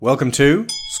Welcome to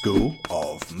School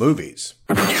of Movies.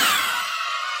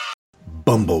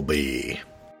 Bumblebee.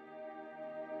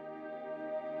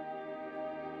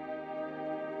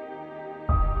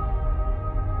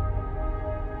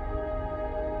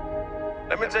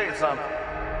 Let me tell you something.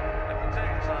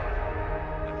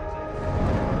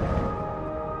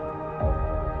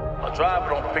 A driver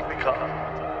don't pick the car.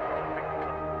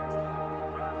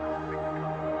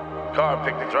 Car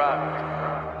pick the driver.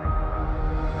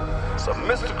 It's a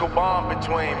mystical bond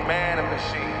between man and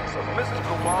machine. It's a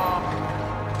mystical bond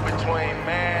between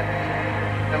man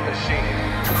and machine.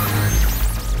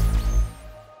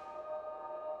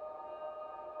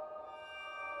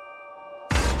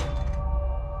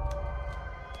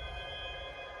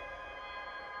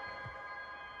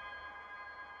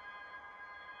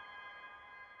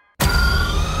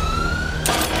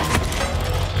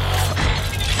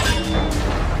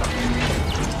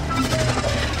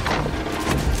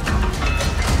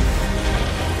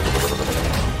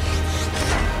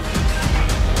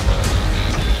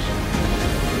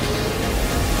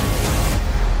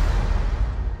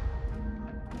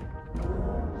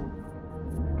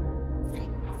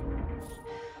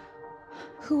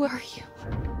 Who are you?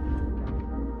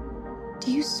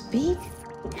 Do you speak?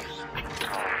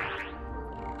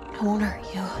 I won't hurt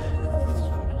you.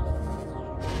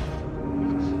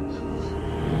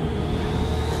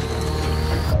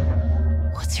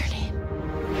 What's your name?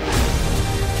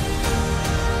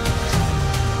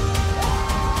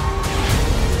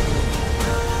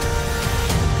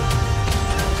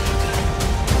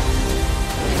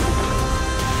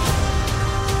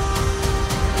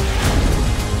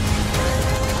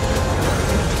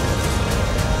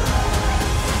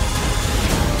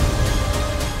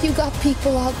 You got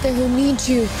people out there who need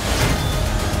you.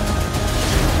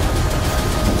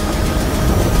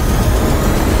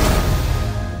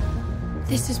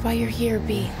 This is why you're here,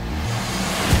 B.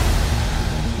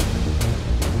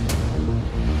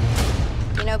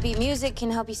 You know, beat music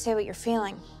can help you say what you're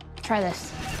feeling. Try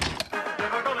this.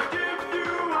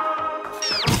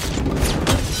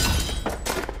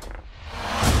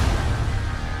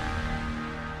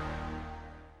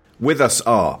 With us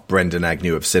are Brendan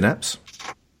Agnew of Synapse.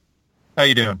 How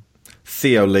you doing?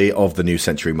 Theo Lee of the New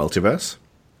Century Multiverse.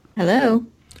 Hello.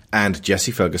 And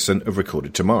Jesse Ferguson of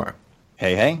Recorded Tomorrow.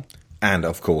 Hey, hey. And,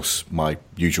 of course, my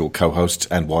usual co-host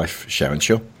and wife, Sharon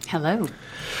Shaw. Hello.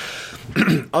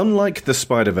 Unlike the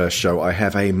Spider-Verse show, I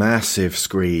have a massive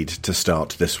screed to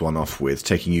start this one off with,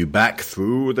 taking you back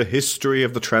through the history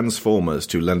of the Transformers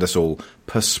to lend us all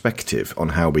perspective on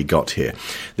how we got here.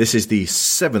 This is the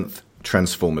 7th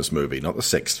Transformers movie, not the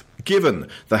 6th. Given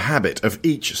the habit of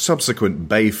each subsequent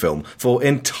Bay film for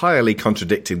entirely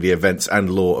contradicting the events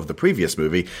and lore of the previous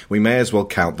movie, we may as well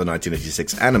count the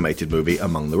 1986 animated movie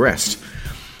among the rest.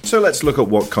 So let's look at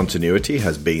what continuity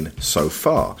has been so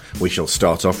far. We shall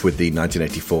start off with the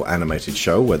 1984 animated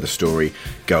show, where the story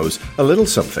goes a little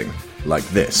something like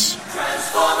this.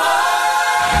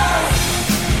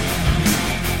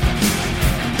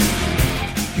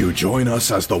 You join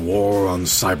us as the war on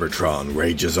Cybertron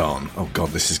rages on. Oh god,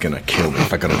 this is gonna kill me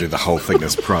if I gotta do the whole thing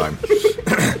as Prime.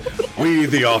 We,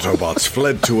 the Autobots,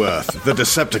 fled to Earth. The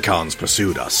Decepticons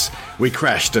pursued us. We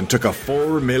crashed and took a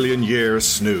 4 million year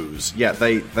snooze. Yeah,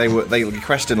 they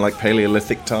crashed in like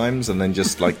Paleolithic times and then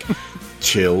just like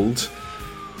chilled.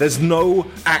 There's no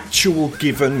actual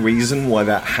given reason why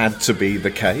that had to be the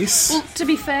case. Well, to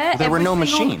be fair, there were no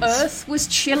machines. On Earth was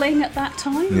chilling at that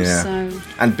time, Yeah. so...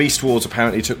 And Beast Wars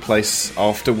apparently took place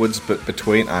afterwards, but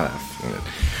between...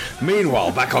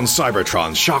 Meanwhile, back on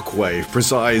Cybertron, Shockwave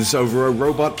presides over a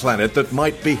robot planet that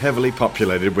might be heavily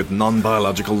populated with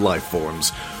non-biological life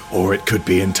forms, or it could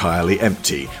be entirely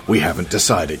empty. We haven't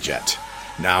decided yet.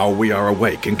 Now we are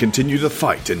awake and continue the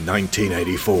fight in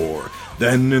 1984.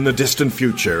 Then, in the distant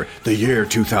future, the year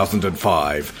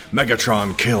 2005,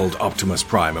 Megatron killed Optimus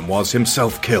Prime and was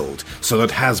himself killed, so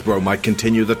that Hasbro might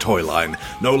continue the toy line,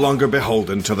 no longer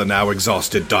beholden to the now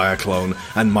exhausted Diaclone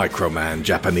and Microman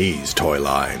Japanese toy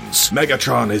lines.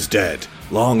 Megatron is dead.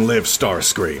 Long live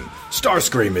Starscream.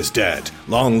 Starscream is dead.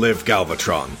 Long live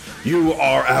Galvatron. You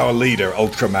are our leader,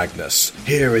 Ultra Magnus.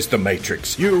 Here is the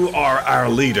Matrix. You are our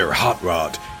leader, Hot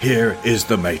Rod. Here is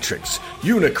the Matrix.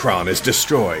 Unicron is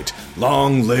destroyed.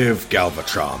 Long live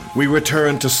Galvatron. We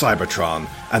return to Cybertron,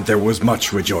 and there was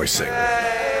much rejoicing.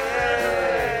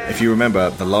 If you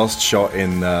remember, the last shot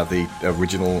in the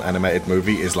original animated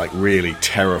movie is like really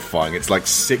terrifying. It's like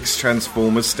 6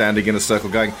 Transformers standing in a circle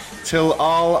going, "Till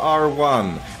all are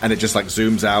one," and it just like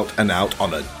zooms out and out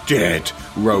on a dead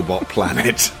robot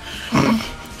planet.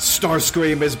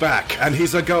 Starscream is back, and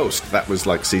he's a ghost. That was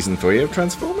like season 3 of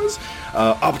Transformers.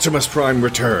 Optimus Prime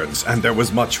returns, and there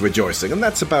was much rejoicing. And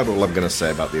that's about all I'm going to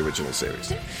say about the original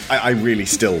series. I really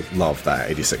still love that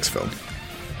 86 film.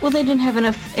 Well, they didn't have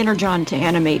enough Energon to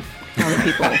animate all the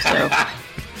people, so...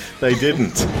 They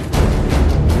didn't.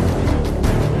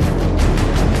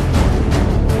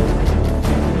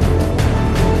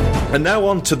 And now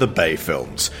on to the Bay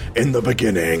films. In the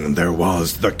beginning, there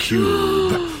was the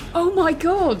Cube. Oh my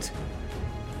god!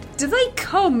 Do they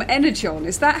come Energon?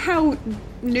 Is that how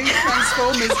new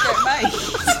Transformers get made?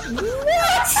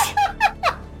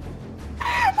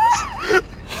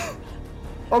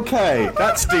 Okay,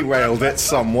 that's derailed it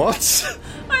somewhat.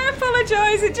 I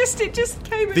apologise, it just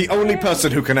came in. The only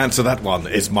person who can answer that one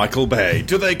is Michael Bay.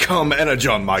 Do they come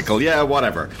Energon, Michael? Yeah,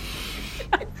 whatever.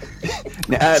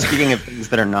 Speaking of things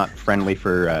that are not friendly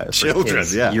for children,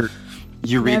 kids, yeah.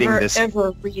 You're reading Never, this.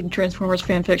 ever read Transformers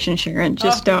fanfiction, Sharon.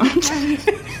 Just don't.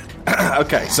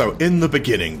 Okay, so in the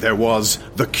beginning there was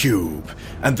the Cube,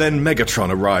 and then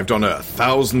Megatron arrived on Earth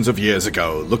thousands of years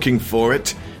ago looking for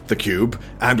it, the Cube,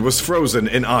 and was frozen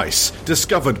in ice,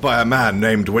 discovered by a man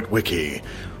named Witwicky.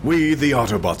 We, the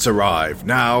Autobots, arrive,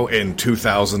 now in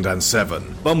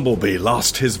 2007. Bumblebee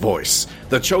lost his voice.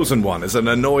 The Chosen One is an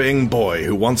annoying boy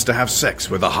who wants to have sex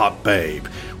with a hot babe.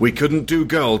 We couldn't do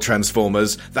girl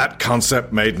Transformers. That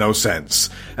concept made no sense.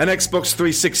 An Xbox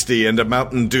 360 and a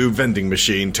Mountain Dew vending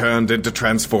machine turned into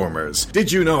Transformers.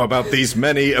 Did you know about these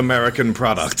many American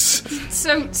products?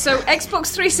 So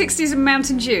Xbox 360s and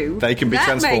Mountain Dew. They can be that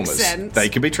Transformers. Makes sense. They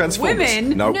can be Transformers.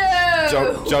 Women? No.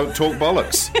 No. Don't talk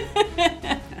bollocks.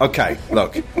 Okay,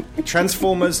 look.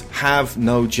 Transformers have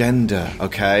no gender,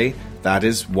 okay? That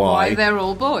is why they're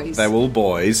all boys. They're all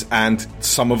boys, and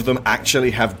some of them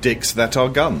actually have dicks that are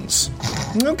guns.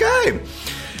 Okay.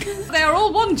 They're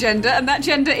all one gender, and that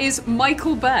gender is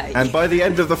Michael Bay. And by the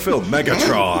end of the film,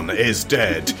 Megatron is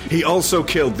dead. He also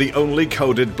killed the only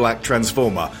coded black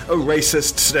Transformer, a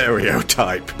racist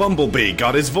stereotype. Bumblebee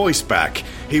got his voice back.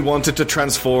 He wanted to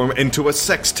transform into a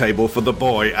sex table for the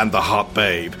boy and the hot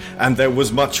babe, and there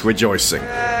was much rejoicing.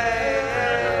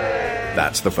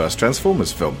 That's the first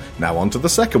Transformers film. Now on to the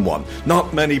second one.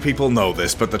 Not many people know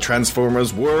this, but the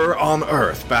Transformers were on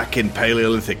Earth back in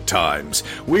Paleolithic times.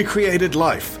 We created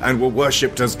life and were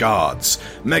worshipped as gods.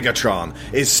 Megatron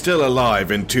is still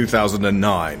alive in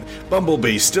 2009.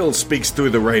 Bumblebee still speaks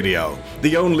through the radio.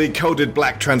 The only coded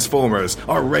black Transformers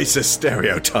are racist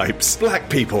stereotypes. Black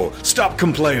people, stop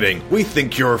complaining. We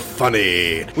think you're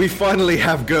funny. We finally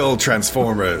have girl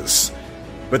Transformers.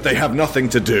 But they have nothing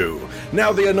to do.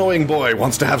 Now the annoying boy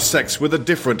wants to have sex with a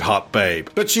different hot babe,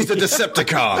 but she's a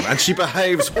Decepticon and she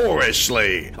behaves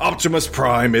whorishly. Optimus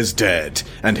Prime is dead,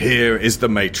 and here is the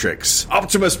Matrix.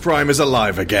 Optimus Prime is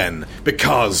alive again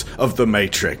because of the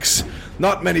Matrix.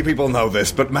 Not many people know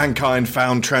this, but mankind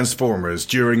found Transformers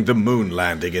during the moon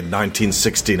landing in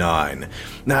 1969.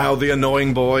 Now the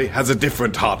annoying boy has a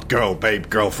different hot babe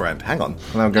girlfriend. Hang on,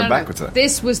 I'm going backwards there.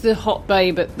 This was the hot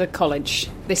babe at the college.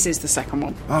 This is the second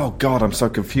one. Oh god, I'm so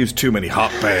confused. Too many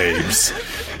hot babes.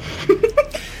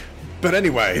 But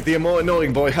anyway, the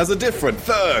annoying boy has a different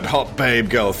third hot babe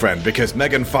girlfriend because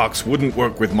Megan Fox wouldn't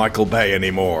work with Michael Bay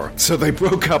anymore. So they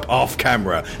broke up off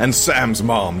camera, and Sam's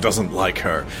mom doesn't like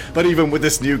her. But even with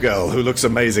this new girl who looks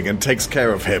amazing and takes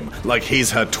care of him like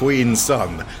he's her tween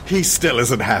son, he still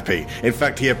isn't happy. In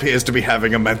fact, he appears to be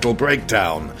having a mental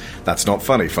breakdown. That's not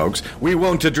funny, folks. We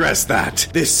won't address that.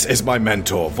 This is my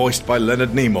mentor, voiced by Leonard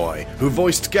Nimoy, who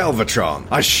voiced Galvatron.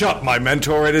 I shot my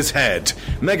mentor in his head.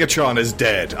 Megatron is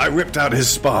dead. I ripped out his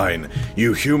spine.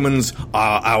 You humans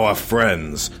are our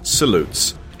friends.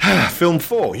 Salutes. Film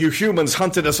 4. You humans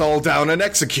hunted us all down and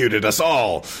executed us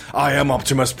all. I am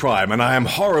Optimus Prime, and I am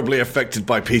horribly affected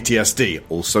by PTSD.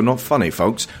 Also not funny,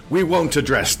 folks. We won't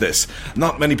address this.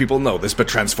 Not many people know this, but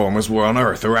Transformers were on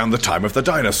Earth around the time of the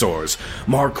dinosaurs.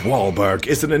 Mark Wahlberg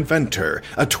is an inventor.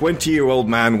 A 20-year-old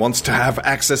man wants to have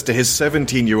access to his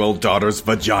 17-year-old daughter's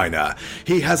vagina.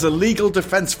 He has a legal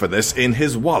defense for this in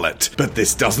his wallet, but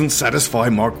this doesn't satisfy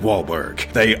Mark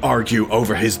Wahlberg. They argue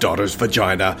over his daughter's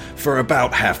vagina for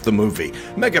about half the movie.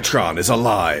 Megatron is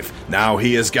alive. Now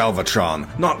he is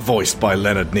Galvatron, not voiced by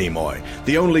Leonard Nimoy.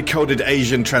 The only coded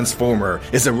Asian Transformer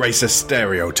is a racist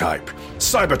stereotype.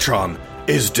 Cybertron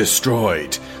is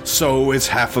destroyed. So is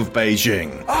half of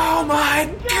Beijing. Oh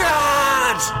my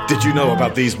god! Did you know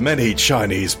about these many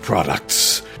Chinese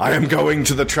products? I am going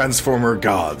to the Transformer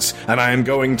gods, and I am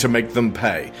going to make them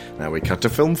pay. Now we cut to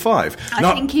film 5.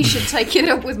 I think he should take it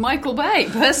up with Michael Bay,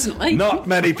 personally. Not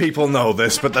many people know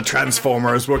this, but the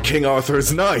Transformers were King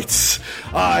Arthur's knights.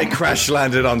 I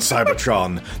crash-landed on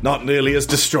Cybertron, not nearly as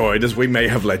destroyed as we may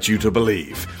have led you to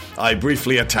believe. I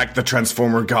briefly attacked the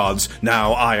Transformer gods.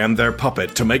 Now I am their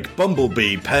puppet to make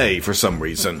Bumblebee pay for some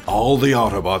reason. All the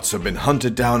Autobots have been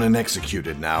hunted down and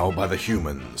executed now by the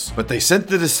humans. But they sent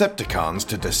the Decepticons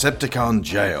to Decepticon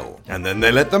jail, and then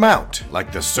they let them out,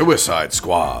 like the Suicide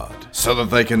Squad, so that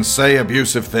they can say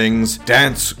abusive things,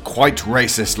 dance quite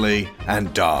racistly,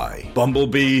 and die.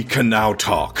 Bumblebee can now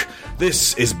talk.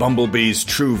 This is Bumblebee's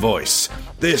true voice.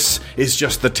 This is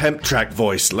just the temp track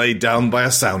voice laid down by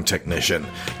a sound technician.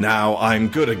 Now I'm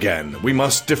good again. We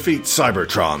must defeat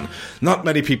Cybertron. Not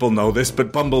many people know this,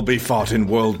 but Bumblebee fought in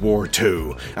World War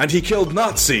II, and he killed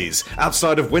Nazis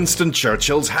outside of Winston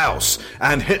Churchill's house,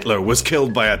 and Hitler was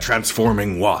killed by a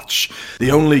transforming watch.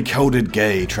 The only coded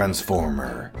gay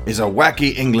transformer is a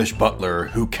wacky English butler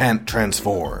who can't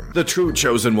transform. The true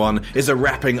chosen one is a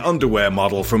rapping underwear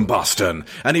model from Boston,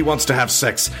 and he wants to have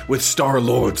sex with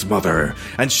Star-Lord's mother,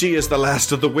 and she is the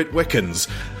last of the Witwickens.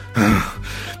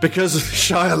 Because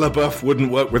Shia LaBeouf wouldn't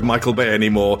work with Michael Bay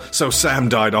anymore, so Sam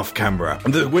died off camera.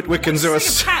 The Witwickens are a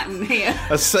pattern here.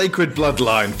 A sacred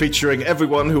bloodline featuring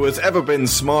everyone who has ever been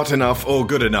smart enough or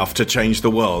good enough to change the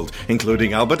world,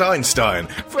 including Albert Einstein,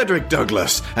 Frederick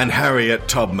Douglass, and Harriet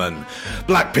Tubman.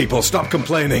 Black people, stop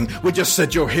complaining. We just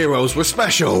said your heroes were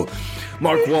special.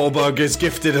 Mark Wahlberg is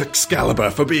gifted Excalibur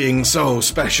for being so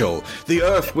special. The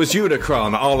Earth was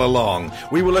Unicron all along.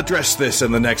 We will address this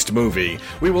in the next movie.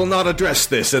 We will not address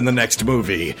this in the next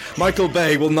movie. Michael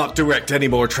Bay will not direct any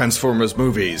more Transformers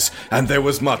movies. And there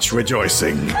was much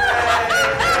rejoicing.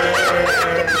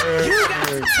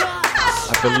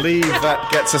 I believe that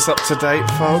gets us up to date,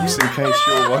 folks, in case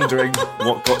you're wondering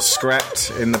what got scrapped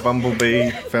in the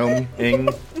Bumblebee filming.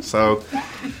 So...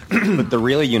 But the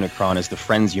real Unicron is the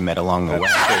friends you met along the way.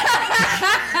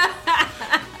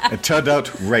 It turned out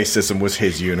racism was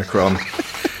his Unicron.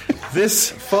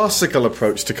 This farcical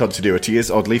approach to continuity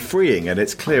is oddly freeing, and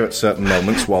it's clear at certain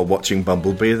moments while watching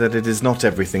Bumblebee that it is not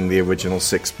everything the original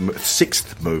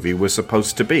sixth movie was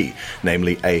supposed to be,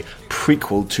 namely a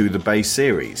prequel to the Bay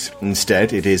series.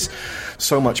 Instead, it is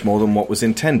so much more than what was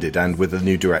intended, and with the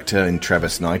new director in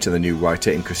Travis Knight and the new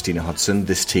writer in Christina Hodson,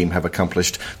 this team have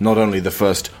accomplished not only the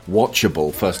first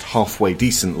watchable, first halfway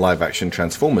decent live-action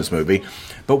Transformers movie,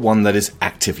 but one that is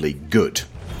actively good.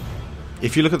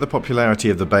 If you look at the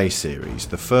popularity of the Bay series,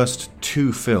 the first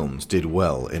 2 films did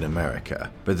well in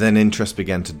America, but then interest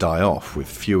began to die off with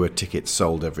fewer tickets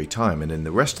sold every time, and in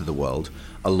the rest of the world,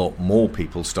 a lot more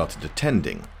people started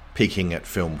attending, peaking at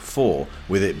film 4,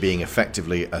 with it being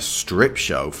effectively a strip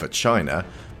show for China,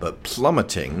 but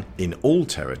plummeting in all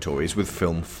territories with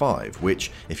film 5,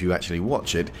 which, if you actually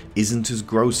watch it, isn't as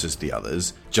gross as the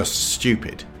others, just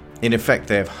stupid. In effect,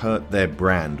 they have hurt their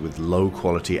brand with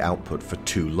low-quality output for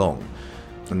too long,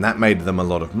 and that made them a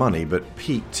lot of money, but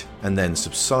peaked and then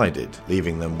subsided,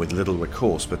 leaving them with little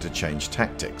recourse but to change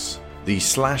tactics. The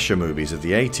slasher movies of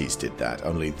the 80s did that,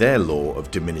 only their law of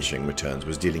diminishing returns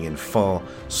was dealing in far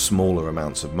smaller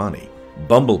amounts of money.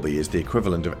 Bumblebee is the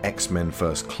equivalent of X-Men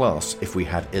First Class if we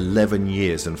had 11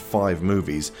 years and 5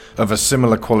 movies of a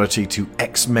similar quality to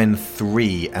X-Men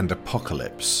 3 and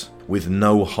Apocalypse, with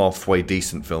no halfway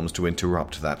decent films to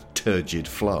interrupt that turgid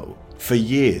flow. For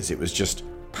years it was just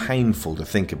painful to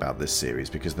think about this series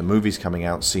because the movies coming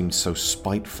out seemed so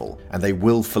spiteful, and they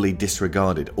willfully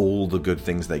disregarded all the good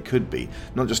things they could be,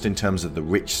 not just in terms of the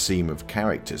rich seam of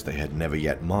characters they had never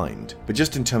yet mined, but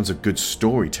just in terms of good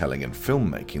storytelling and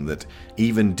filmmaking that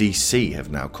even DC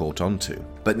have now caught on to.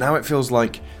 But now it feels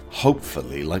like,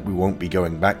 hopefully, like we won't be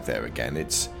going back there again.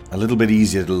 It's a little bit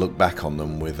easier to look back on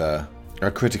them with a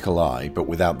critical eye, but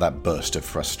without that burst of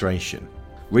frustration.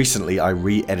 Recently, I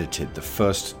re-edited the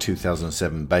first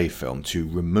 2007 Bay film to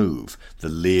remove the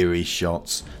leery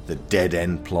shots, the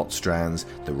dead-end plot strands,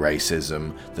 the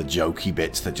racism, the jokey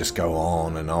bits that just go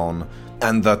on,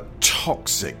 and the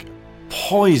toxic,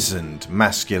 poisoned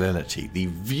masculinity, the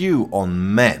view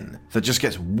on men that just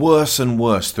gets worse and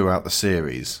worse throughout the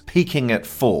series, peaking at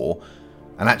 4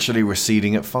 and actually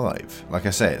receding at 5. Like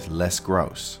I say, it's less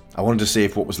gross. I wanted to see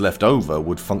if what was left over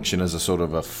would function as a sort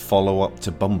of a follow-up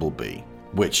to Bumblebee,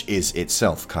 which is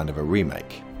itself kind of a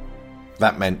remake.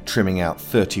 That meant trimming out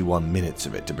 31 minutes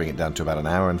of it to bring it down to about 1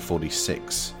 hour and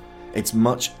 46. It's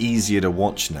much easier to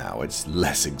watch now, it's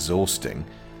less exhausting,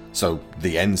 So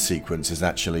the end sequence is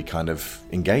actually kind of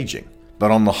engaging.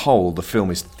 But on the whole, the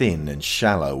film is thin and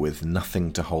shallow with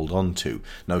nothing to hold on to.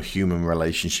 No human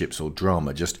relationships or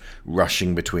drama, just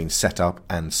rushing between setup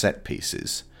and set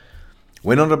pieces.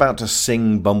 We're not about to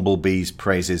sing Bumblebee's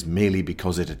praises merely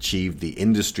because it achieved the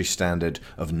industry standard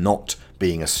of not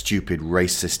being a stupid,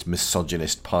 racist,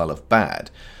 misogynist pile of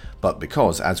bad, but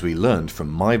because, as we learned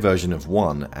from my version of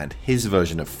 1 and his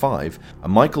version of 5, a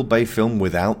Michael Bay film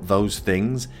without those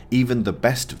things, even the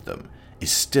best of them,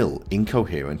 is still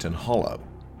incoherent and hollow.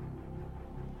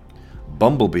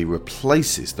 Bumblebee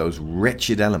replaces those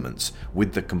wretched elements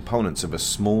with the components of a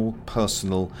small,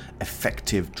 personal,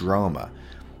 effective drama.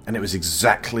 And it was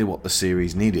exactly what the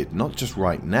series needed, not just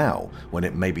right now, when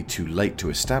it may be too late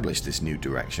to establish this new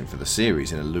direction for the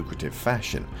series in a lucrative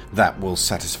fashion that will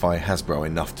satisfy Hasbro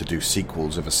enough to do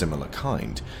sequels of a similar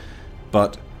kind,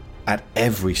 but at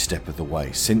every step of the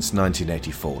way since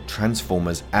 1984,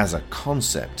 Transformers as a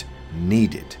concept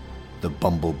needed the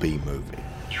Bumblebee movie.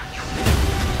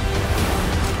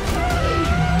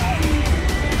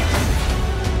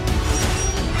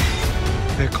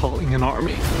 They're calling an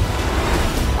army.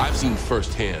 I've seen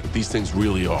firsthand, these things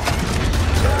really are.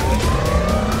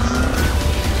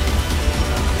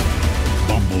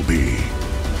 Bumblebee,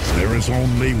 there is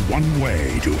only one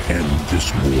way to end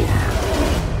this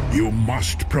war. You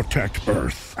must protect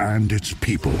Earth and its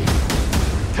people.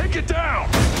 Take it down!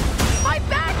 My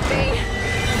back, Bee!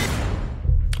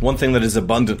 One thing that is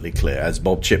abundantly clear, as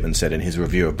Bob Chipman said in his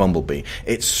review of Bumblebee,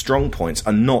 its strong points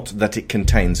are not that it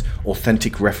contains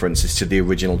authentic references to the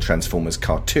original Transformers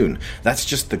cartoon. That's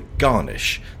just the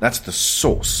garnish. That's the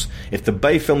sauce. If the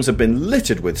Bay films had been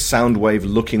littered with Soundwave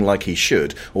looking like he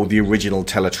should, or the original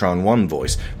Teletran 1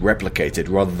 voice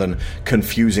replicated rather than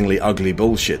confusingly ugly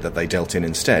bullshit that they dealt in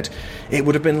instead, it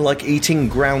would have been like eating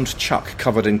ground chuck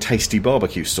covered in tasty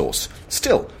barbecue sauce.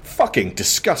 Still, fucking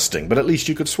disgusting, but at least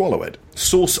you could swallow it.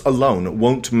 Sauce alone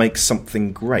won't make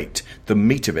something great. The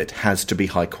meat of it has to be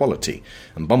high quality,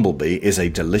 and Bumblebee is a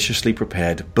deliciously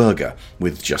prepared burger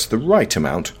with just the right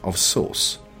amount of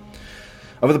sauce.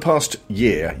 Over the past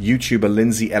year, YouTuber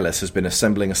Lindsay Ellis has been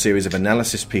assembling a series of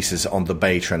analysis pieces on the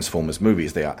Bay Transformers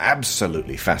movies. They are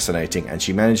absolutely fascinating, and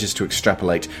she manages to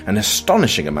extrapolate an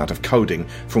astonishing amount of coding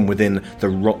from within the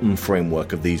rotten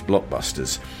framework of these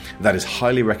blockbusters. That is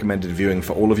highly recommended viewing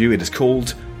for all of you. It is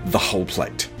called The Whole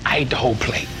Plate. I ate the whole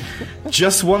plate.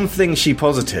 Just one thing she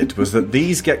posited was that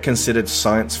these get considered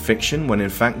science fiction when in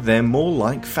fact they're more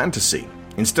like fantasy.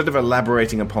 Instead of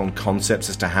elaborating upon concepts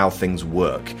as to how things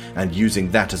work and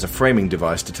using that as a framing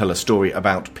device to tell a story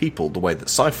about people the way that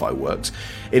sci-fi works,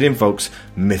 it invokes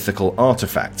mythical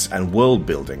artifacts and world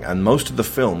building, and most of the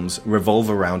films revolve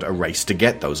around a race to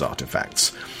get those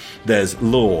artifacts. There's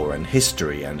lore and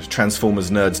history, and Transformers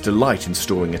nerds delight in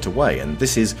storing it away, and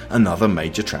this is another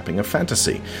major trapping of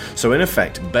fantasy. So in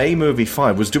effect, Bay Movie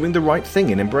 5 was doing the right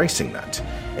thing in embracing that.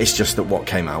 It's just that what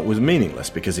came out was meaningless,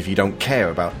 because if you don't care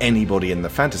about anybody in the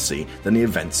fantasy, then the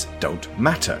events don't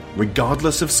matter,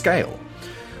 regardless of scale.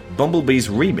 Bumblebee's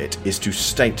remit is to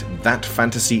state that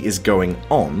fantasy is going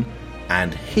on,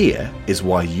 and here is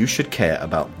why you should care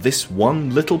about this one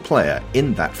little player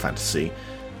in that fantasy,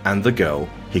 and the girl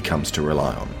he comes to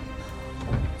rely on.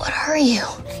 What are you?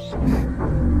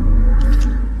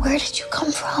 Where did you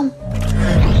come from?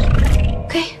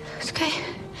 Okay, it's okay.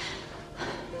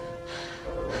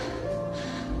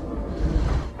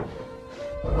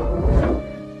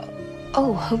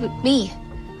 Oh, me.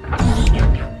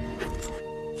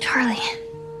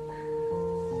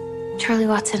 Charlie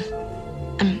Watson.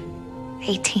 I'm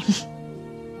 18.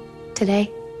 Today.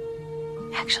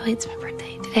 Actually, it's my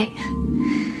birthday today.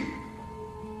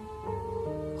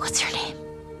 What's your name?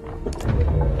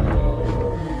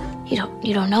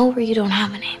 You don't know, or you don't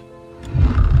have a name?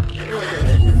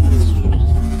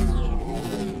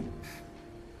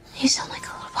 You sound like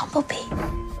a little bumblebee.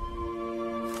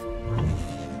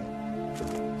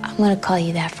 I'm gonna call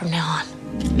you that from now on.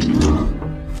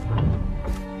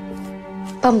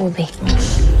 Bumblebee.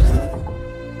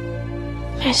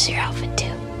 Nice your outfit too.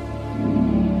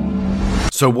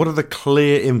 So what are the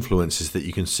clear influences that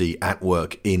you can see at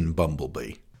work in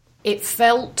Bumblebee? It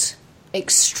felt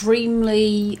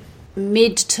extremely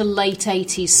mid to late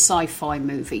 80s sci-fi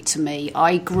movie to me.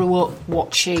 I grew up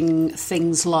watching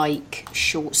things like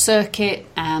Short Circuit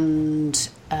and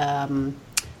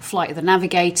Flight of the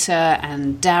Navigator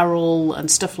and Daryl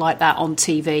and stuff like that on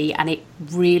TV, and it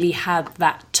really had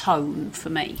that tone for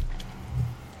me.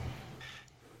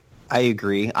 I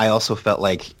agree. I also felt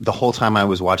like the whole time I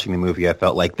was watching the movie, I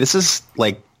felt like this is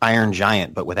like Iron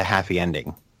Giant, but with a happy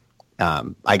ending.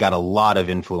 I got a lot of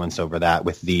influence over that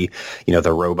with the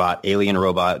alien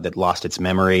robot that lost its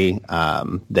memory,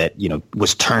 that,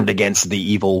 was turned against the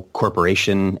evil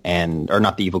corporation or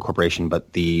not the evil corporation,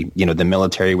 but the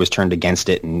military was turned against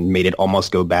it and made it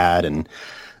almost go bad. And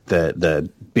the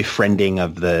befriending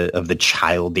of the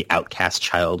child, the outcast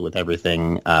child with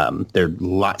everything. There are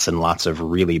lots and lots of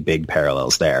really big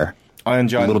parallels there. Iron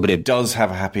Giant does have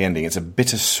a happy ending. It's a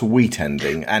bittersweet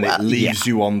ending, and it leaves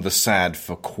you on the sad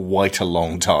for quite a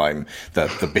long time,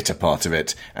 the bitter part of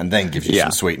it, and then gives you some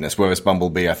sweetness. Whereas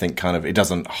Bumblebee, I think, it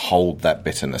doesn't hold that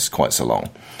bitterness quite so long.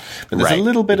 But there's a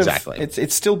little bit of...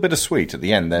 It's still bittersweet at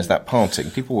the end. There's that parting.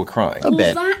 People were crying. A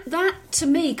bit. That, to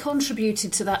me,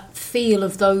 contributed to that feel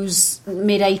of those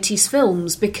mid-'80s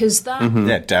films, because that... Mm-hmm.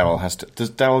 Yeah, Daryl has to... Does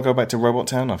Daryl go back to Robot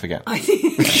Town? I forget.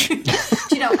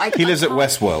 He lives at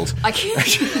Westworld.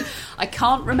 I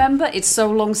can't remember. It's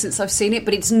so long since I've seen it,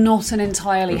 but it's not an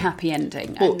entirely happy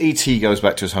ending. Well, E.T. goes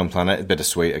back to his home planet,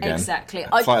 bittersweet again. Exactly.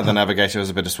 Flight of the Navigator has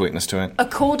a bit of sweetness to it.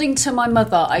 According to my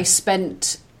mother, I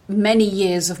spent many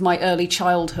years of my early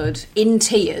childhood in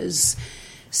tears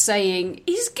saying,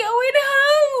 "He's going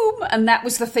home!" And that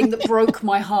was the thing that broke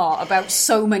my heart about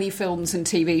so many films and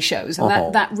TV shows.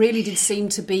 And that really did seem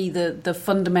to be the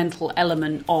fundamental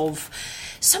element of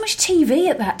so much TV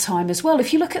at that time as well.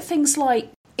 If you look at things like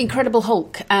Incredible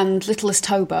Hulk and Littlest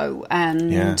Hobo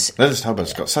and... Yeah, Littlest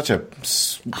Hobo's got such a...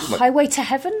 Highway to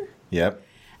Heaven? Yep.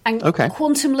 And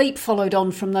Quantum Leap followed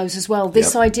on from those as well.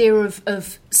 This idea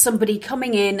of somebody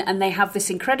coming in and they have this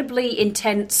incredibly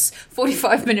intense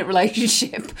 45-minute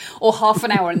relationship, or half an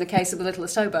hour in the case of The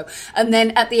Littlest Hobo, and then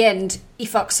at the end he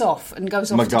fucks off and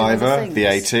goes off to do other things. MacGyver, the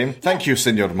A-Team. Thank you,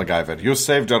 Senor MacGyver. You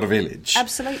saved our village.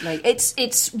 Absolutely.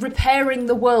 It's repairing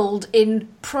the world in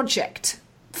project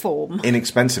form.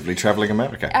 Inexpensively travelling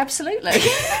America. Absolutely.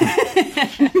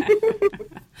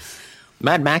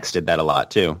 Mad Max did that a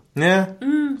lot, too. Yeah.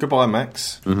 Goodbye,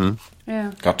 Max. Mm-hmm.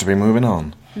 Yeah. Got to be moving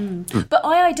on. But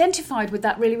I identified with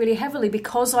that really, really heavily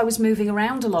because I was moving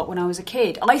around a lot when I was a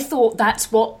kid. I thought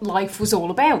that's what life was all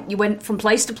about. You went from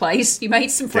place to place, you made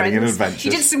some friends,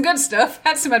 you did some good stuff,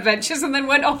 had some adventures, and then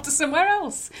went off to somewhere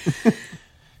else. It'd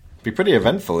be pretty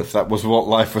eventful if that was what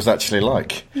life was actually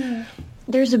like. Yeah.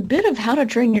 There's a bit of How to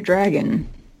Train Your Dragon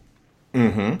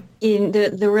in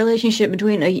the relationship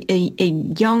between a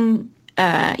young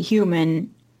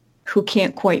human who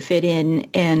can't quite fit in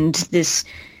and this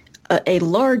a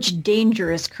large,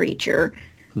 dangerous creature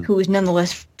who is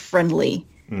nonetheless friendly,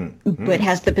 but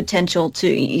has the potential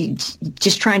to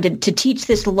just trying to teach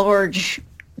this large,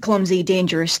 clumsy,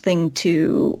 dangerous thing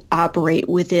to operate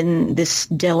within this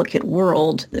delicate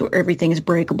world where everything is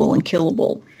breakable and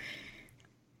killable.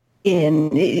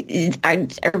 And I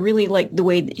really like the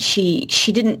way that she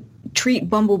didn't treat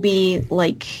Bumblebee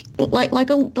like a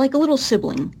little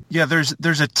sibling. Yeah,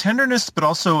 there's a tenderness, but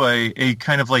also a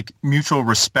kind of like mutual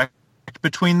respect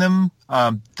between them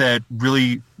that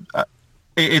really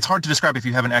it's hard to describe if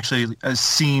you haven't actually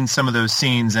seen some of those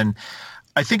scenes. And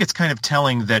I think it's kind of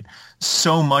telling that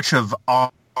so much of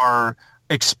our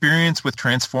experience with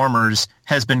Transformers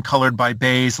has been colored by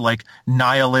Bay's like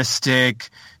nihilistic,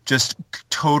 just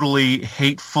totally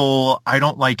hateful, I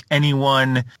don't like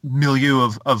anyone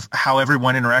milieu of how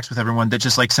everyone interacts with everyone, that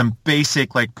just like some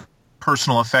basic like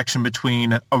personal affection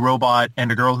between a robot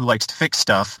and a girl who likes to fix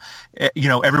stuff. You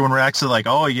know, everyone reacts to like,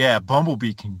 oh yeah,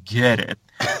 Bumblebee can get it.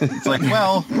 It's like,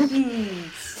 well...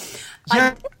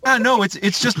 no,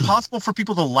 it's just possible for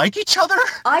people to like each other.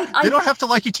 They don't have to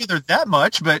like each other that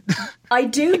much, but... I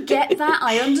do get that.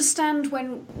 I understand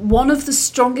when one of the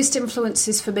strongest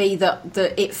influences for me that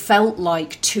it felt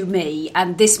like to me,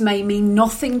 and this may mean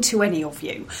nothing to any of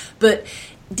you, but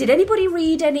did anybody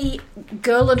read any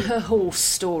Girl and Her Horse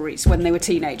stories when they were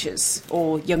teenagers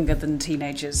or younger than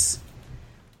teenagers?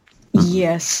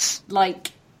 Yes.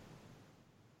 Like,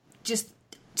 just...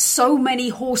 so many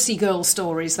horsey girl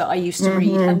stories that I used to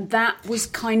read, and that was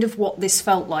kind of what this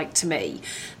felt like to me,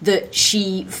 that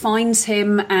she finds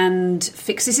him and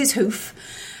fixes his hoof.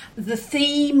 The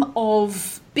theme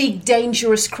of big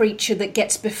dangerous creature that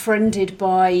gets befriended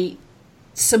by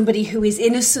somebody who is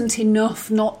innocent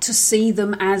enough not to see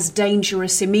them as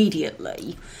dangerous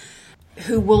immediately,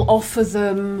 who will offer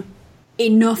them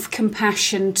enough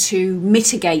compassion to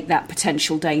mitigate that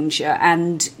potential danger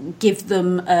and give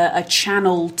them a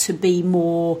channel to be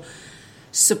more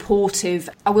supportive.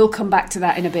 I will come back to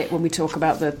that in a bit when we talk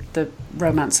about the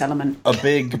romance element. A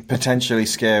big, potentially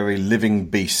scary living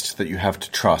beast that you have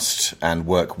to trust and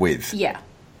work with. Yeah.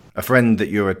 A friend that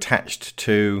you're attached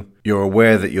to, you're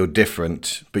aware that you're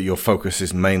different, but your focus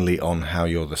is mainly on how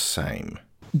you're the same.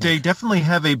 They definitely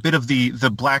have a bit of the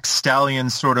Black Stallion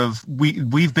sort of,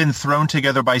 we've been thrown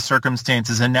together by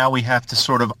circumstances, and now we have to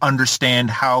sort of understand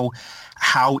how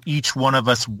each one of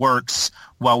us works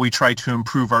while we try to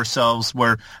improve ourselves.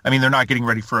 Where, I mean, they're not getting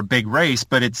ready for a big race,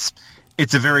 but it's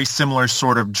a very similar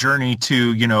sort of journey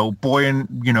to, boy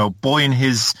and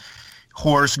his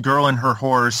horse, girl and her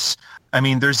horse. I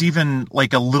mean, there's even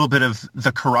like a little bit of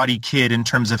the Karate Kid in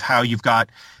terms of how you've got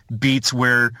beats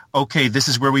where, okay, this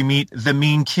is where we meet the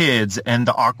mean kids and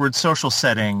the awkward social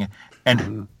setting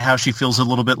and how she feels a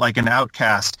little bit like an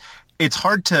outcast. It's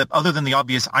hard to, other than the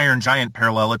obvious Iron Giant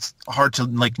parallel, it's hard to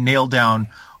like nail down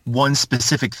one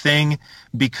specific thing,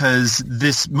 because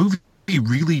this movie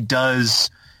really does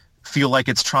feel like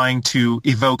it's trying to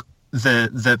evoke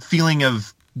the feeling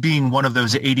of being one of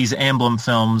those 80s emblem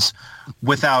films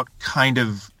without kind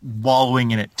of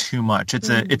wallowing in it too much. It's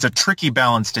a tricky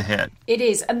balance to hit. It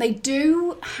is, and they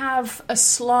do have a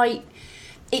slight...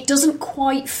 It doesn't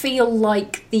quite feel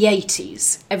like the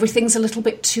 80s. Everything's a little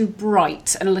bit too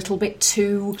bright and a little bit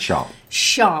too...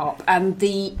 Sharp, and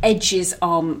the edges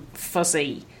aren't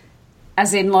fuzzy.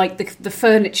 As in, like, the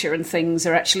furniture and things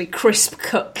are actually crisp,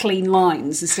 cut, clean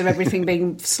lines instead of everything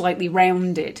being slightly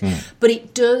rounded. But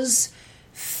it does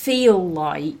feel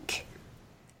like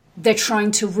they're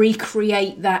trying to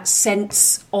recreate that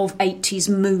sense of 80s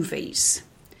movies,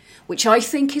 which I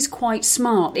think is quite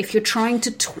smart if you're trying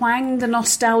to twang the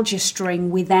nostalgia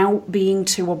string without being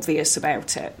too obvious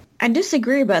about it. I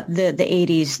disagree about the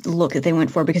 80s look that they went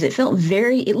for, because it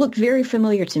looked very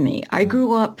familiar to me. I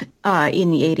grew up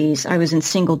in the 80s. I was in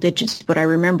single digits, but I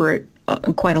remember it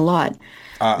quite a lot.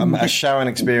 Sharon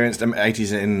experienced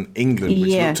 80s in England,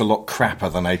 which looked a lot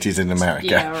crapper than 80s in America.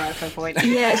 Yeah, right, fair point.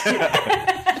 Yes.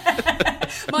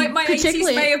 my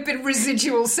 80s may have been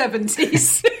residual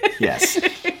 70s. Yes.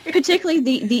 Particularly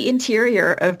the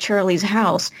interior of Charlie's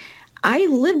house. I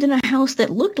lived in a house that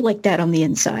looked like that on the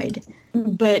inside.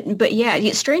 But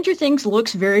yeah, Stranger Things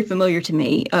looks very familiar to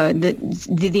me.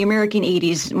 The American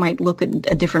 80s might look a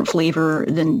different flavor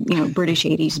than British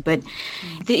 80s, but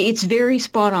it's very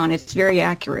spot on. It's very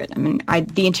accurate. I mean,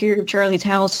 the interior of Charlie's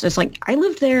house is like, I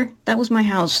lived there. That was my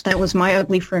house. That was my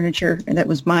ugly furniture. And that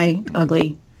was my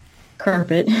ugly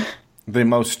carpet. The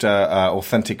most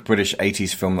authentic British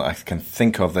 80s film that I can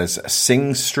think of, there's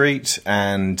Sing Street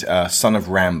and Son of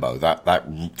Rambo. That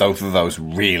both of those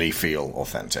really feel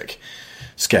authentic.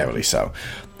 Scarily so.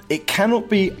 It cannot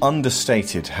be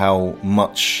understated how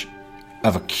much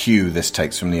of a cue this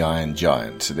takes from the Iron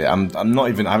Giant. I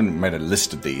haven't made a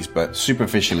list of these, but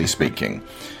superficially speaking,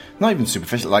 not even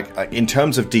superficial, like in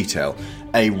terms of detail,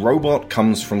 a robot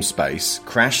comes from space,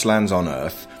 crash lands on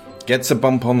Earth, gets a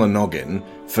bump on the noggin,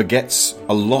 forgets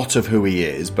a lot of who he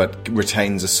is, but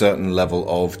retains a certain level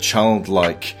of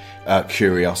childlike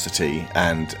curiosity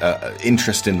and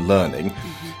interest in learning,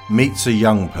 meets a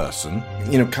young person,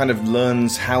 kind of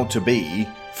learns how to be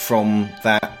from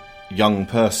that young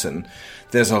person.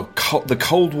 There's the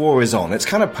Cold War is on. It's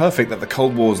kind of perfect that the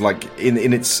Cold War is like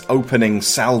in its opening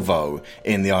salvo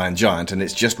in the Iron Giant, and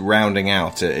it's just rounding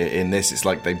out in this. It's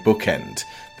like they bookend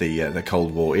the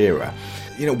Cold War era.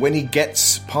 When he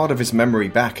gets part of his memory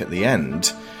back at the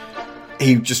end,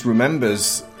 he just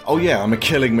remembers, oh yeah, I'm a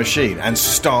killing machine, and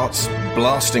starts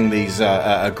blasting these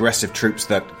aggressive troops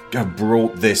that have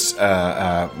brought this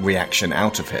reaction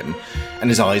out of him, and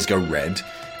his eyes go red.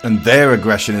 And their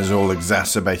aggression is all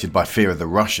exacerbated by fear of the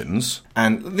Russians.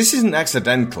 And this isn't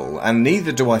accidental, and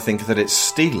neither do I think that it's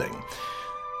stealing.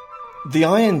 The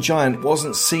Iron Giant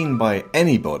wasn't seen by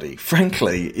anybody.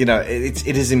 Frankly, it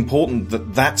is important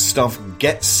that that stuff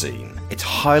gets seen. It's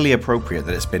highly appropriate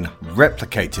that it's been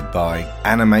replicated by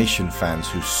animation fans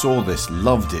who saw this,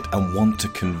 loved it, and want to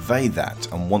convey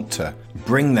that and want to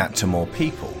bring that to more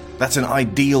people. That's an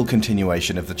ideal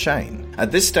continuation of the chain.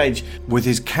 At this stage, with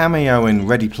his cameo in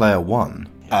Ready Player One,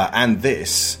 and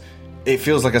this, it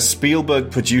feels like a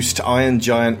Spielberg-produced Iron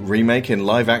Giant remake in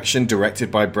live action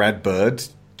directed by Brad Bird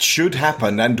should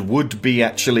happen and would be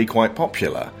actually quite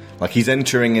popular. Like, he's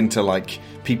entering into, like,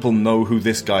 people know who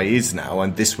this guy is now,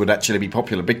 and this would actually be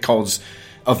popular because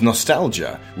of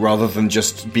nostalgia, rather than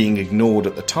just being ignored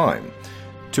at the time.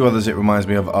 Two others it reminds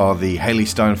me of are the Haley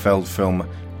Steinfeld film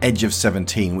Edge of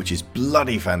 17, which is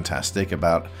bloody fantastic,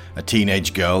 about a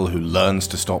teenage girl who learns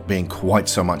to stop being quite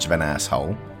so much of an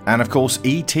asshole. And, of course,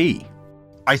 E.T.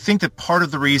 I think that part of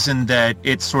the reason that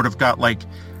it sort of got,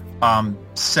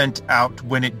 sent out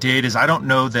when it did is I don't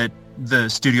know that the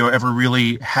studio ever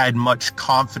really had much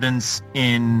confidence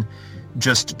in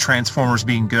just Transformers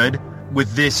being good.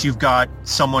 With this, you've got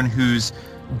someone who's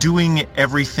doing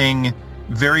everything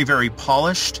very, very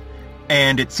polished,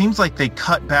 And it seems like they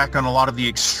cut back on a lot of the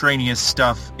extraneous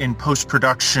stuff in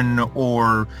post-production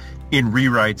or in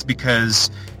rewrites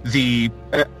because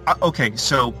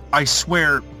so I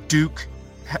swear Duke,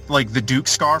 like the Duke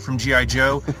scar from G.I.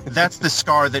 Joe, that's the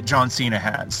scar that John Cena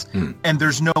has. And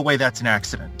there's no way that's an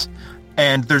accident.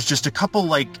 And there's just a couple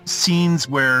like scenes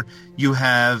where you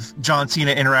have John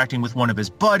Cena interacting with one of his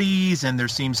buddies, and there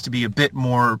seems to be a bit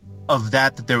more of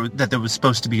that there was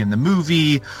supposed to be in the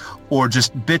movie, or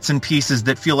just bits and pieces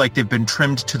that feel like they've been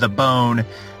trimmed to the bone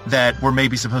that were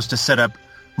maybe supposed to set up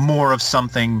more of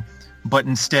something, but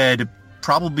instead,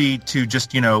 probably to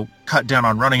just, cut down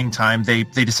on running time, they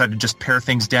decided to just pare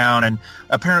things down. And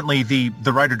apparently the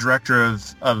writer-director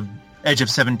of Edge of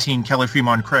 17, Kelly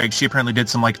Fremont Craig, she apparently did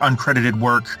some like uncredited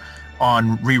work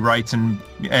on rewrites and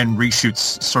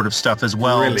reshoots sort of stuff as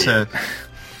well. Brilliant.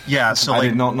 So I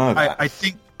did not know that.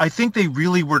 I think they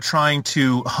really were trying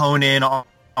to hone in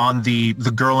on the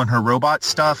girl and her robot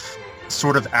stuff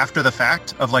sort of after the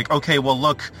fact of like, okay, well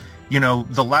look,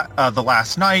 the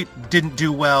last night didn't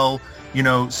do well,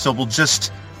 so we'll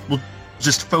just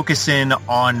focus in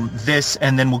on this,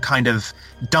 and then we'll kind of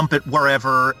dump it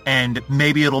wherever, and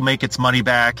maybe it'll make its money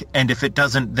back. And if it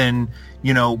doesn't, then,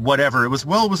 whatever. It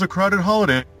was a crowded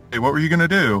holiday. What were you going to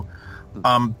do?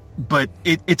 But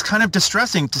it's kind of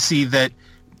distressing to see that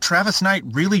Travis Knight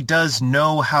really does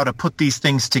know how to put these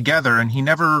things together, and he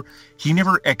never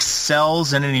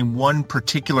excels in any one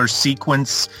particular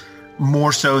sequence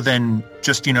more so than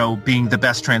just, being the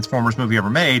best Transformers movie ever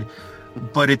made.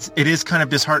 But it is kind of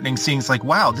disheartening seeing it's like,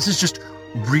 wow, this is just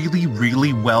really,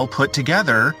 really well put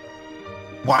together.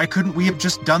 Why couldn't we have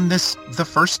just done this the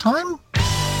first time?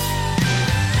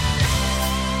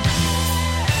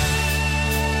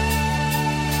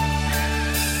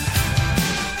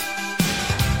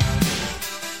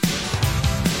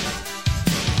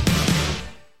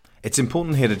 It's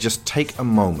important here to just take a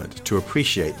moment to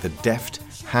appreciate the deft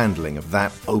handling of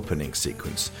that opening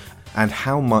sequence and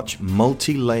how much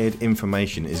multi-layered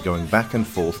information is going back and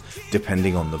forth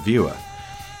depending on the viewer.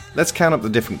 Let's count up the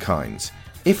different kinds.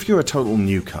 If you're a total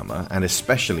newcomer, and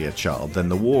especially a child, then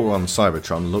the war on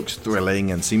Cybertron looks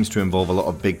thrilling and seems to involve a lot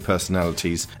of big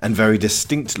personalities and very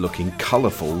distinct-looking,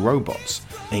 colourful robots,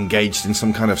 engaged in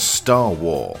some kind of Star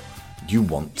War. You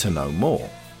want to know more.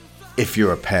 If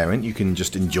you're a parent, you can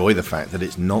just enjoy the fact that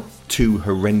it's not too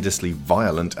horrendously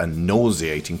violent and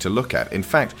nauseating to look at. In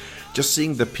fact, just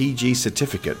seeing the PG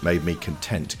certificate made me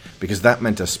content, because that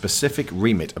meant a specific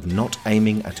remit of not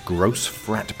aiming at gross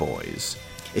frat boys.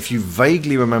 If you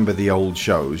vaguely remember the old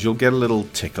shows, you'll get a little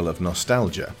tickle of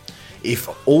nostalgia. If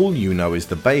all you know is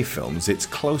the Bay films, it's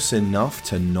close enough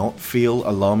to not feel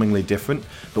alarmingly different,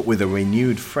 but with a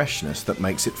renewed freshness that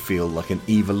makes it feel like an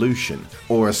evolution,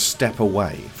 or a step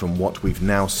away from what we've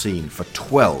now seen for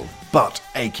 12 but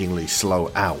achingly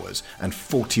slow hours and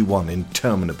 41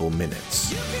 interminable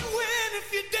minutes.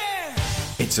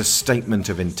 It's a statement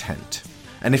of intent.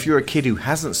 And if you're a kid who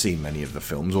hasn't seen many of the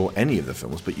films, or any of the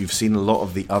films, but you've seen a lot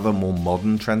of the other more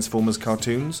modern Transformers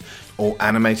cartoons, or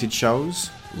animated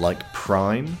shows, like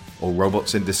Prime, or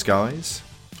Robots in Disguise,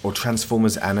 or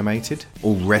Transformers Animated,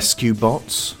 or Rescue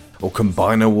Bots, or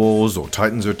Combiner Wars, or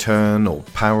Titans Return, or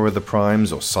Power of the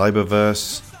Primes, or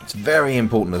Cyberverse, it's very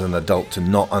important as an adult to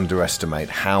not underestimate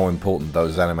how important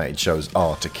those animated shows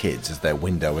are to kids as their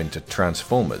window into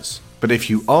Transformers. But if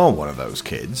you are one of those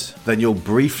kids, then you'll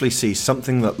briefly see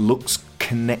something that looks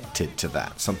connected to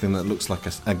that, something that looks like,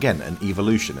 an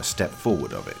evolution, a step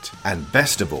forward of it. And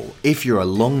best of all, if you're a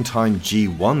long-time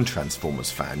G1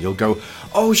 Transformers fan, you'll go,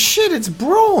 oh shit, it's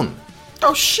Brawn!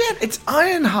 Oh shit, it's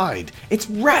Ironhide! It's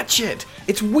Ratchet!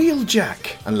 It's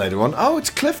Wheeljack! And later on, oh,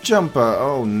 it's Cliffjumper!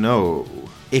 Oh no.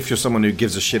 If you're someone who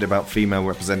gives a shit about female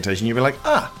representation, you'll be like,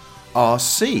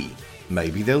 RC.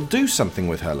 Maybe they'll do something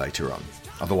with her later on.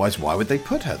 Otherwise, why would they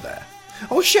put her there?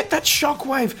 Oh shit, that's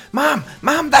Shockwave! Mom,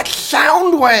 that's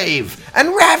Soundwave!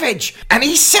 And Ravage! And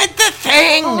he said the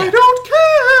thing! I don't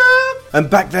care!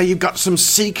 And back there you've got some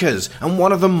Seekers, and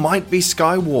one of them might be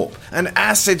Skywarp. And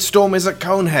Acid Storm is a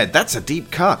Conehead, that's a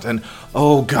deep cut. And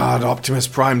oh god, Optimus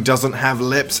Prime doesn't have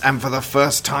lips, and for the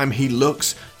first time he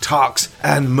looks, talks,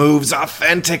 and moves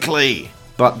authentically.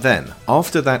 But then,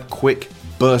 after that quick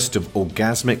burst of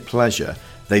orgasmic pleasure,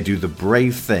 they do the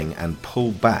brave thing and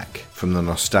pull back from the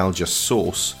nostalgia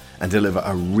source and deliver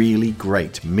a really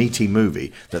great, meaty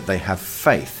movie that they have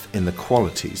faith in the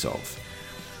qualities of.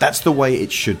 That's the way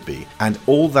it should be, and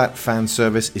all that fan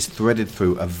service is threaded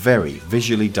through a very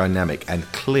visually dynamic and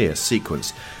clear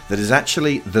sequence that is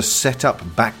actually the set-up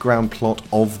background plot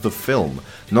of the film,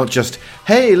 not just,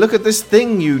 hey, look at this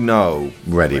thing you know,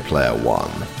 Ready Player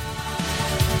One.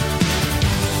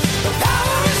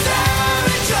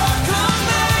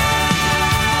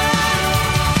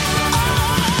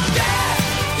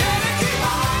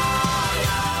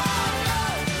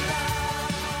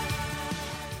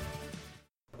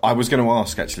 I was going to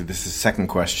ask, actually, this is the second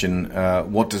question.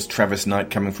 What does Travis Knight,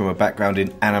 coming from a background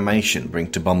in animation,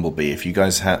 bring to Bumblebee? If you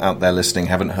guys out there listening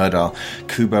haven't heard our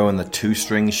Kubo and the Two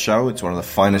Strings show, it's one of the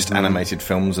finest animated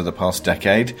films of the past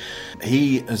decade.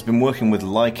 He has been working with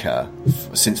Laika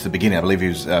since the beginning. I believe he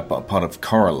was part of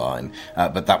Coraline,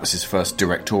 but that was his first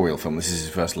directorial film. This is his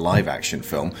first live-action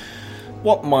film.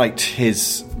 What might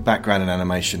his background in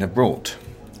animation have brought?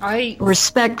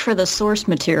 Respect for the source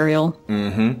material.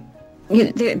 Mm-hmm.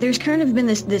 There's kind of been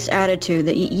this attitude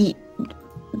that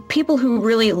people who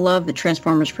really love the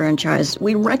Transformers franchise,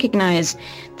 we recognize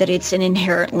that it's an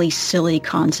inherently silly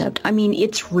concept. I mean,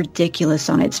 it's ridiculous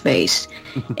on its face.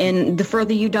 And the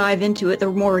further you dive into it, the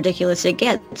more ridiculous it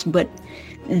gets. But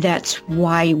that's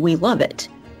why we love it.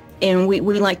 And we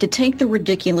like to take the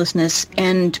ridiculousness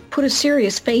and put a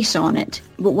serious face on it,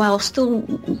 but while still,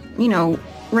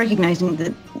 recognizing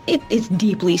that it's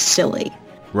deeply silly.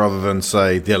 Rather than,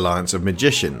 say, the Alliance of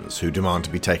Magicians, who demand to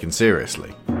be taken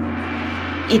seriously.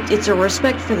 It's a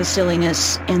respect for the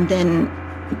silliness, and then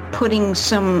putting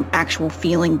some actual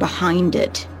feeling behind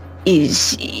it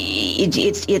it's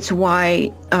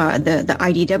why the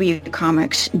IDW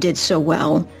comics did so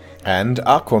well. And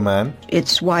Aquaman.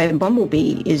 It's why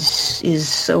Bumblebee is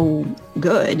so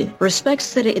good.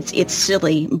 Respects that it's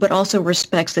silly, but also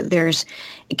respects that there's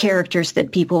characters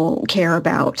that people care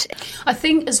about. I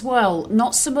think as well,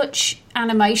 not so much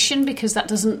animation, because that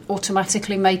doesn't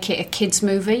automatically make it a kids'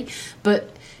 movie,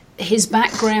 but his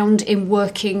background in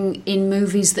working in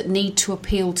movies that need to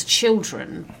appeal to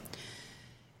children.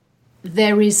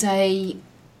 There is a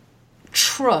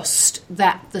trust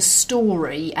that the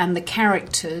story and the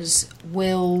characters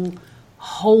will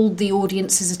hold the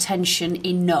audience's attention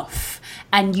enough,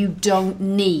 and you don't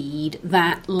need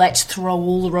that let's throw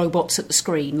all the robots at the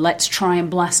screen, let's try and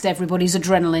blast everybody's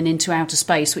adrenaline into outer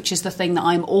space, which is the thing that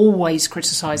I'm always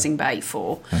criticising Bay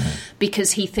for,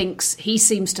 because he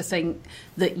seems to think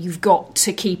that you've got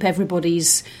to keep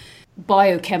everybody's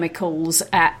biochemicals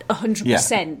at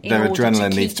 100%. Their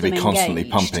adrenaline needs to be constantly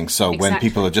pumping, so when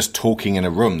people are just talking in a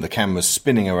room, the camera's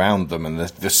spinning around them and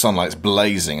the sunlight's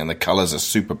blazing and the colours are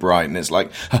super bright, and it's like,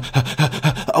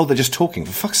 oh, they're just talking,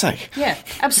 for fuck's sake. Yeah,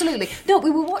 absolutely. No, we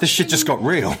were watching... This shit just got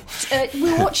real. We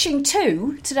were watching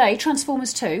 2 today,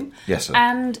 Transformers 2. Yes, sir.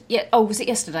 And, was it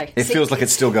yesterday? It feels like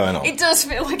it's still going on. It does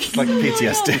feel like it's like still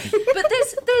PTSD. going on. But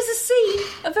there's a scene,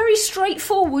 a very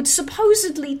straightforward,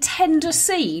 supposedly tender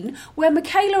scene, where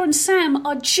Michaela and Sam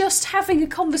are just having a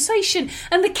conversation,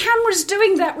 and the camera's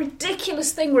doing that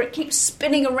ridiculous thing where it keeps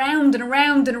spinning around and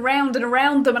around and around and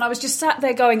around them, and I was just sat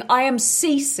there going, I am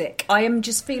seasick. I am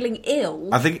just feeling ill.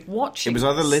 I think watching it was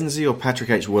either Lindsay or Patrick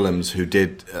H. Willems who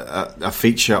did a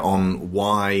feature on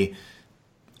why,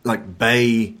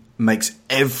 Bay makes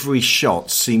every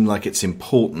shot seem like it's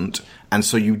important, and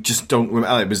so you just don't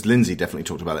remember. It was Lindsay definitely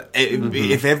talked about it.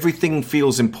 If everything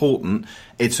feels important,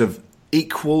 it's of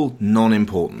equal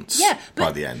non-importance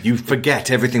by the end. You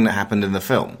forget everything that happened in the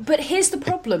film. But here's the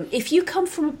problem. If you come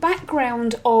from a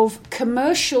background of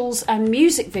commercials and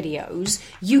music videos,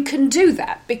 you can do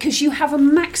that because you have a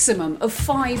maximum of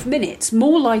 5 minutes,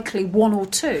 more likely 1 or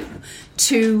 2,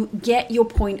 to get your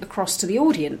point across to the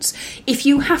audience. If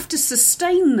you have to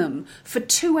sustain them for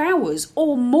 2 hours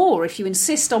or more, if you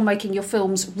insist on making your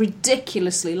films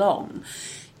ridiculously long,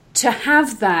 to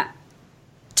have that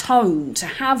tone, to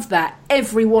have that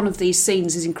every one of these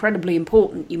scenes is incredibly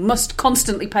important. You must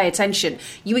constantly pay attention.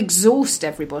 You exhaust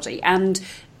everybody, and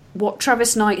what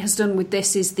Travis Knight has done with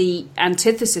this is the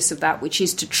antithesis of that, which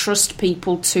is to trust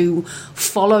people to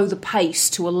follow the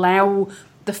pace, to allow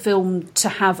the film to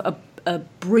have a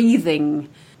breathing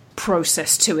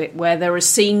process to it, where there are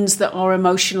scenes that are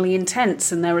emotionally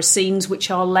intense and there are scenes which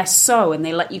are less so, and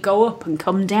they let you go up and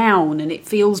come down, and it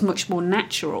feels much more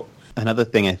natural. Another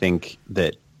thing I think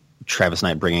that Travis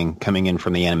Knight coming in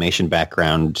from the animation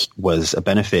background was a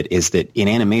benefit is that in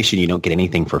animation you don't get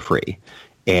anything for free,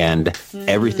 and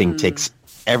everything takes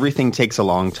a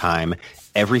long time.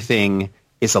 Everything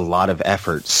is a lot of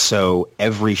effort, so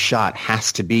every shot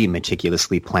has to be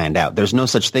meticulously planned out. There's no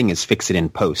such thing as fix it in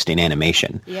post in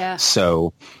animation. Yeah.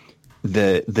 So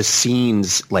the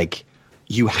scenes,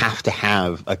 you have to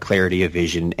have a clarity of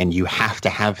vision, and you have to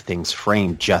have things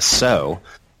framed just so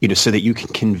that you can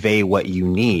convey what you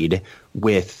need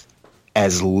with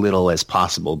as little as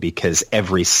possible, because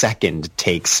every second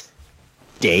takes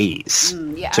days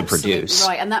to produce.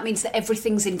 Right, and that means that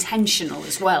everything's intentional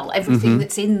as well. Everything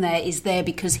that's in there is there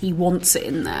because he wants it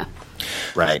in there.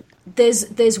 Right.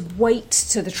 There's weight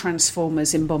to the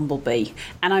Transformers in Bumblebee,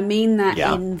 and I mean that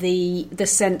in the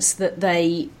sense that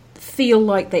they feel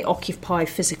like they occupy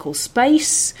physical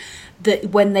space.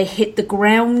 that when they hit the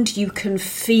ground, you can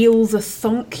feel the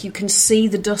thunk, you can see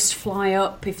the dust fly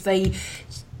up. If they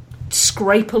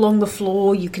scrape along the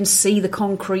floor, you can see the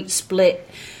concrete split.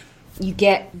 You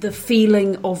get the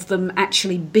feeling of them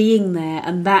actually being there,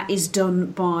 and that is done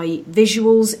by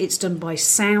visuals, it's done by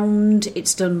sound,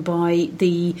 it's done by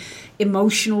the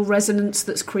emotional resonance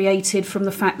that's created from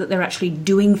the fact that they're actually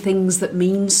doing things that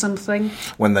mean something.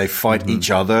 When they fight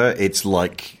each other, it's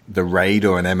like the Raid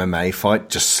or an MMA fight,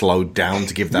 just slowed down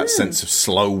to give that sense of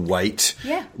slow weight,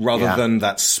 rather than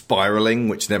that spiraling,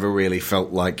 which never really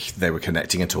felt like they were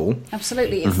connecting at all.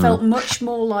 Absolutely. It felt much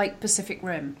more like Pacific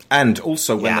Rim. And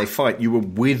also, when they fight, you were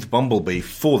with Bumblebee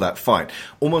for that fight.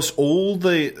 Almost all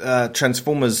the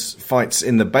Transformers fights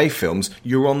in the Bay films,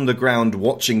 you're on the ground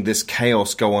watching this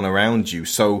chaos go on around you.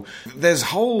 So there's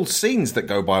whole scenes that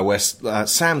go by where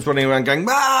Sam's running around going,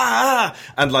 ah!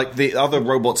 And like the other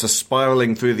robots are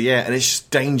spiraling through the air, and it's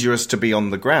just dangerous to be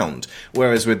on the ground.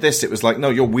 Whereas with this, it was like, no,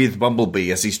 you're with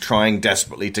Bumblebee as he's trying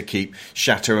desperately to keep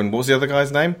Shatter and what was the other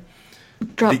guy's name?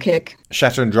 Dropkick.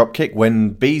 Shatter and Dropkick. When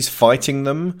Bee's fighting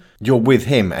them, you're with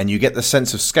him, and you get the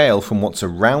sense of scale from what's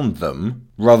around them,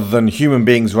 rather than human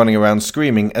beings running around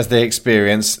screaming as they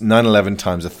experience 9/11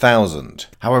 times 1,000.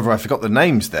 However, I forgot the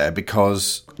names there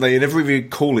because they never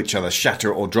even call each other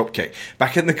Shatter or Dropkick.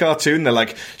 Back in the cartoon, they're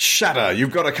like, Shatter,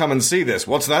 you've got to come and see this.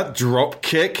 What's that?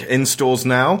 Dropkick in stores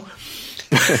now?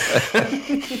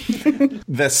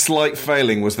 Their slight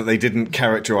failing was that they didn't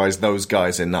characterize those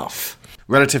guys enough.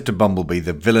 Relative to Bumblebee,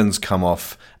 the villains come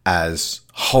off as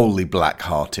wholly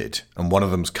black-hearted, and one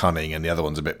of them's cunning and the other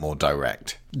one's a bit more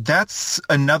direct. That's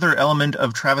another element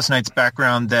of Travis Knight's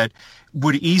background that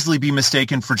would easily be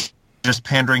mistaken for just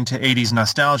pandering to 80s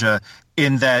nostalgia,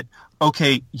 in that,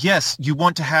 okay, yes, you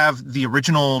want to have the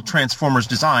original Transformers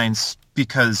designs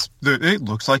because it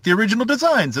looks like the original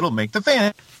designs. It'll make the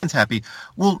fans happy.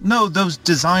 Well, no, those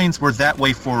designs were that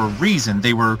way for a reason.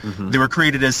 They were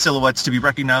created as silhouettes to be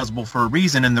recognizable for a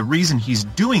reason, and the reason he's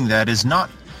doing that is not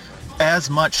as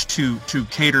much to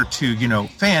cater to,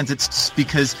 fans. It's just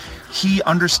because he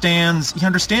understands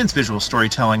visual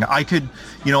storytelling. I could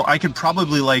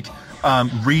probably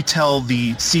retell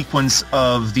the sequence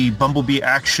of the Bumblebee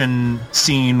action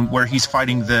scene where he's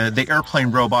fighting the airplane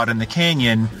robot in the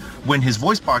canyon when his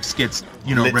voice box gets,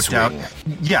 ripped out.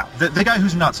 Yeah, the guy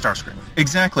who's not Starscream.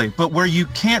 Exactly. But where you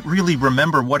can't really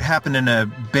remember what happened in a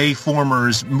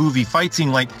Bayformers movie fight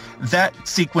scene, like that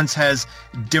sequence has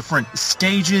different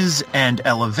stages and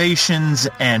elevations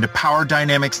and power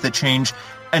dynamics that change.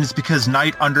 And it's because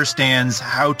Knight understands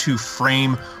how to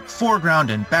frame foreground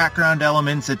and background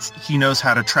elements. He knows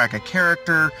how to track a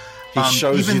character. He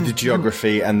shows you the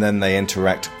geography, and then they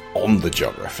interact on the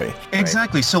geography. Right?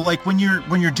 Exactly. So like when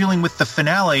you're dealing with the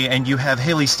finale and you have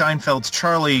Haley Steinfeld's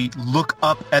Charlie look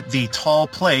up at the tall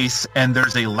place and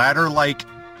there's a ladder-like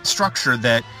structure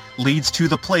that leads to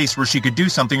the place where she could do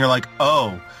something, you're like,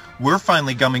 oh, we're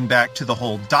finally coming back to the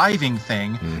whole diving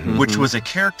thing, which was a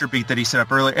character beat that he set up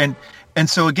earlier. And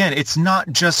so, again, it's not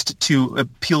just to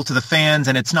appeal to the fans,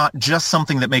 and it's not just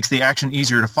something that makes the action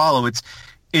easier to follow.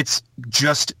 It's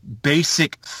just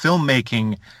basic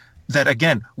filmmaking that,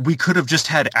 again, we could have just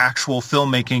had actual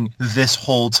filmmaking this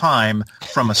whole time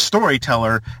from a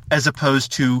storyteller as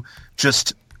opposed to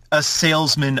just a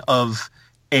salesman of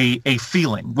a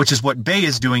feeling, which is what Bay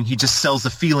is doing. He just sells the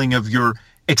feeling of you're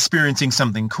experiencing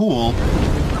something cool.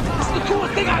 This is the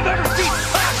coolest thing I've ever seen!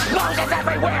 Explosions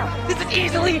everywhere! This is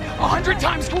easily 100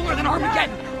 times cooler than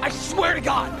Armageddon! I swear to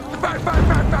God! Burn, burn,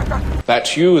 burn, burn, burn.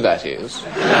 That's you, that is.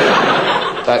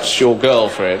 That's your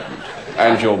girlfriend,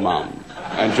 and your mum,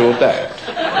 and your dad.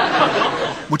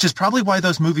 Which is probably why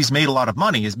those movies made a lot of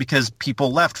money, is because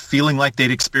people left feeling like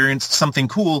they'd experienced something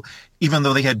cool, even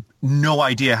though they had no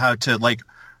idea how to,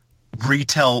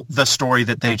 retell the story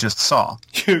that they just saw.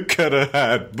 You could have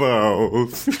had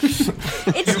both.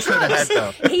 It's drugs.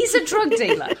 He's a drug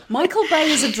dealer. Michael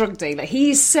Bay is a drug dealer.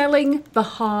 He's selling the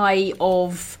high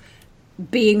of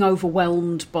being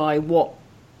overwhelmed by what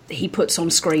he puts on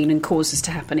screen and causes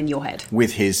to happen in your head.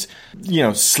 With his,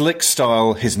 slick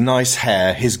style, his nice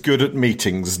hair, his good at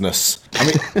meetingsness. I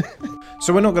mean...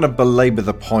 So we're not going to belabor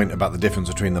the point about the difference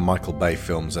between the Michael Bay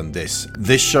films and this.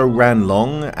 This show ran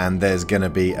long, and there's going to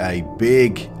be a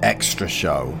big extra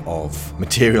show of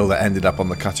material that ended up on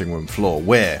the cutting room floor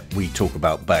where we talk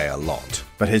about Bay a lot.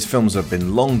 But his films have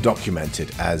been long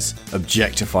documented as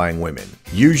objectifying women.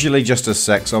 Usually just as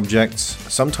sex objects,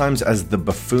 sometimes as the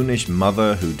buffoonish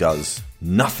mother who does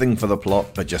nothing for the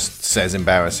plot but just says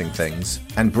embarrassing things,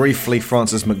 and briefly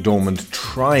Frances McDormand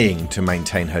trying to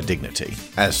maintain her dignity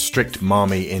as strict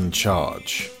mommy in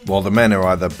charge, while the men are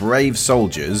either brave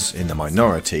soldiers in the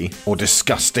minority or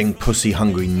disgusting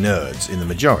pussy-hungry nerds in the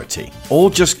majority, or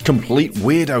just complete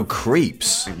weirdo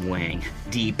creeps. Wang.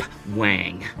 Deep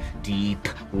Wang. Deep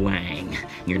Wang.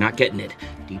 You're not getting it.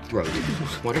 Deep throat.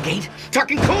 Watergate.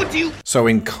 Talking cold to you! So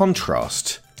in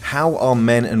contrast, how are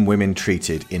men and women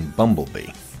treated in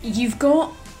Bumblebee? You've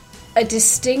got a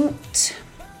distinct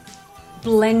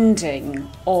blending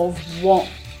of what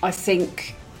I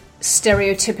think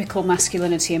stereotypical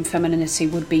masculinity and femininity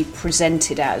would be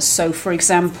presented as. So, for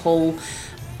example,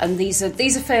 and these are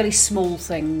fairly small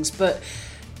things, but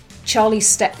Charlie's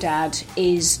stepdad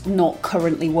is not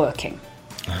currently working.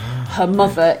 Her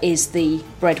mother is the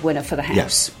breadwinner for the house.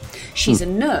 Yes. She's a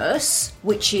nurse,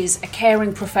 which is a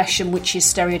caring profession, which is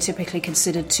stereotypically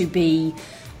considered to be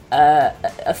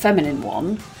a feminine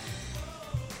one.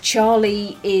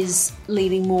 Charlie is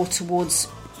leaning more towards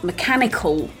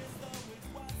mechanical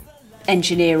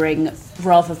engineering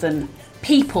rather than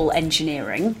people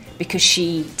engineering, because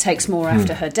she takes more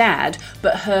after her dad,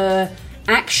 but her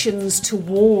actions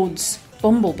towards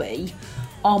Bumblebee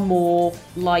are more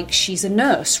like she's a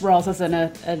nurse rather than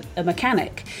a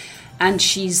mechanic. And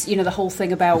she's, the whole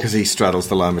thing about... Because he straddles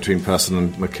the line between person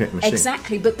and machine.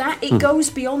 Exactly, but it goes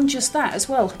beyond just that as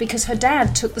well, because her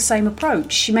dad took the same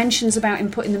approach. She mentions about him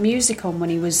putting the music on when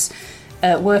he was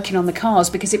working on the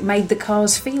cars because it made the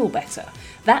cars feel better.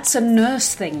 That's a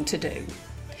nurse thing to do.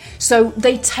 So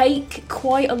they take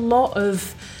quite a lot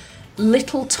of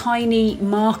little tiny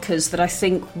markers that I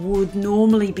think would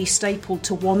normally be stapled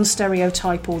to one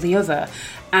stereotype or the other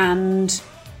and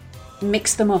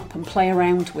mix them up and play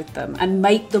around with them and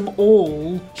make them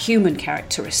all human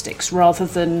characteristics rather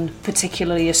than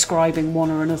particularly ascribing one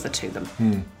or another to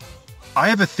them. I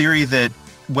have a theory that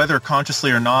whether consciously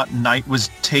or not, Night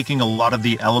was taking a lot of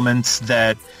the elements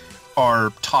that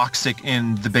are toxic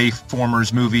in the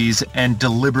Bayformers movies and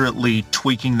deliberately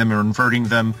tweaking them or inverting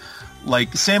them.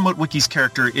 Like, Sam Witwicky's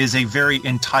character is a very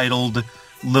entitled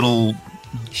little,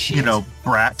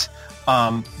 brat.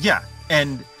 And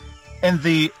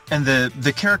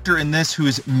the character in this,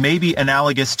 who's maybe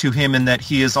analogous to him in that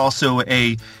he is also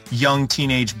a young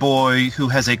teenage boy who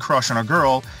has a crush on a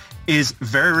girl, is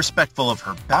very respectful of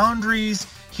her boundaries.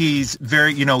 He's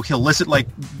very, he'll listen, like,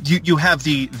 you have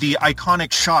the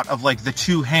iconic shot of, like, the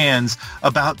two hands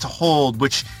about to hold,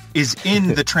 which is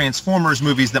in the Transformers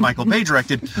movies that Michael Bay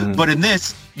directed. But in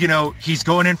this, he's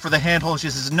going in for the handhold. She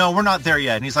says, no, we're not there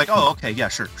yet. And he's like, oh, okay, yeah,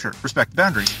 sure. Respect the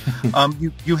boundaries.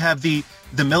 You have the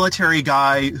military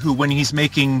guy who, when he's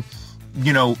making,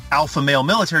 alpha male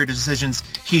military decisions,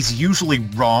 he's usually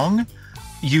wrong.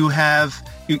 You have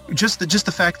just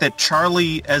the fact that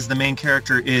Charlie, as the main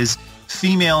character, is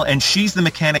female and she's the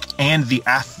mechanic and the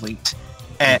athlete.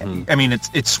 I mean,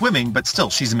 it's swimming, but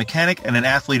still, she's a mechanic and an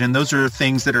athlete, and those are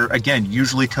things that are, again,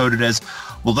 usually coded as,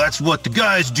 well, that's what the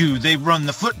guys do. They run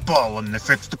the football and they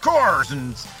fix the cars,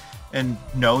 and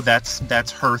no,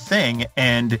 that's her thing,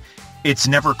 and it's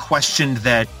never questioned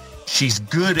that she's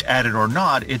good at it or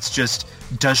not. It's just,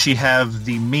 does she have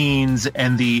the means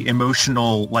and the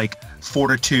emotional, like,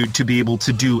 fortitude to be able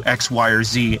to do X, Y, or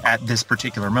Z at this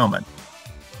particular moment?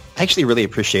 I actually really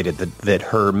appreciated that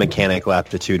her mechanical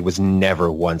aptitude was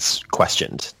never once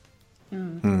questioned.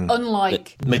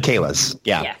 Unlike Michaela's,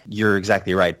 yeah, you're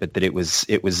exactly right. But that it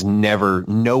was never.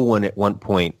 No one at one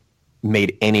point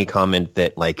made any comment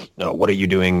that, like, oh, what are you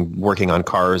doing working on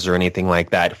cars or anything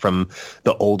like that, from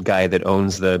the old guy that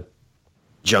owns the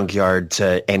junkyard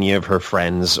to any of her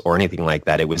friends or anything like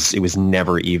that. It was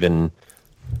never even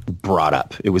brought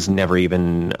up. It was never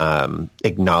even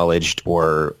acknowledged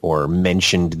or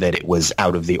mentioned that it was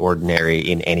out of the ordinary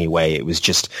in any way. It was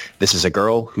just, this is a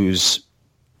girl who's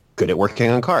good at working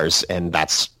on cars, and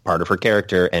that's part of her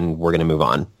character, and we're going to move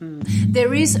on.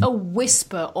 There is a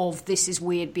whisper of this is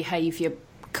weird behaviour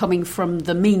coming from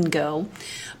the mean girl,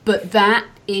 but that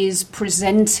is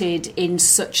presented in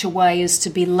such a way as to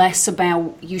be less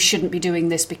about you shouldn't be doing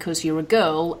this because you're a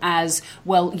girl, as,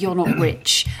 well, you're not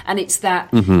rich. And it's that,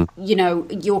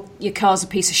 your car's a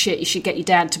piece of shit, you should get your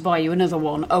dad to buy you another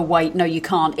one. Oh, wait, no, you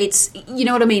can't. It's, you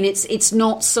know what I mean? It's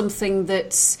not something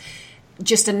that's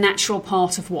just a natural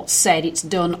part of what's said. It's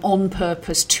done on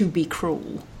purpose to be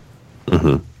cruel.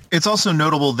 It's also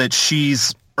notable that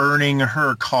she's earning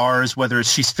her cars, whether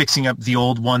she's fixing up the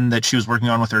old one that she was working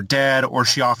on with her dad, or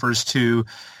she offers to,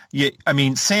 I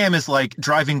mean, Sam is like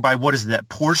driving by, what is that,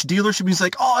 Porsche dealership? He's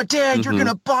like, oh, Dad, you're going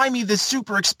to buy me this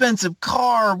super expensive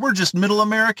car. We're just middle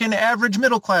American, average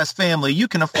middle class family. You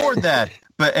can afford that.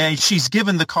 But she's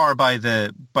given the car by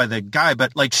the guy,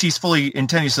 but like she's fully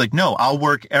intended. She's like, no, I'll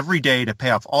work every day to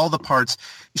pay off all the parts.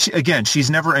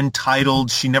 She's never entitled.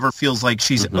 She never feels like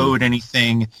she's owed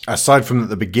anything. Aside from at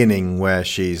the beginning where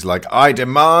she's like, I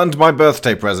demand my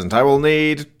birthday present. I will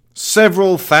need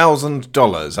several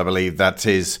 $1,000s. I believe that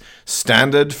is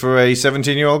standard for a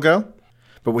 17-year-old girl.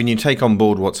 But when you take on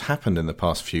board what's happened in the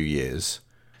past few years,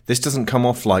 this doesn't come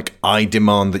off like, I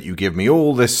demand that you give me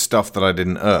all this stuff that I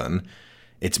didn't earn.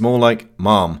 It's more like,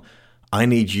 Mom, I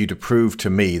need you to prove to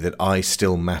me that I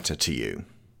still matter to you.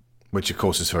 Which, of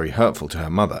course, is very hurtful to her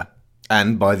mother.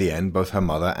 And by the end, both her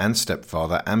mother and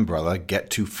stepfather and brother get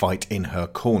to fight in her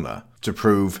corner to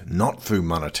prove, not through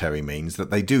monetary means, that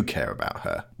they do care about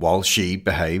her, while she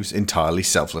behaves entirely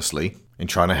selflessly in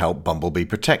trying to help Bumblebee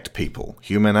protect people,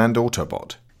 human and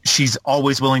Autobot. She's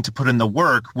always willing to put in the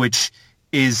work, which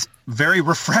is very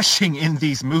refreshing in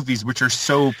these movies, which are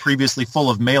so previously full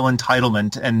of male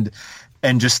entitlement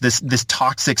and just this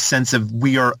toxic sense of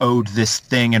we are owed this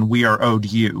thing and we are owed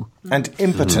you. And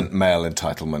impotent male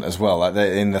entitlement as well. Like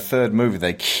in the third movie,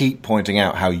 they keep pointing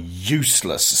out how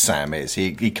useless Sam is.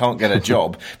 He can't get a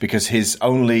job because his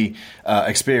only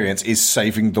experience is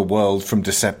saving the world from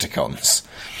Decepticons.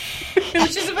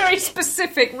 Which is a very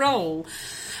specific role.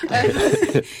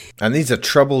 And these are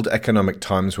troubled economic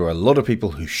times where a lot of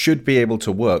people who should be able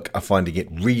to work are finding it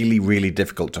really, really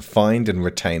difficult to find and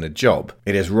retain a job.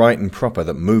 It is right and proper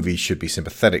that movies should be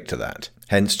sympathetic to that.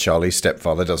 Hence, Charlie's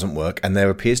stepfather doesn't work, and there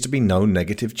appears to be no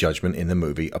negative judgment in the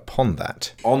movie upon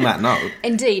that. On that note...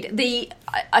 Indeed.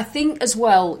 I think as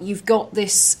well, you've got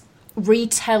this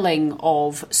retelling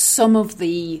of some of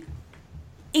the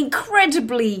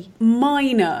incredibly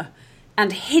minor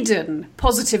and hidden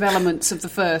positive elements of the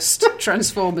first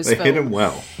Transformers film. They're hidden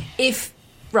well.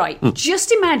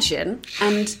 Just imagine,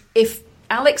 and if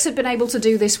Alex had been able to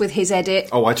do this with his edit...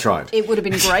 Oh, I tried. It would have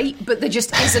been great, but there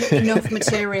just isn't enough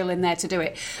material in there to do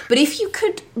it. But if you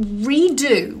could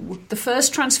redo the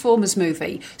first Transformers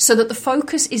movie so that the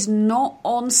focus is not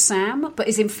on Sam, but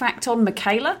is in fact on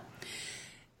Mikaela,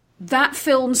 that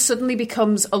film suddenly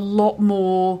becomes a lot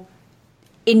more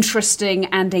interesting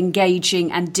and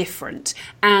engaging and different,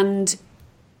 and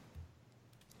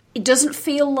it doesn't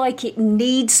feel like it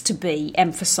needs to be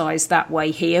emphasised that way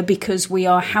here because we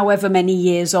are however many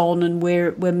years on and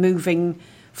we're moving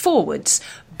forwards.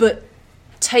 But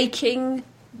taking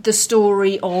the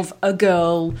story of a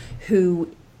girl who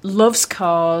loves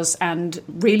cars and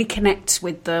really connects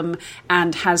with them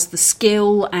and has the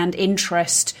skill and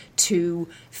interest to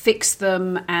fix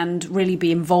them and really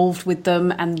be involved with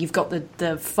them, and you've got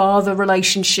the father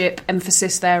relationship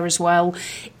emphasis there as well.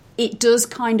 It does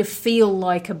kind of feel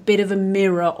like a bit of a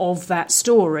mirror of that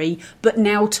story, but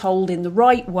now told in the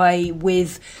right way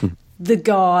with the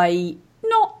guy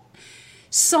not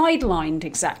sidelined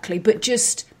exactly, but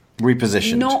just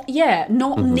repositioned.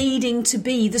 Not needing to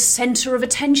be the centre of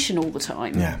attention all the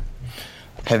time. Yeah.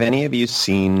 Have any of you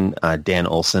seen Dan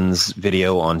Olsen's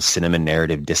video on cinema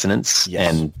narrative dissonance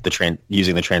and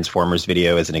using the Transformers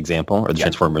video as an example, or the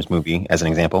Transformers movie as an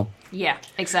example? Yeah,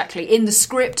 exactly. In the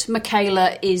script,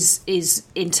 Mikaela is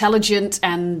intelligent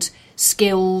and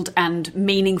skilled and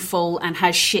meaningful and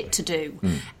has shit to do.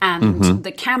 And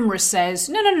the camera says,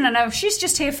 no, she's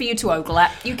just here for you to ogle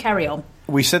at. You carry on.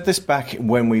 We said this back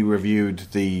when we reviewed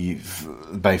the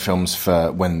Bay films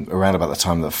for around about the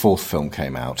time that the fourth film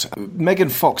came out. Megan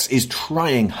Fox is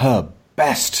trying her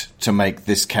best to make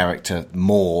this character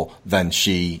more than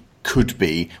she could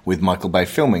be with Michael Bay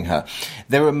filming her.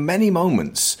 There are many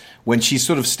moments when she's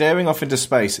sort of staring off into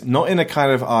space, not in a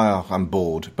kind of, I'm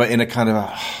bored, but in a kind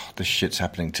of, this shit's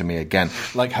happening to me again.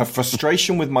 Like her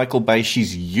frustration with Michael Bay,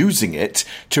 she's using it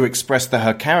to express that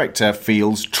her character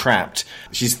feels trapped.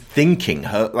 She's thinking,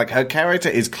 her character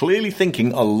is clearly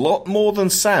thinking a lot more than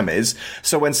Sam is.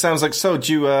 So when Sam's like, so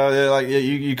do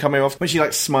you coming off? When she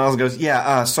like smiles and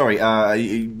goes, sorry,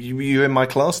 you in my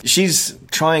class? She's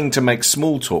trying to make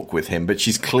small talk with him, but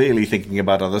she's clearly thinking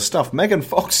about other stuff. Megan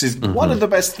Fox is one of the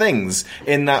best things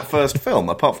in that first film,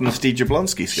 apart from the Steve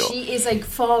Jablonsky score. She is a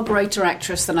far greater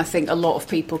actress than I think a lot of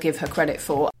people give her credit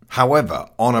for. However,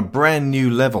 on a brand new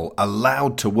level,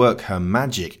 allowed to work her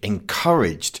magic,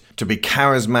 encouraged to be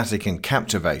charismatic and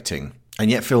captivating, and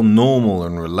yet feel normal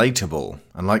and relatable,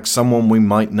 and like someone we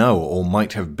might know or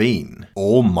might have been,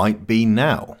 or might be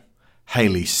now.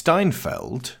 Hailee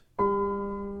Steinfeld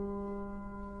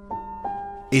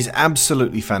is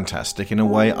absolutely fantastic in a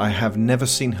way I have never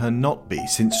seen her not be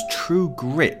since True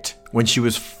Grit. When she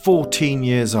was 14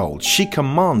 years old, she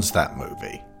commands that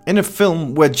movie. In a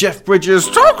film where Jeff Bridges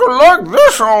talking like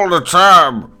this all the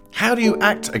time. How do you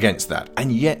act against that?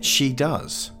 And yet she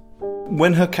does.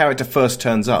 When her character first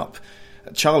turns up,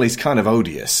 Charlie's kind of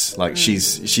odious. Like,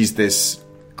 she's this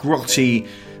grotty,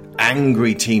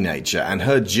 angry teenager, and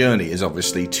her journey is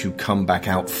obviously to come back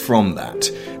out from that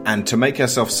and to make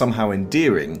herself somehow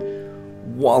endearing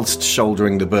whilst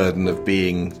shouldering the burden of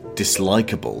being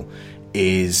dislikable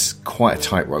is quite a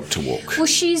tightrope to walk. Well,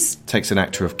 takes an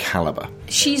actor of caliber.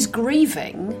 She's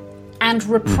grieving and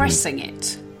repressing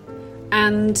it.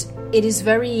 And it is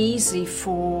very easy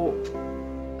for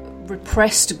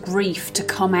repressed grief to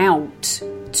come out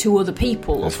to other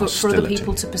people, for other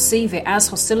people to perceive it as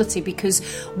hostility, because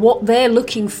what they're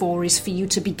looking for is for you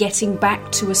to be getting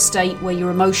back to a state where your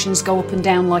emotions go up and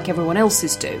down like everyone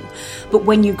else's do. But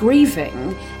when you're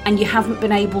grieving and you haven't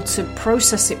been able to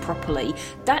process it properly,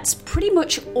 that's pretty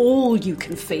much all you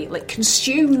can feel. It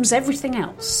consumes everything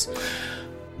else.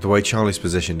 The way Charlie's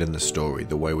positioned in the story,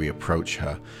 the way we approach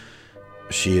her,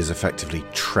 she is effectively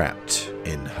trapped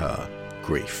in her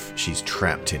grief. She's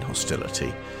trapped in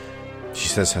hostility. She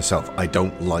says herself, I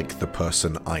don't like the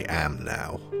person I am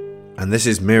now. And this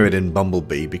is mirrored in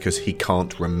Bumblebee because he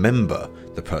can't remember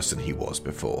the person he was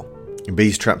before.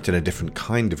 Bee's trapped in a different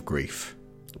kind of grief,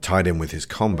 tied in with his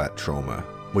combat trauma,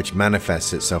 which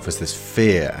manifests itself as this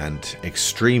fear and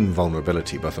extreme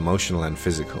vulnerability, both emotional and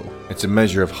physical. It's a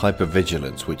measure of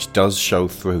hypervigilance which does show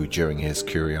through during his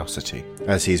curiosity,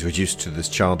 as he's reduced to this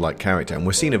childlike character, and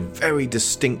we're seeing a very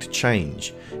distinct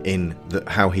change in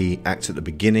how he acts at the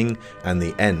beginning and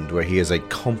the end, where he is a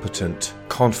competent,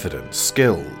 confident,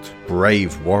 skilled,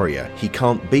 brave warrior. He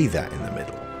can't be that in the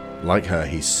middle. Like her,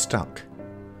 he's stuck.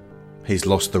 He's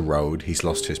lost the road, he's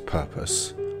lost his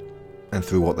purpose. And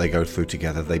through what they go through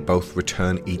together, they both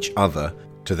return each other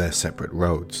to their separate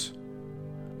roads.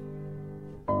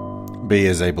 Bee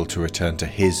is able to return to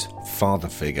his father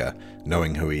figure,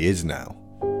 knowing who he is now,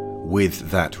 with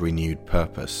that renewed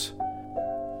purpose,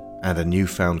 and a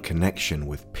newfound connection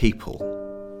with people.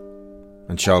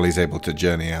 And Charlie's able to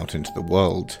journey out into the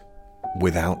world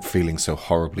without feeling so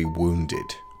horribly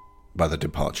wounded by the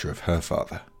departure of her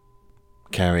father,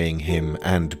 carrying him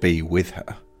and Bee with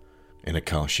her in a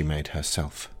car she made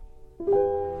herself.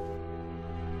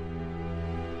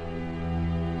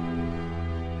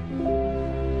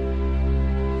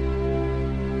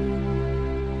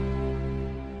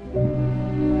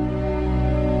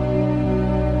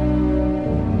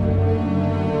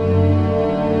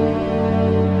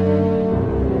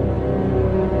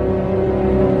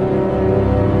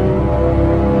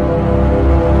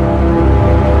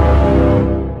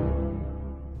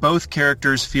 Both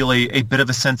characters feel a bit of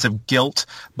a sense of guilt.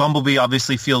 Bumblebee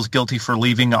obviously feels guilty for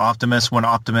leaving Optimus when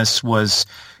Optimus was,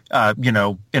 in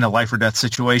a life or death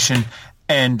situation.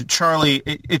 And Charlie,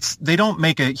 they don't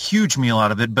make a huge meal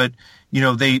out of it, but,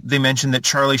 they mention that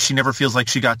Charlie, she never feels like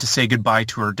she got to say goodbye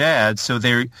to her dad. So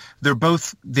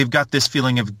they've got this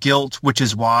feeling of guilt, which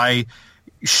is why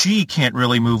she can't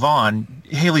really move on.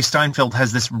 Hailee Steinfeld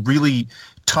has this really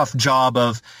tough job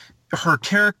of, her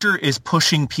character is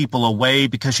pushing people away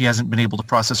because she hasn't been able to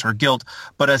process her guilt,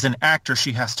 but as an actor,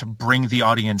 she has to bring the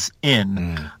audience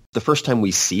in. The first time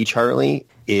we see Charlie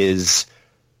is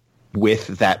with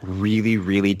that really,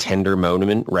 really tender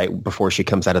moment right before she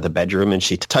comes out of the bedroom, and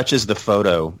she touches the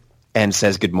photo and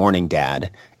says, "Good morning,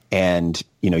 Dad." And,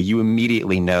 you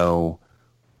immediately know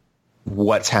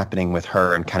what's happening with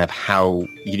her and kind of how,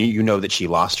 you know that she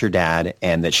lost her dad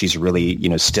and that she's really,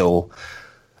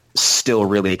 still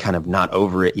really kind of not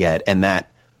over it yet. And that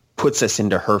puts us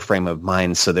into her frame of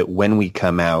mind so that when we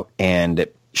come out and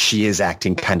she is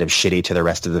acting kind of shitty to the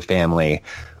rest of the family,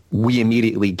 we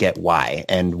immediately get why.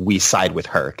 And we side with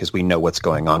her because we know what's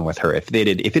going on with her. If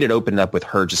it had opened up with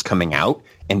her just coming out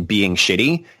and being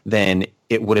shitty, then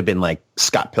it would have been like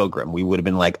Scott Pilgrim. We would have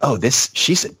been like, oh,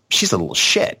 she's a little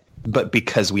shit. But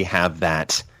because we have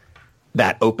that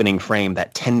opening frame,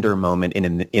 that tender moment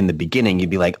in the beginning, you'd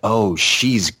be like, oh,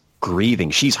 she's grieving,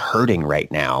 she's hurting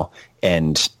right now,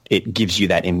 and it gives you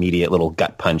that immediate little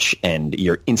gut punch, and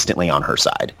you're instantly on her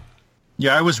side.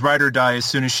 Yeah, I was ride or die as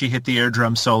soon as she hit the air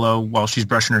drum solo while she's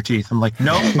brushing her teeth. I'm like,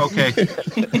 no, okay,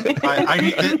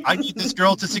 I need this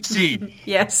girl to succeed.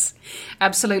 Yes,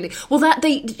 absolutely. Well,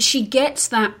 she gets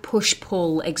that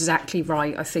push-pull exactly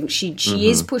right. I think she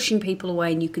is pushing people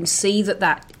away, and you can see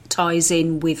that ties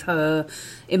in with her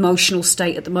emotional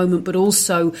state at the moment, but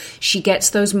also she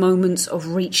gets those moments of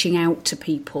reaching out to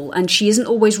people, and she isn't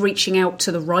always reaching out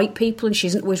to the right people, and she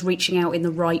isn't always reaching out in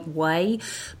the right way,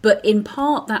 but in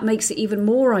part that makes it even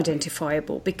more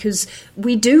identifiable because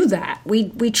we do that.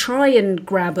 We try and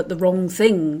grab at the wrong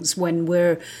things when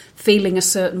we're feeling a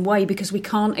certain way because we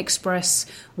can't express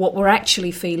what we're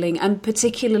actually feeling, and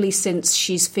particularly since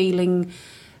she's feeling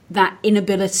that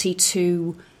inability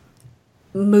to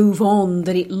move on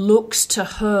that it looks to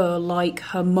her like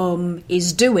her mum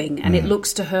is doing, and it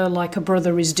looks to her like her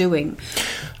brother is doing.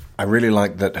 I really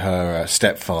like that her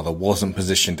stepfather wasn't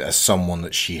positioned as someone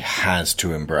that she has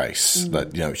to embrace.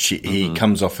 That, you know, he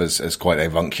comes off as quite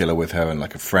avuncular with her and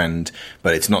like a friend,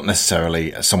 but it's not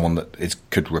necessarily someone that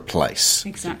could replace.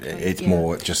 Exactly. It's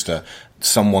more just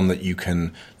someone that you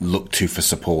can look to for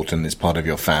support and is part of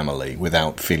your family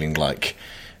without feeling like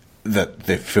that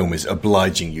the film is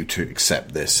obliging you to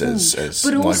accept this as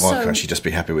but like, also, why can't she just be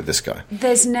happy with this guy?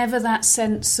 There's never that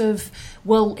sense of,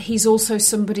 well, he's also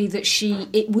somebody that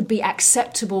it would be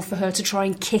acceptable for her to try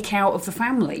and kick out of the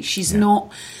family. She's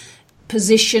not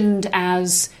positioned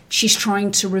as she's trying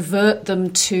to revert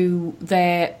them to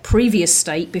their previous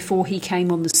state before he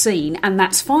came on the scene, and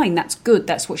that's fine, that's good,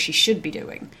 that's what she should be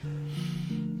doing.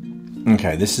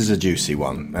 Okay, this is a juicy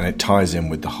one, and it ties in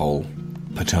with the whole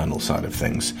paternal side of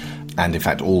things, and in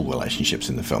fact all relationships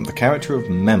in the film. The character of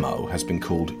Memo has been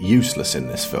called useless in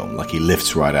this film, like he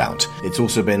lifts right out. It's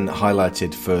also been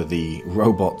highlighted for the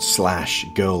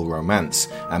robot/girl romance,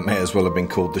 and may as well have been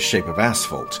called The Shape of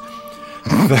Asphalt.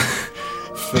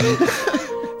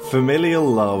 Familial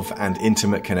love and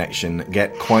intimate connection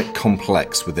get quite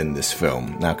complex within this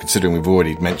film. Now, considering we've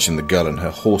already mentioned the girl and her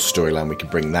horse storyline, we can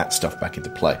bring that stuff back into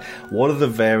play. What are the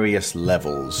various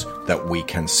levels that we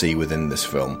can see within this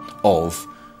film of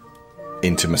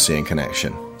intimacy and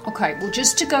connection? Okay, well,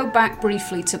 just to go back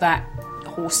briefly to that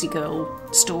horsey girl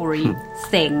story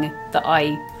thing that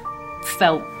I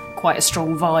felt quite a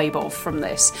strong vibe of from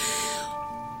this.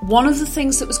 One of the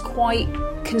things that was quite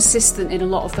consistent in a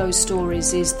lot of those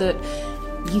stories is that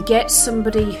you get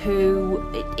somebody who,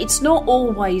 it's not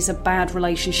always a bad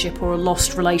relationship or a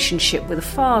lost relationship with a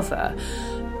father,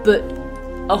 but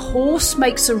a horse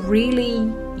makes a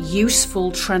really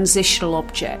useful transitional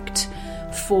object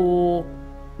for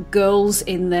girls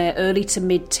in their early to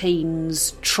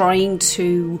mid-teens trying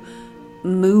to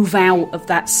move out of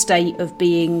that state of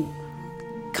being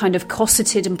kind of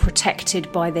cosseted and protected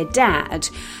by their dad,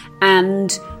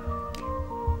 and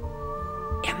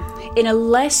in a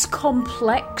less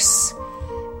complex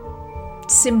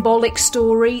symbolic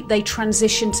story they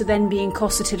transition to then being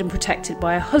cosseted and protected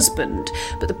by a husband.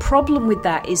 But the problem with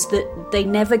that is that they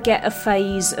never get a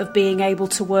phase of being able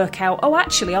to work out, oh,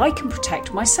 actually I can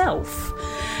protect myself.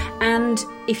 And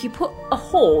if you put a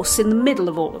horse in the middle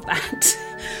of all of that,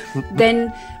 then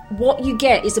what you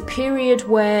get is a period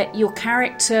where your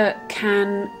character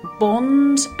can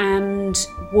bond and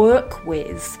work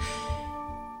with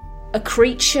a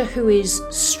creature who is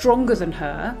stronger than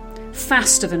her,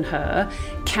 faster than her,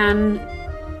 can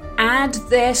add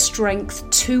their strength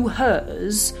to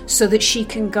hers so that she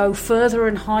can go further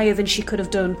and higher than she could have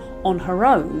done on her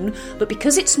own. But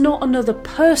because it's not another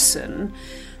person,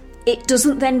 it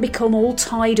doesn't then become all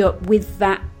tied up with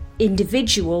that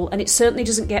individual, and it certainly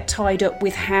doesn't get tied up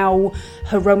with how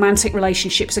her romantic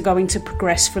relationships are going to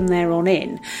progress from there on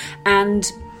in.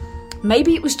 And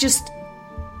maybe it was just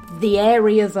the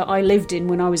area that I lived in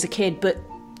when I was a kid, but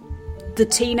the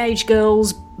teenage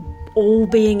girls all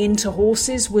being into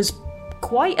horses was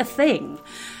quite a thing,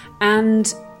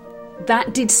 and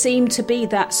that did seem to be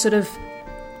that sort of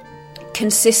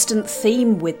consistent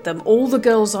theme with them. All the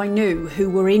girls I knew who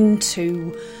were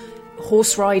into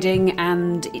horse riding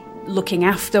and looking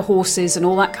after horses and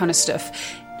all that kind of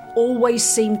stuff always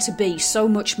seemed to be so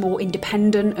much more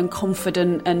independent and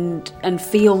confident and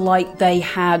feel like they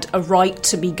had a right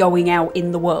to be going out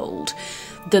in the world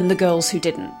than the girls who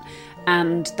didn't.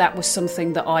 And that was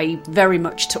something that I very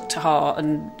much took to heart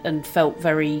and felt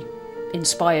very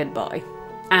inspired by.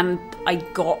 And I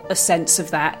got a sense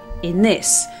of that in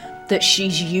this, that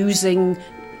she's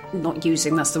not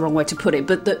using, that's the wrong way to put it,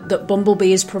 but that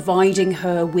Bumblebee is providing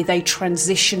her with a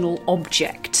transitional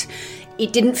object.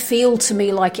 It didn't feel to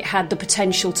me like it had the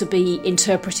potential to be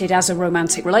interpreted as a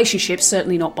romantic relationship,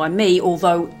 certainly not by me,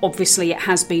 although obviously it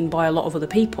has been by a lot of other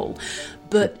people.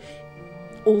 But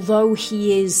although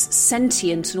he is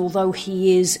sentient and although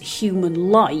he is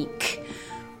human-like,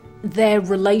 their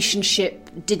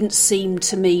relationship didn't seem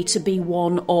to me to be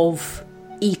one of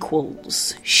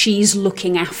equals. She's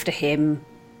looking after him,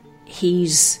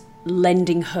 he's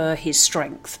lending her his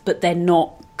strength, but they're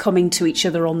not coming to each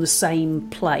other on the same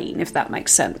plane, if that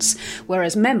makes sense.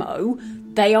 Whereas Memo,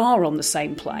 they are on the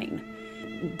same plane.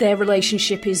 Their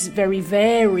relationship is very,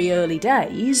 very early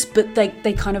days, but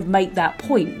they kind of make that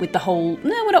point with the whole,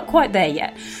 no, we're not quite there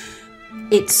yet.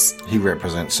 He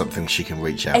represents something she can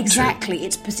reach out to. Exactly.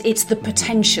 It's the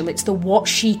potential. It's the what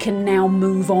she can now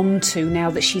move on to now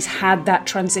that she's had that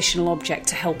transitional object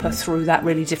to help her through that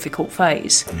really difficult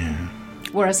phase. Yeah.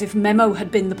 Whereas if Memo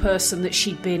had been the person that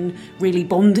she'd been really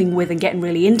bonding with and getting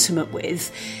really intimate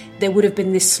with, there would have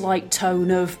been this slight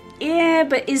tone of, yeah,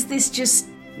 but is this just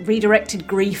redirected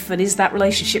grief, and is that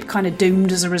relationship kind of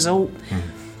doomed as a result?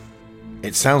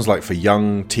 It sounds like for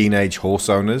young teenage horse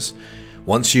owners,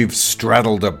 once you've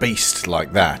straddled a beast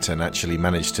like that and actually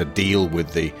managed to deal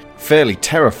with the fairly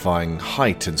terrifying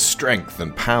height and strength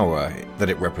and power that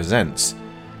it represents,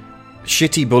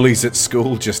 shitty bullies at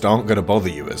school just aren't going to bother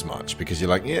you as much, because you're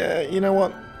like, yeah, you know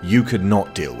what? You could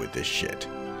not deal with this shit.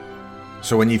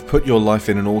 So when you've put your life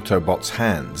in an Autobot's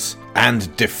hands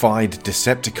and defied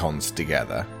Decepticons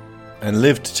together and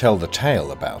lived to tell the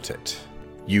tale about it,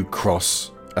 you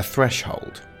cross a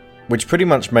threshold. Which pretty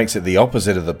much makes it the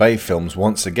opposite of the Bay films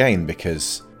once again,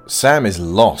 because Sam is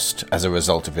lost as a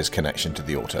result of his connection to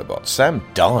the Autobots. Sam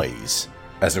dies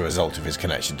as a result of his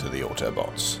connection to the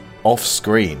Autobots.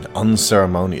 Off-screen,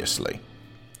 unceremoniously.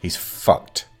 He's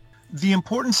fucked. The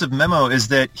importance of Memo is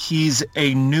that he's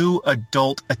a new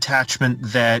adult attachment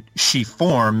that she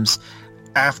forms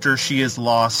after she has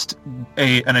lost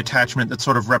an attachment that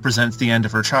sort of represents the end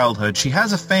of her childhood. She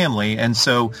has a family, and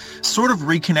so sort of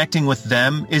reconnecting with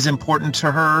them is important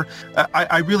to her.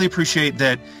 I really appreciate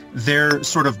that their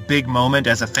sort of big moment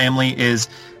as a family is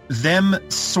them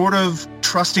sort of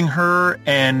trusting her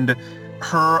and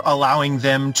her allowing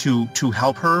them to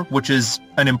help her, which is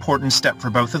an important step for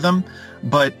both of them.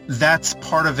 But that's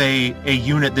part of a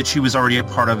unit that she was already a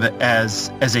part of as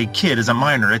a kid, as a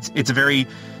minor.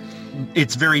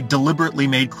 It's very deliberately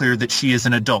made clear that she is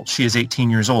an adult. She is 18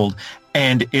 years old.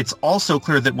 And it's also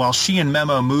clear that while she and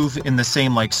Memo move in the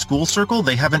same school circle,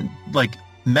 they haven't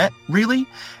met really.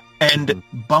 And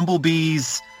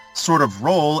Bumblebee's sort of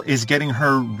role is getting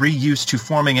her reused to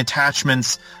forming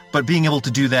attachments, but being able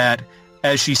to do that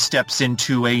as she steps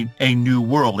into a new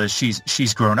world. As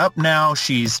she's grown up now,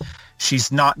 she's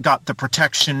not got the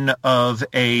protection of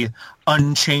a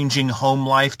unchanging home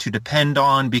life to depend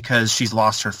on because she's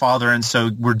lost her father. And so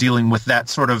we're dealing with that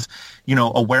sort of,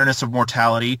 awareness of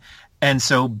mortality. And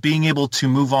so being able to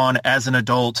move on as an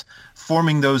adult,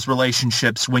 forming those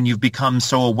relationships when you've become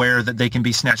so aware that they can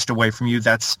be snatched away from you,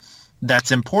 that's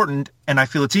important. And I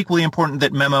feel it's equally important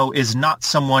that Memo is not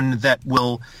someone that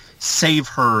will save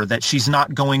her, that she's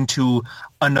not going to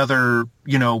another,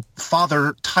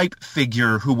 father type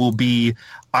figure who will be,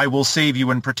 I will save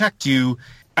you and protect you.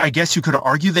 I guess you could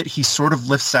argue that he sort of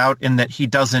lifts out in that he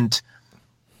doesn't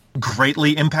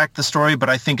greatly impact the story, but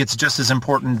I think it's just as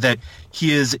important that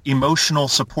he is emotional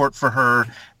support for her,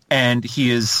 and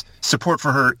he is support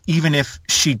for her even if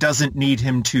she doesn't need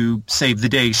him to save the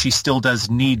day. She still does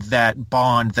need that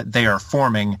bond that they are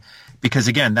forming, because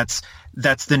again, that's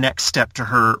the next step to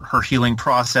her healing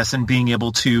process and being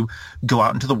able to go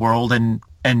out into the world and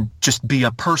just be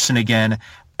a person again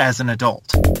as an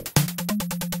adult.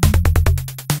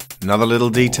 Another little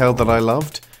detail that I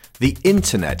loved, the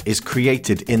internet is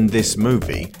created in this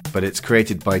movie, but it's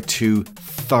created by two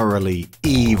thoroughly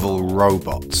evil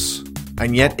robots.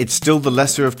 And yet it's still the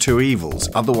lesser of two evils,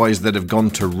 otherwise they'd have gone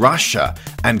to Russia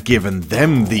and given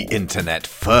them the internet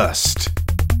first.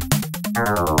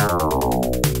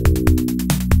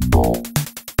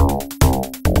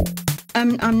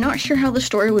 I'm not sure how the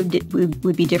story would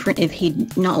be different if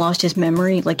he'd not lost his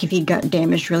memory, like if he got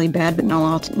damaged really bad but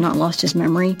not lost his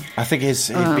memory. I think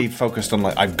he'd be focused on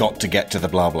I've got to get to the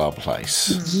blah blah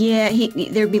place. Yeah,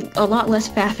 there'd be a lot less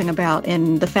faffing about,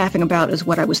 and the faffing about is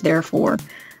what I was there for.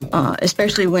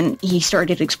 Especially when he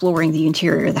started exploring the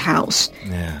interior of the house.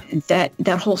 Yeah.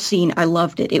 That whole scene, I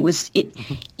loved it.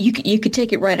 You could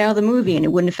take it right out of the movie and it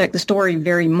wouldn't affect the story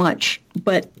very much,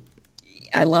 but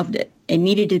I loved it. It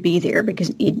needed to be there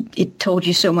because it told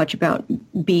you so much about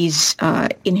B's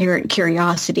inherent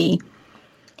curiosity,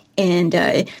 and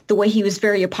the way he was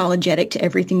very apologetic to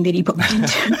everything that he bumped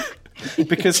into.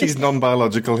 Because he's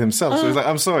non-biological himself, so he's like,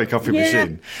 I'm sorry, coffee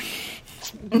machine.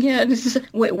 Yeah, this is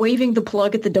waving the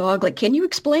plug at the dog, like, can you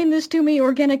explain this to me,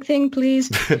 organic thing, please?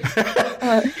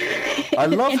 I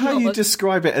love how you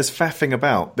describe it as faffing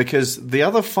about, because the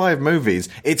other 5 movies,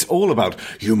 it's all about,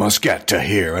 you must get to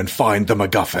here and find the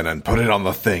MacGuffin and put it on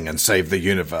the thing and save the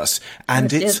universe.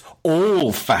 And it's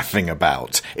all faffing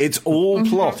about. It's all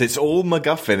plot. It's all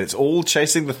MacGuffin. It's all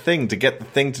chasing the thing to get the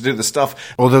thing to do the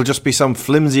stuff. Or there'll just be some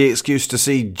flimsy excuse to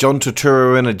see John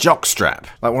Turturro in a jockstrap.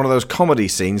 Like one of those comedy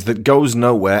scenes that goes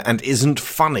nowhere and isn't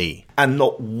funny. And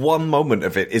not one moment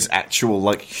of it is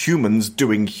actual, humans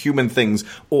doing human things,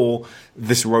 or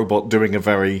this robot doing a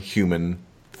very human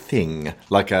thing,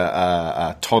 like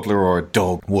a toddler or a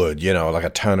dog would, like a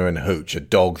Turner and Hooch, a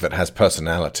dog that has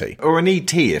personality. Or an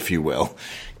E.T., if you will,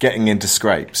 getting into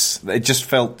scrapes. It just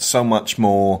felt so much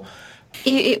more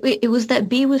It was that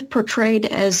B was portrayed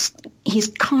as he's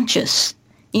conscious.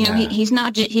 You know, he's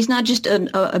not just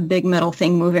a big metal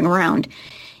thing moving around.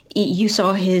 You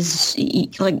saw he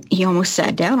almost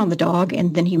sat down on the dog,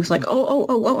 and then he was like,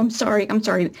 oh, I'm sorry.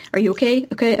 Are you okay?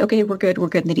 Okay, we're good.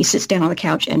 And then he sits down on the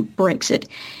couch and breaks it.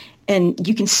 And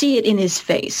you can see it in his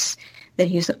face that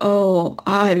he's,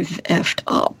 I've effed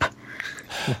up.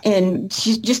 And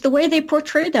just the way they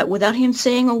portrayed that without him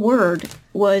saying a word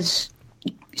was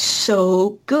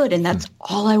so good. And that's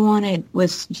all I wanted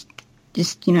was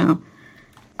just, you know.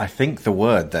 I think the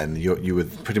word then, you were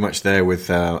pretty much there with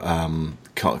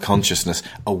consciousness,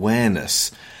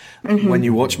 awareness. Mm-hmm. When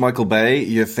you watch Michael Bay,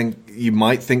 you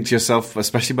might think to yourself,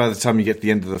 especially by the time you get to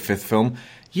the end of the fifth film,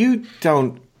 you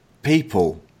don't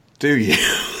people, do you?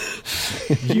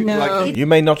 No. You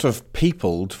may not have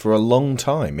peopled for a long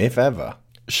time, if ever.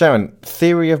 Sharon,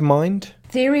 theory of mind?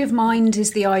 Theory of mind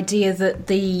is the idea that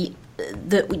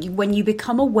when you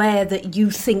become aware that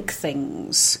you think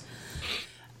things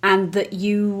and that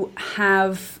you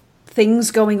have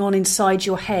things going on inside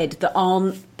your head that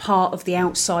aren't part of the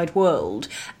outside world,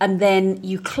 and then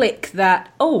you click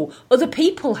that, other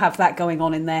people have that going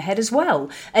on in their head as well.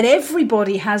 And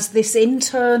everybody has this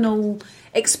internal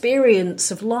experience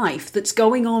of life that's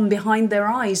going on behind their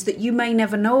eyes that you may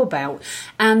never know about.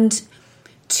 And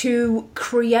to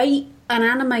create an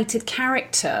animated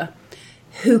character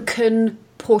who can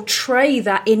portray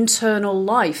that internal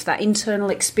life, that internal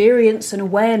experience and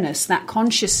awareness, that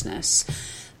consciousness,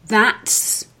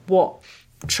 that's what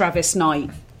Travis Knight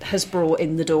has brought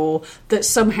in the door, that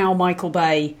somehow Michael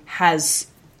Bay has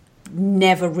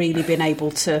never really been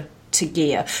able to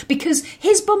gear. Because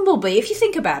his Bumblebee, if you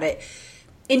think about it,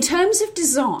 in terms of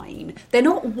design, they're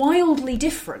not wildly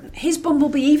different. His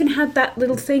Bumblebee even had that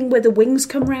little thing where the wings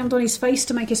come round on his face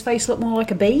to make his face look more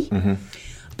like a bee. Mm-hmm.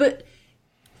 But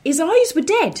his eyes were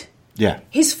dead. Yeah.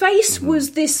 His face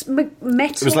was this metal...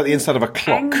 It was like the inside of a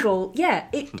clock. Angle. Yeah,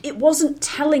 it wasn't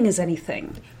telling us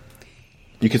anything.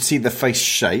 You could see the face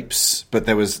shapes, but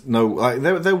there was no...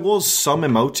 there was some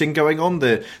emoting going on.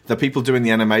 The people doing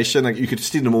the animation, you could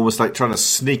see them almost like trying to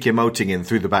sneak emoting in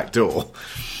through the back door.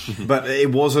 But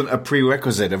it wasn't a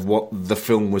prerequisite of what the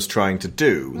film was trying to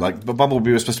do. Like,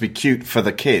 Bumblebee was supposed to be cute for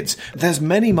the kids. There's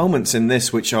many moments in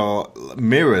this which are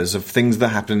mirrors of things that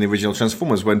happened in the original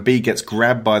Transformers, when B gets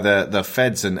grabbed by the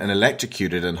feds and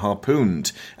electrocuted and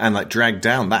harpooned and like dragged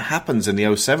down. That happens in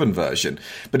the 07 version.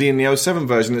 But in the 07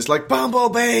 version, it's like,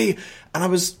 Bumblebee! And I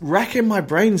was racking my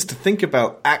brains to think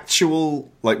about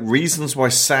actual reasons why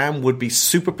Sam would be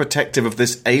super protective of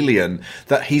this alien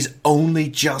that he's only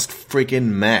just friggin'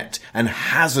 met and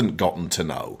hasn't gotten to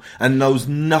know and knows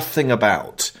nothing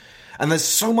about. And there's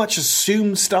so much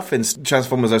assumed stuff in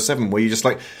Transformers 07 where you're just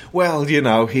like, well, you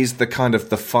know, he's the kind of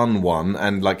the fun one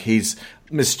and he's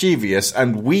mischievous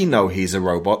and we know he's a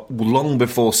robot long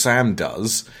before Sam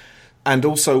does. And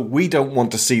also, we don't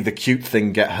want to see the cute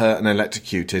thing get hurt and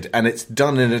electrocuted, and it's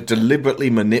done in a deliberately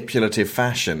manipulative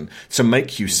fashion to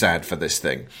make you sad for this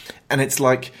thing. And it's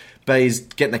like Bay's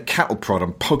getting a cattle prod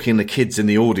and poking the kids in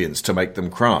the audience to make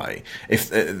them cry,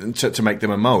 to make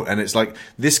them emote. And it's like,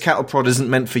 this cattle prod isn't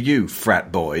meant for you,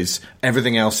 frat boys.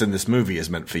 Everything else in this movie is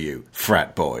meant for you,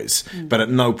 frat boys. But at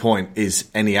no point is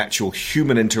any actual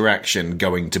human interaction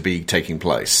going to be taking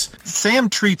place. Sam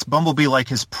treats Bumblebee like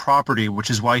his property,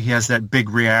 which is why he has that big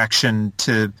reaction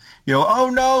to, oh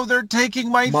no, they're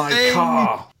taking my thing.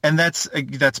 Car. And that's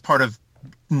part of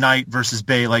Knight versus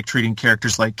Bay, treating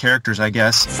characters like characters, I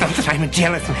guess. It's not that I'm a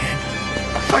jealous man.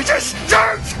 I just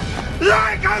don't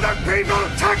like other people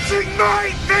touching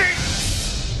my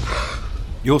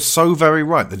things. You're so very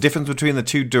right. The difference between the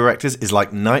two directors is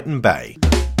like Knight and Bay.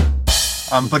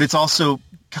 But it's also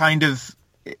kind of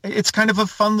a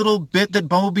fun little bit that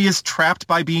Bumblebee is trapped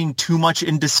by being too much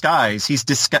in disguise. He's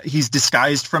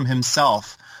disguised from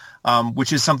himself,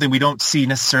 which is something we don't see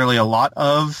necessarily a lot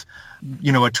of.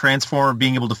 A Transformer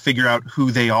being able to figure out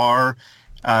who they are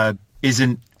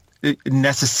isn't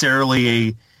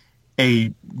necessarily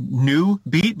a new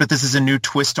beat, but this is a new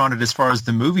twist on it as far as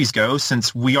the movies go,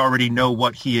 since we already know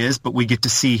what he is, but we get to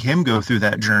see him go through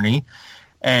that journey.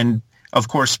 And, of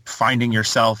course, finding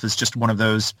yourself is just one of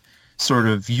those sort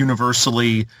of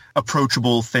universally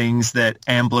approachable things that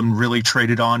Amblin really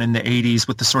traded on in the 80s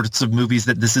with the sorts of movies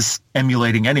that this is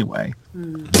emulating anyway.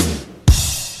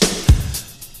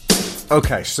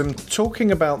 Okay, so I'm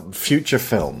talking about future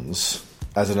films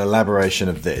as an elaboration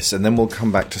of this, and then we'll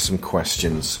come back to some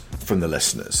questions from the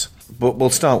listeners. But we'll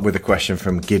start with a question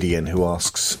from Gideon, who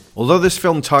asks, although this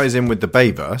film ties in with the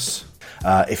Bayverse,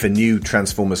 if a new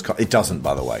Transformers... It doesn't,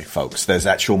 by the way, folks. There's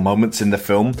actual moments in the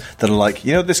film that are like,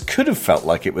 this could have felt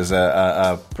like it was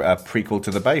a prequel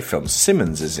to the Bay film.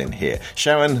 Simmons is in here.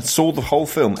 Sharon saw the whole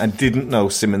film and didn't know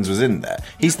Simmons was in there.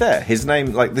 He's there. His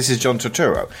name, this is John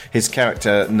Turturro. His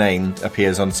character name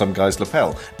appears on some guy's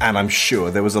lapel. And I'm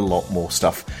sure there was a lot more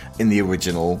stuff in the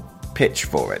original pitch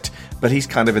for it, but he's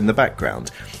kind of in the background.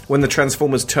 When the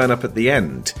Transformers turn up at the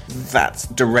end, that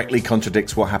directly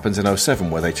contradicts what happens in 07,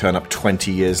 where they turn up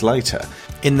 20 years later.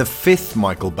 In the 5th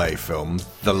Michael Bay film,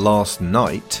 The Last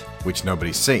Knight, which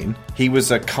nobody's seen, he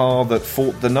was a car that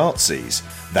fought the Nazis.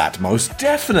 That most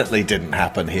definitely didn't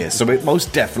happen here, so it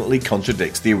most definitely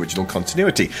contradicts the original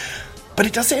continuity. But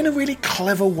it does it in a really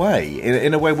clever way,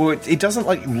 in a way where it doesn't,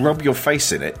 rub your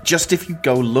face in it, just if you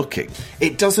go looking.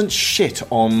 It doesn't shit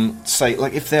on, say,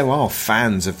 if there are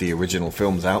fans of the original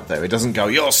films out there, it doesn't go,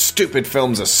 your stupid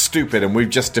films are stupid and we've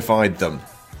justified them.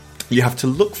 You have to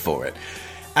look for it.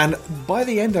 And by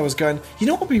the end I was going,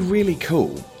 what would be really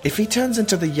cool? If he turns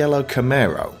into the yellow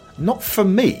Camaro. Not for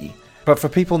me, but for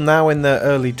people now in their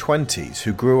early 20s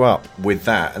who grew up with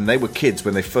that, and they were kids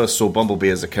when they first saw Bumblebee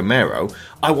as a Camaro,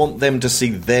 I want them to see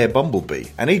their Bumblebee.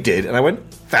 And he did, and I went,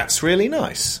 that's really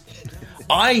nice.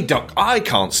 I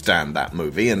can't stand that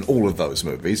movie and all of those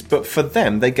movies, but for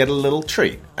them, they get a little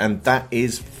treat, and that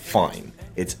is fine.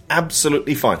 It's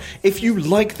absolutely fine. If you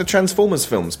like the Transformers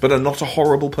films, but are not a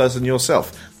horrible person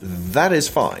yourself, that is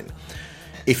fine.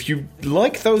 If you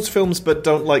like those films but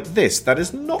don't like this, that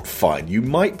is not fine. You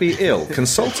might be ill.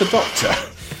 Consult a doctor.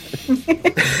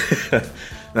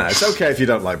 No, it's okay if you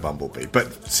don't like Bumblebee.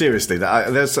 But seriously,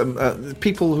 there's some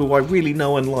people who I really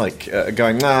know and like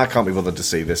going, I can't be bothered to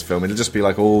see this film. It'll just be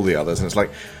like all the others. And it's like,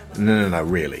 no,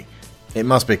 really. It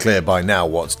must be clear by now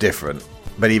what's different.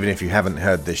 But even if you haven't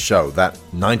heard this show, that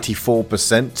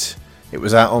 94% it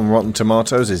was out on Rotten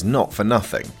Tomatoes is not for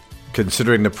nothing.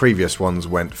 Considering the previous ones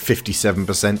went 57%,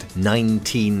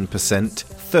 19%,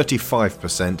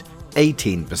 35%,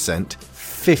 18%,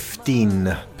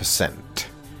 15%.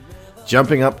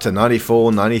 Jumping up to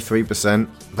 94, 93%,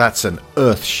 that's an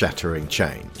earth-shattering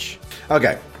change.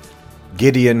 Okay,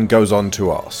 Gideon goes on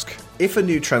to ask, if a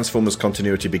new Transformers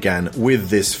continuity began with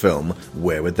this film,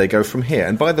 where would they go from here?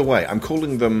 And by the way, I'm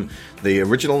calling them the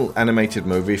original animated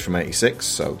movie from 86,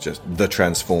 so just The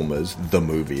Transformers, the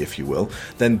movie, if you will,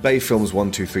 then Bay Films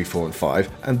 1, 2, 3, 4, and 5,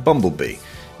 and Bumblebee.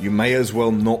 You may as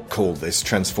well not call this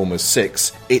Transformers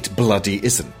 6, it bloody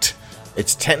isn't.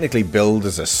 It's technically billed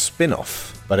as a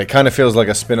spin-off, but it kind of feels like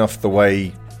a spin-off the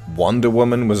way Wonder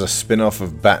Woman was a spin-off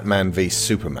of Batman v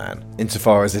Superman,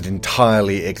 insofar as it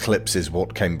entirely eclipses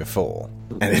what came before.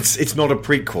 And it's not a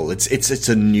prequel, it's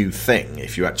a new thing,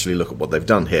 if you actually look at what they've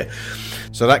done here.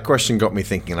 So that question got me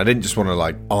thinking, and I didn't just want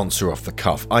to answer off the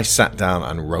cuff. I sat down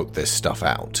and wrote this stuff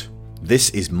out. This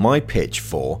is my pitch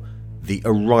for the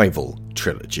Arrival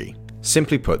trilogy.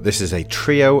 Simply put, this is a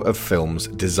trio of films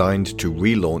designed to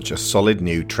relaunch a solid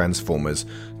new Transformers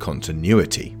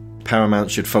continuity. Paramount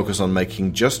should focus on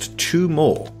making just 2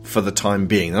 more for the time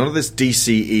being. None of this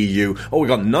DCEU, we've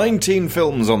got 19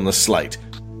 films on the slate.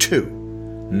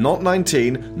 2. Not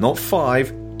 19, not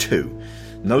 5, 2.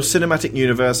 No cinematic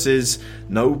universes,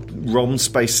 no ROM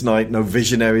Space Knight, no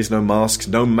Visionaries, no Masks,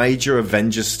 no major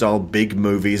Avengers-style big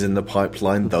movies in the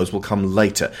pipeline. Those will come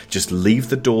later. Just leave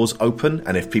the doors open,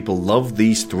 and if people love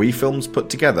these 3 films put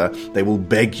together, they will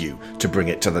beg you to bring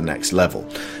it to the next level.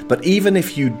 But even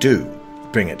if you do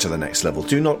bring it to the next level,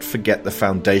 do not forget the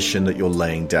foundation that you're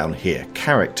laying down here.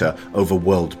 Character over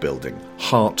world building.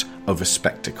 Heart over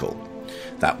spectacle.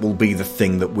 That will be the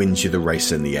thing that wins you the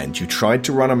race in the end. You tried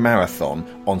to run a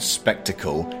marathon on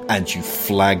spectacle and you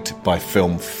flagged by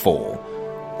film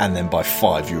 4. And then by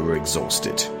 5 you were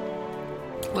exhausted.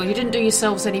 Well, you didn't do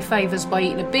yourselves any favours by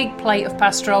eating a big plate of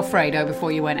pasta Alfredo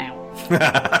before you went out.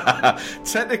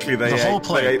 Technically, they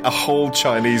ate a whole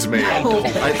Chinese meal.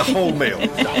 Ate the whole meal.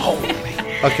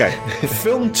 Okay,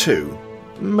 film 2,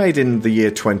 made in the year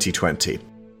 2020.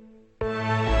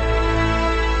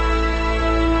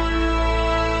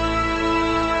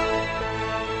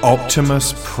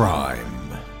 Optimus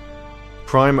Prime.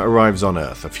 Prime arrives on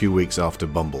Earth a few weeks after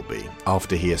Bumblebee,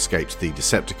 after he escapes the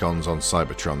Decepticons on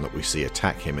Cybertron that we see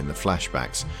attack him in the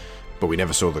flashbacks, but we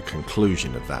never saw the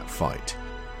conclusion of that fight.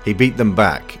 He beat them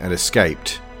back and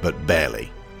escaped, but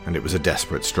barely, and it was a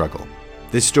desperate struggle.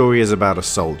 This story is about a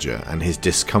soldier and his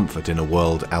discomfort in a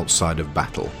world outside of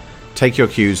battle. Take your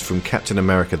cues from Captain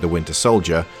America the Winter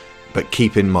Soldier, but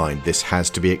keep in mind this has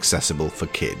to be accessible for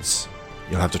kids.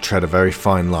 You'll have to tread a very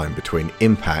fine line between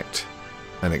impact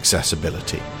and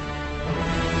accessibility.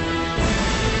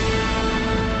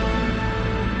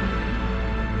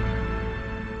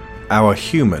 Our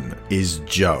human is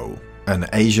Joe, an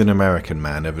Asian American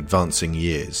man of advancing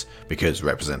years, because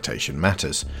representation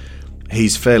matters.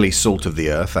 He's fairly salt of the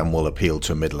earth and will appeal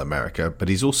to Middle America, but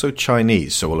he's also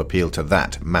Chinese, so will appeal to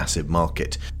that massive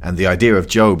market. And the idea of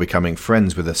Joe becoming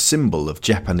friends with a symbol of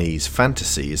Japanese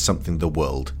fantasy is something the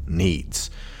world needs.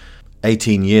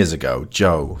 18 years ago,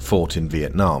 Joe fought in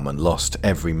Vietnam and lost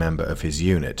every member of his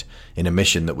unit in a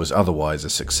mission that was otherwise a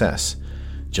success.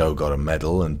 Joe got a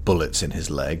medal and bullets in his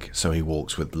leg, so he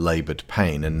walks with laboured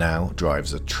pain and now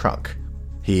drives a truck.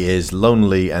 He is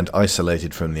lonely and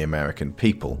isolated from the American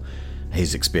people.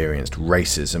 He's experienced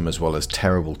racism as well as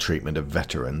terrible treatment of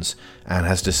veterans, and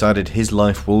has decided his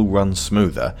life will run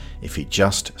smoother if he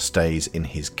just stays in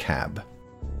his cab.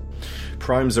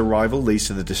 Prime's arrival leads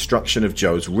to the destruction of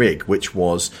Joe's rig, which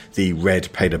was the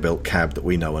red Peterbilt cab that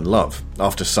we know and love.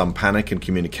 After some panic and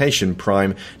communication,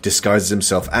 Prime disguises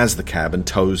himself as the cab and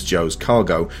tows Joe's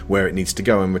cargo where it needs to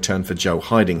go in return for Joe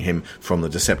hiding him from the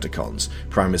Decepticons.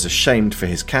 Prime is ashamed for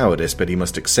his cowardice, but he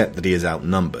must accept that he is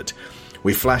outnumbered.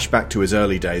 We flash back to his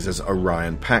early days as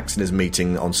Orion Pax in his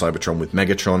meeting on Cybertron with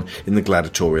Megatron in the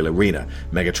gladiatorial arena,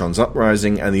 Megatron's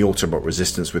uprising and the Autobot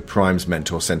resistance with Prime's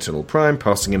mentor Sentinel Prime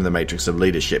passing him the matrix of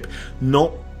leadership.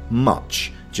 Not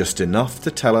much, just enough to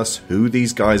tell us who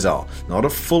these guys are. Not a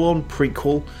full-on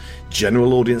prequel.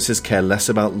 General audiences care less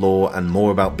about lore and more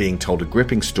about being told a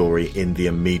gripping story in the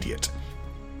immediate.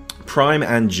 Prime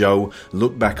and Joe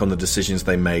look back on the decisions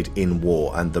they made in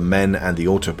war and the men and the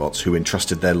Autobots who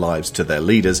entrusted their lives to their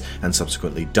leaders and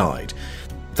subsequently died.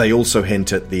 They also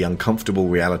hint at the uncomfortable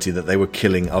reality that they were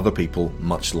killing other people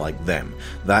much like them.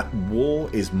 That war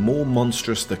is more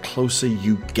monstrous the closer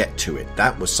you get to it.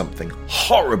 That was something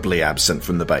horribly absent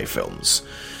from the Bay films.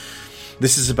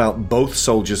 This is about both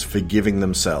soldiers forgiving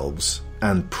themselves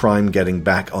and Prime getting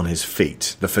back on his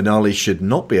feet. The finale should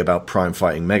not be about Prime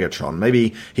fighting Megatron.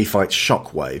 Maybe he fights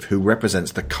Shockwave, who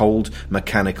represents the cold,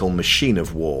 mechanical machine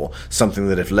of war, something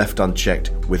that if left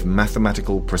unchecked with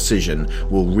mathematical precision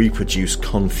will reproduce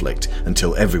conflict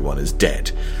until everyone is dead.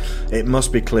 It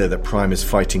must be clear that Prime is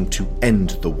fighting to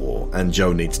end the war, and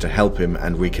Joe needs to help him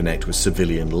and reconnect with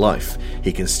civilian life.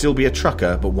 He can still be a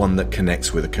trucker, but one that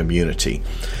connects with a community.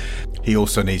 He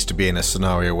also needs to be in a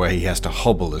scenario where he has to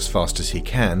hobble as fast as he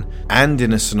can, and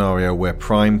in a scenario where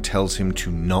Prime tells him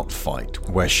to not fight.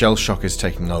 Where Shell Shock is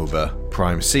taking over,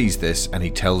 Prime sees this and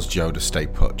he tells Joe to stay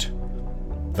put.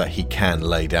 That he can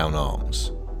lay down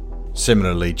arms.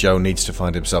 Similarly, Joe needs to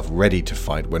find himself ready to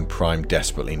fight when Prime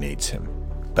desperately needs him.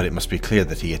 But it must be clear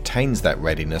that he attains that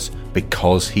readiness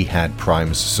because he had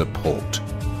Prime's support.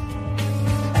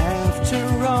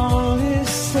 After all is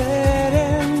said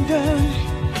and done,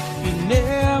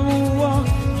 never walk,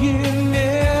 you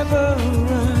never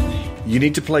run. You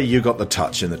need to play You Got the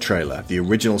Touch in the trailer, the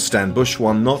original Stan Bush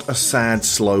one, not a sad,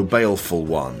 slow, baleful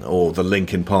one, or the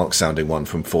Linkin Park sounding one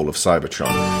from Fall of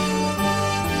Cybertron.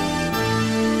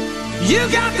 You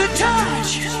got the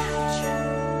touch,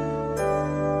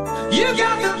 you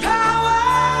got the power.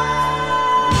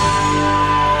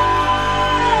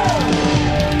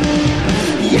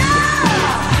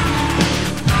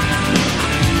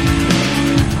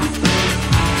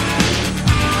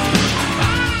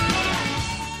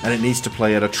 And it needs to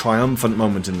play at a triumphant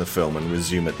moment in the film and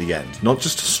resume at the end. Not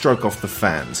just to stroke off the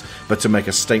fans, but to make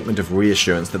a statement of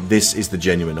reassurance that this is the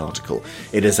genuine article.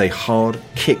 It is a hard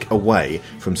kick away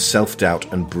from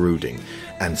self-doubt and brooding,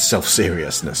 and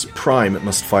self-seriousness. Prime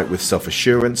must fight with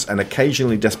self-assurance and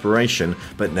occasionally desperation,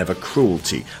 but never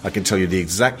cruelty. I can tell you the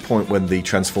exact point when the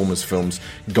Transformers films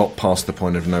got past the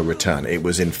point of no return. It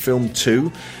was in film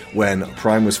 2, when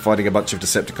Prime was fighting a bunch of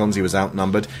Decepticons, he was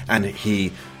outnumbered, and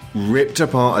he ripped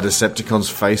apart a Decepticon's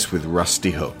face with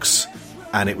rusty hooks.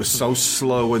 And it was so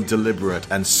slow and deliberate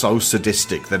and so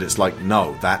sadistic that it's like,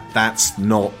 no, that's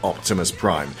not Optimus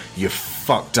Prime. You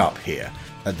fucked up here.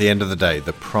 At the end of the day,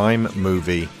 the Prime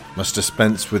movie must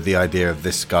dispense with the idea of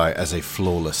this guy as a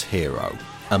flawless hero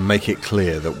and make it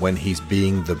clear that when he's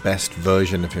being the best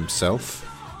version of himself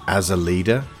as a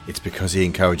leader, it's because he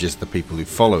encourages the people who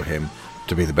follow him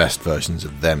to be the best versions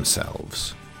of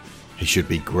themselves. He should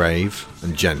be grave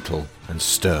and gentle and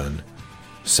stern,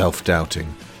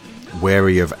 self-doubting,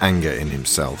 wary of anger in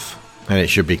himself, and it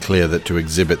should be clear that to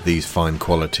exhibit these fine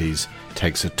qualities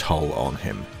takes a toll on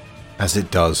him, as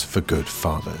it does for good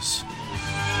fathers.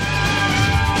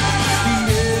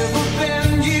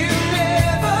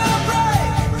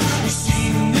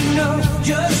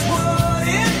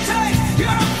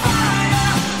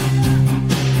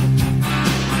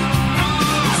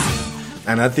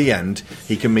 And at the end,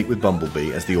 he can meet with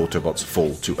Bumblebee as the Autobots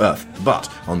fall to Earth. But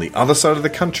on the other side of the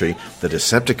country, the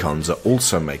Decepticons are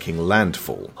also making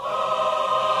landfall.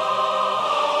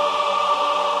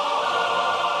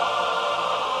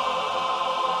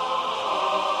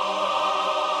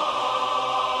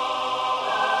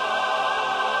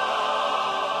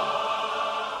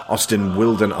 Austin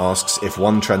Wilden asks, if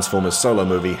one Transformers solo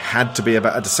movie had to be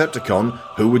about a Decepticon,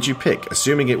 who would you pick,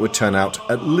 assuming it would turn out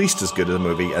at least as good a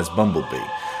movie as Bumblebee?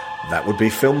 That would be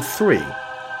film 3,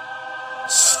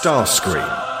 Starscream.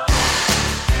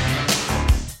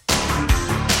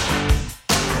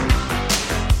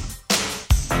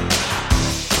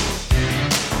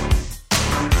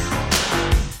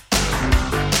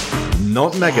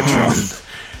 Not Megatron.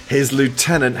 His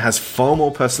lieutenant has far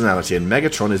more personality, and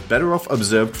Megatron is better off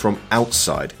observed from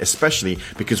outside, especially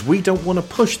because we don't want to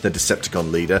push the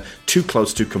Decepticon leader too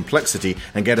close to complexity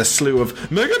and get a slew of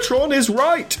 "Megatron is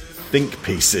right" think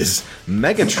pieces.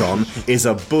 Megatron is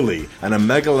a bully and a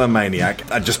megalomaniac,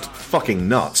 just fucking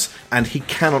nuts, and he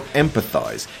cannot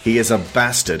empathize. He is a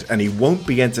bastard, and he won't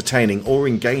be entertaining or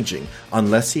engaging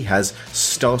unless he has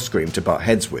Starscream to butt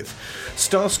heads with.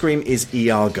 Starscream is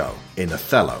Iago in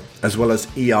Othello, as well as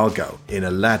Iago in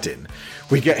Aladdin.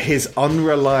 We get his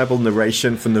unreliable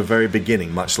narration from the very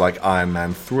beginning, much like Iron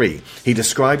Man 3. He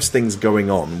describes things going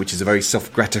on, which is very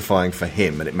self-gratifying for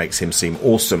him, and it makes him seem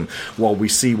awesome, while we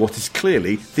see what is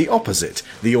clearly the opposite.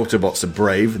 The Autobots are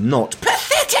brave, not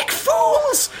pathetic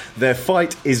fools! Their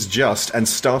fight is just, and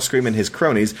Starscream and his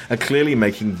cronies are clearly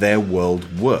making their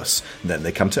world worse. Then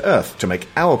they come to Earth to make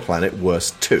our planet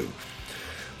worse too.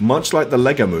 Much like the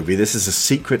Lego Movie, this is a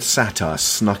secret satire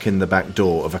snuck in the back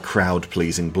door of a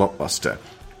crowd-pleasing blockbuster.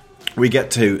 We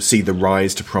get to see the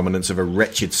rise to prominence of a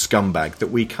wretched scumbag that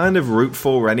we kind of root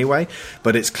for anyway,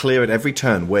 but it's clear at every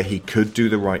turn where he could do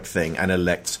the right thing and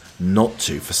elects not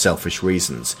to for selfish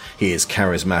reasons. He is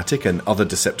charismatic and other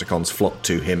Decepticons flock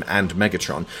to him and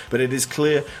Megatron, but it is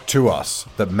clear to us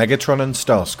that Megatron and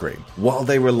Starscream, while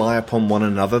they rely upon one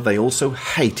another, they also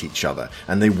hate each other,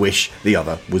 and they wish the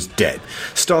other was dead.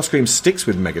 Starscream sticks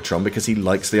with Megatron because he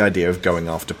likes the idea of going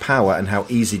after power and how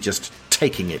easy just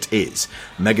taking it is.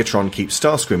 Megatron keeps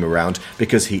Starscream around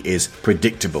because he is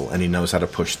predictable and he knows how to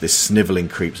push this snivelling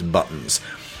creep's buttons.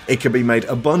 It can be made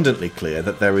abundantly clear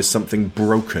that there is something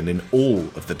broken in all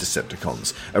of the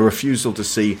Decepticons, a refusal to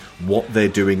see what they're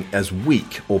doing as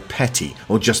weak or petty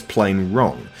or just plain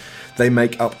wrong. They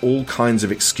make up all kinds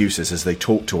of excuses as they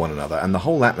talk to one another, and the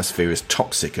whole atmosphere is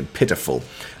toxic and pitiful,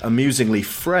 amusingly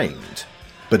framed,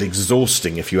 but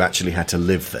exhausting if you actually had to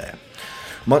live there.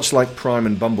 Much like Prime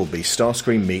and Bumblebee,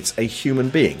 Starscream meets a human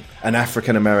being, an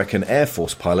African-American Air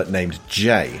Force pilot named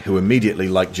Jay, who immediately,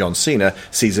 like John Cena,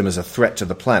 sees him as a threat to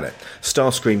the planet.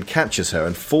 Starscream captures her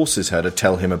and forces her to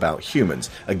tell him about humans.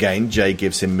 Again, Jay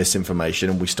gives him misinformation,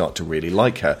 and we start to really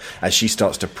like her, as she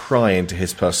starts to pry into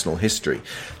his personal history.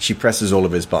 She presses all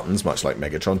of his buttons, much like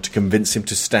Megatron, to convince him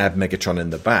to stab Megatron in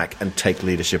the back and take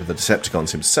leadership of the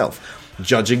Decepticons himself,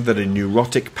 judging that a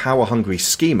neurotic, power-hungry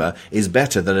schemer is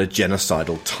better than a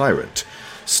genocidal tyrant.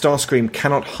 Starscream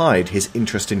cannot hide his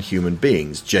interest in human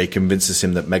beings. Jay convinces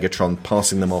him that Megatron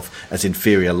passing them off as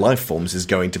inferior life forms is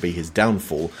going to be his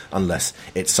downfall, unless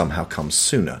it somehow comes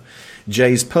sooner.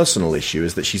 Jay's personal issue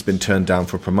is that she's been turned down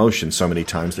for promotion so many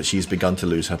times that she's begun to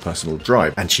lose her personal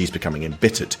drive, and she's becoming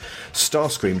embittered.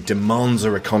 Starscream demands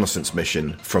a reconnaissance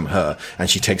mission from her, and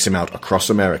she takes him out across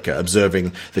America,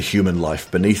 observing the human life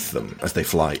beneath them as they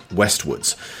fly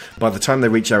westwards. By the time they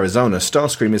reach Arizona,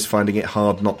 Starscream is finding it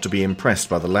hard not to be impressed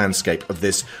by the landscape of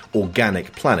this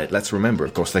organic planet. Let's remember,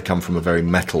 of course, they come from a very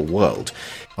metal world.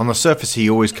 On the surface, he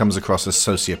always comes across as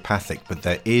sociopathic, but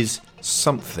there is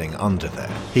something under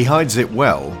there. He hides it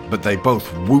well, but they both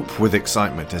whoop with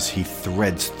excitement as he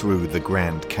threads through the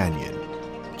Grand Canyon.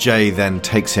 Jay then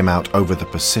takes him out over the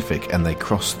Pacific, and they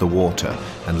cross the water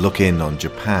and look in on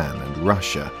Japan and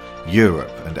Russia,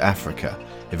 Europe and Africa,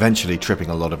 eventually tripping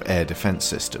a lot of air defense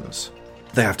systems.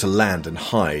 They have to land and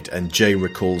hide, and Jay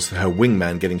recalls her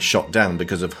wingman getting shot down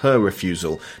because of her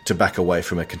refusal to back away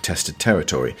from a contested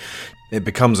territory. It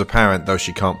becomes apparent, though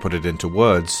she can't put it into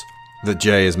words, that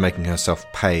Jay is making herself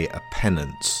pay a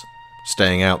penance,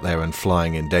 staying out there and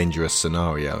flying in dangerous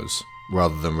scenarios,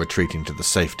 rather than retreating to the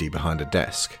safety behind a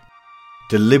desk.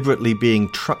 Deliberately being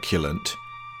truculent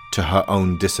to her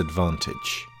own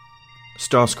disadvantage.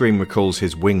 Starscream recalls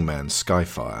his wingman,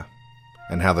 Skyfire,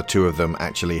 and how the two of them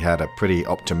actually had a pretty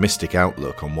optimistic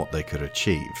outlook on what they could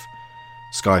achieve.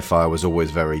 Skyfire was always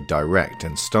very direct,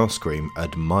 and Starscream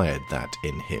admired that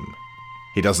in him.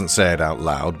 He doesn't say it out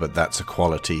loud, but that's a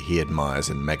quality he admires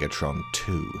in Megatron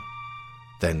too.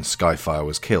 Then Skyfire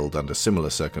was killed under similar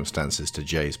circumstances to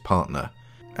Jay's partner,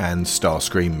 and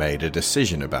Starscream made a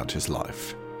decision about his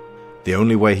life. The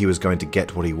only way he was going to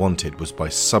get what he wanted was by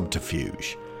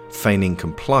subterfuge, feigning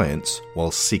compliance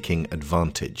while seeking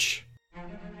advantage.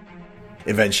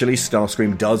 Eventually,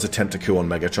 Starscream does attempt a coup on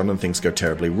Megatron and things go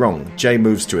terribly wrong. Jay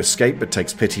moves to escape but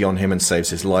takes pity on him and saves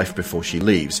his life before she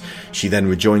leaves. She then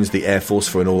rejoins the Air Force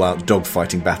for an all-out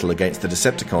dogfighting battle against the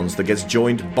Decepticons that gets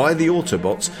joined by the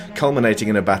Autobots, culminating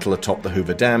in a battle atop the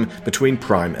Hoover Dam between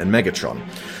Prime and Megatron.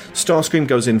 Starscream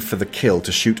goes in for the kill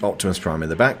to shoot Optimus Prime in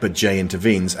the back, but Jay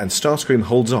intervenes, and Starscream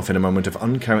holds off in a moment of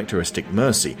uncharacteristic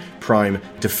mercy. Prime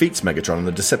defeats Megatron, and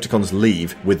the Decepticons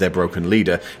leave with their broken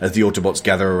leader as the Autobots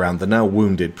gather around the now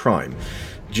wounded Prime.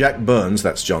 Jack Burns,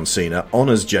 that's John Cena,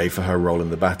 honours Jay for her role in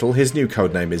the battle. His new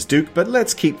codename is Duke, but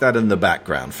let's keep that in the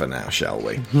background for now, shall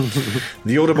we?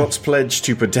 The Autobots pledge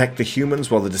to protect the humans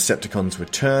while the Decepticons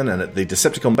return, and at the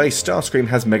Decepticon base, Starscream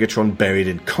has Megatron buried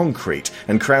in concrete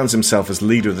and crowns himself as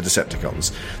leader of the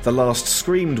Decepticons. The last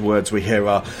screamed words we hear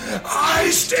are,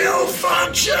 "I still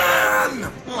function!"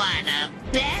 What a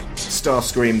bet!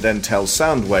 Starscream then tells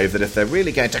Soundwave that if they're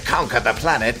really going to conquer the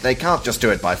planet, they can't just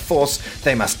do it by force,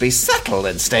 they must be subtle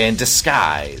and stay in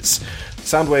disguise.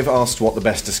 Soundwave asks what the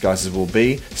best disguises will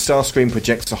be. Starscream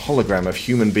projects a hologram of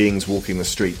human beings walking the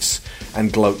streets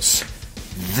and gloats,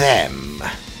 "Them."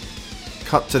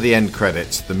 Cut to the end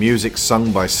credits, the music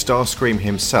sung by Starscream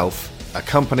himself,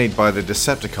 accompanied by the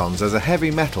Decepticons as a heavy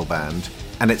metal band,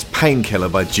 and it's Painkiller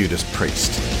by Judas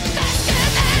Priest.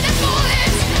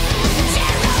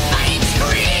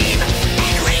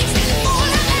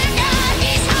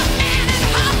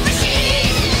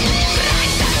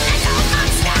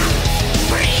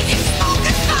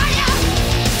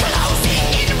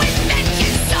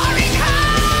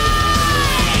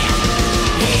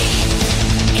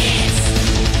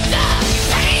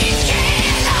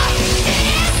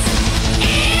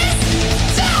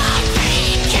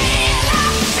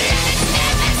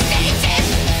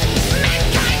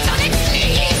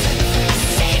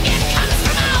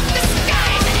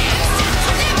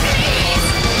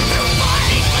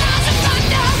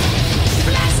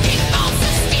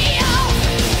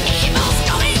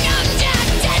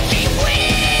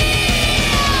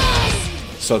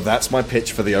 So that's my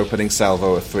pitch for the opening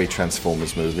salvo of 3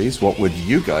 Transformers movies. What would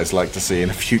you guys like to see in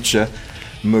a future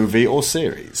movie or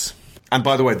series? And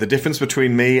by the way, the difference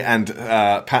between me and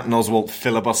Patton Oswalt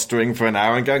filibustering for an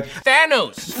hour and going,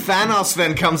 Thanos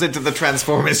then comes into the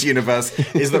Transformers universe,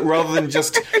 is that rather than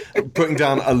just putting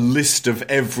down a list of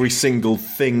every single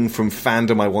thing from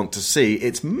fandom I want to see,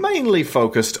 it's mainly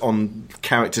focused on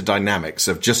character dynamics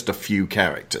of just a few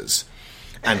characters.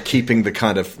 And keeping the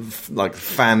kind of like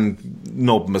fan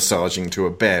knob massaging to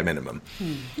a bare minimum.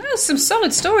 There's some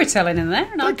solid storytelling in there,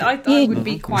 and I would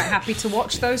be quite happy to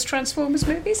watch those Transformers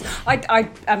movies.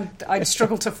 I'd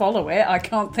struggle to follow it. I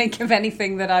can't think of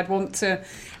anything that I'd want to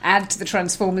add to the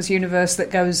Transformers universe that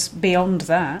goes beyond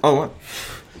that. Oh, what?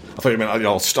 I thought you meant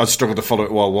I'd struggle to follow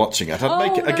it while watching it.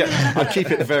 I'd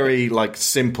keep it very like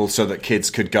simple so that kids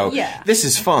could go, this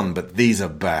is fun, but these are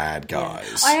bad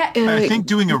guys. I think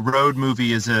doing a road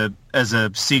movie as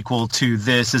a sequel to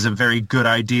this is a very good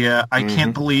idea. I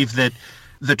can't believe that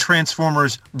the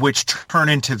Transformers, which turn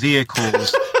into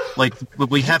vehicles, like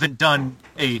we haven't done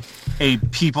a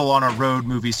people on a road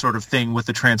movie sort of thing with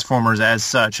the Transformers as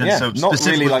such. And so not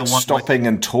really like stopping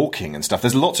and talking and stuff.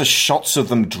 There's lots of shots of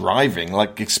them driving,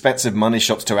 like expensive money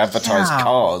shots to advertise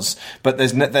cars, but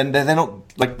they're not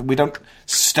like, we don't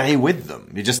stay with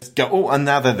them. You just go, oh, and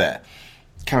now they're there.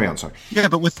 Carry on, sorry. Yeah,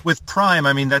 but with Prime,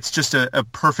 I mean, that's just a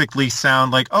perfectly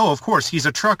sound, like, oh, of course, he's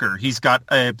a trucker. He's got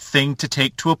a thing to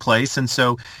take to a place, and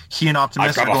so he and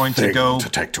Optimus are going to go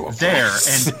there.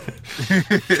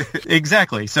 And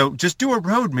exactly. So just do a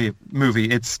road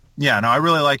movie. I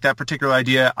really like that particular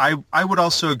idea. I would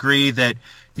also agree that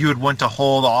you would want to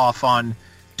hold off on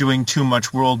doing too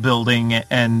much world building,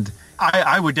 and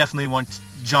I would definitely want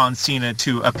John Cena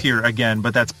to appear again,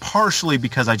 but that's partially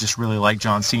because I just really like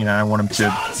John Cena and I want him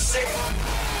to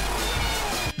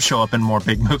show up in more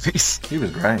big movies. He was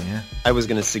great, yeah. I was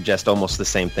going to suggest almost the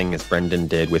same thing as Brendan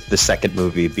did, with the second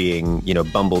movie being,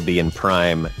 Bumblebee and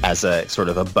Prime as a sort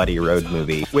of a buddy road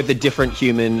movie with a different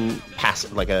human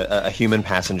a human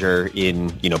passenger in,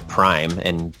 Prime,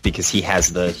 and because he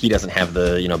doesn't have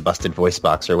the, busted voice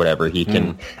box or whatever, he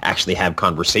can actually have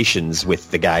conversations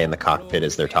with the guy in the cockpit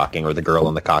as they're talking, or the girl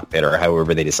in the cockpit, or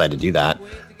however they decide to do that.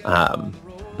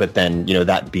 But then,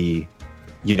 that be,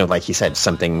 like he said,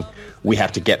 something we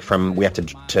have to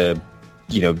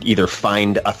either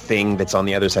find a thing that's on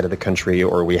the other side of the country,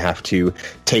 or we have to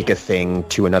take a thing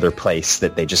to another place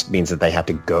that they just means that they have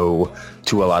to go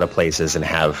to a lot of places and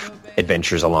have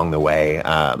adventures along the way,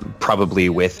 probably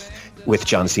with with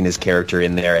John Cena's character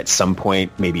in there at some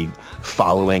point, maybe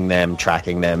following them,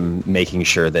 tracking them, making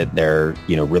sure that they're,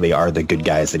 really are the good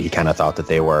guys that he kind of thought that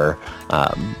they were,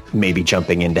 maybe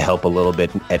jumping in to help a little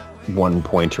bit at one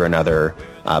point or another.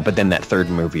 But then that third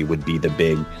movie would be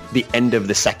the end of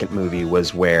the second movie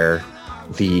was where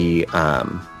the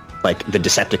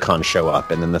Decepticons show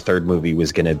up, and then the third movie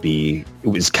was going to be, it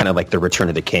was kind of like the Return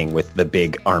of the King with the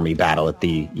big army battle at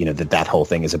the, that whole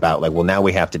thing is about, like, well, now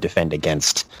we have to defend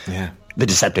against the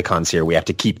Decepticons here. We have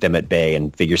to keep them at bay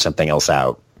and figure something else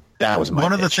out. That was my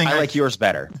one of the pitch. things I like yours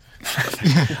better.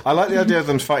 I like the idea of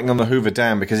them fighting on the Hoover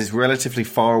Dam because it's relatively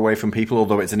far away from people,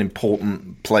 although it's an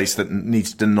important place that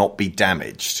needs to not be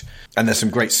damaged. And there's some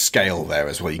great scale there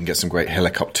as well. You can get some great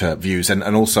helicopter views, and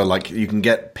also like you can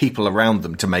get people around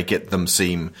them to make them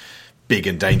seem big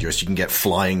and dangerous. You can get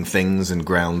flying things and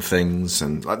ground things,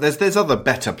 and there's other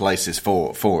better places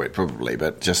for it probably.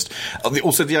 But just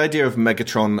also the idea of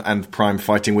Megatron and Prime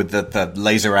fighting with the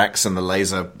laser axe and the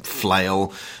laser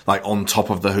flail like on top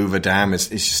of the Hoover Dam is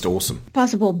just awesome.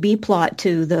 Possible B plot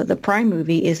to the Prime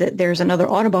movie is that there's another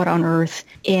Autobot on Earth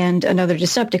and another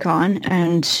Decepticon,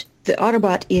 and the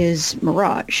Autobot is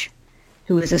Mirage,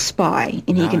 who is a spy,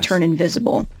 and he can turn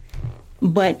invisible.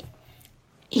 But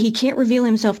he can't reveal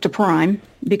himself to Prime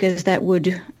because that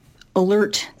would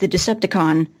alert the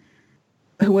Decepticon,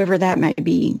 whoever that might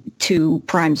be, to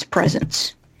Prime's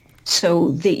presence.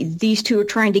 So these two are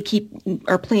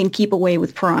playing keep away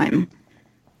with Prime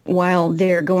while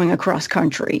they're going across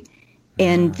country.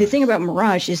 And the thing about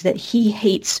Mirage is that he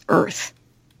hates Earth.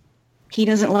 He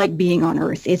doesn't like being on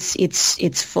Earth.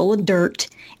 It's full of dirt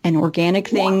and organic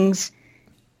things,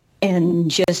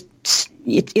 and just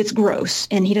it's gross,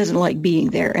 and he doesn't like being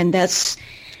there. And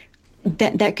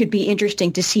that could be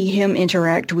interesting to see him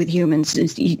interact with humans.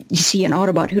 You see an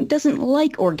Autobot who doesn't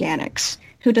like organics,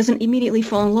 who doesn't immediately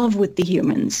fall in love with the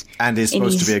humans, and is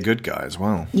supposed to be a good guy as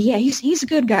well. Yeah, he's a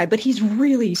good guy, but he's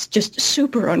really just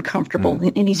super uncomfortable,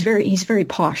 and he's very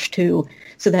posh too.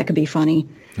 So that could be funny.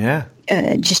 Yeah.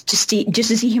 Just to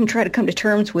see him try to come to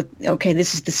terms with, okay,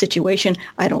 this is the situation.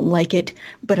 I don't like it,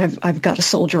 but I've got to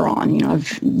soldier on.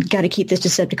 I've got to keep this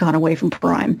Decepticon away from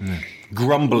Prime.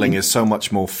 Grumbling is so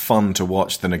much more fun to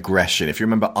watch than aggression. If you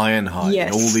remember Ironhide,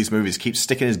 Yes. all these movies keep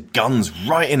sticking his guns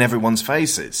right in everyone's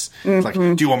faces. It's like,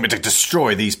 do you want me to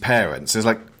destroy these parents? It's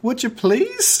like, would you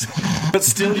please? But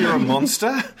still, you're a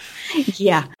monster.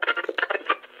 Yeah.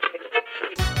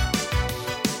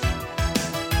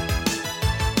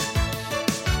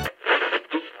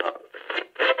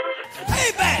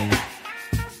 Payback!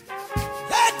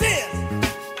 That is!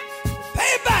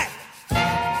 Payback!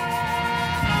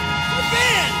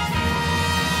 Revenge!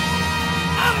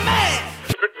 I'm mad!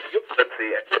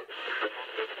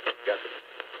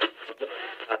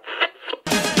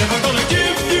 Never gonna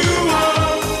give you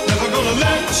up, never gonna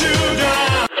let you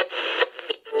down.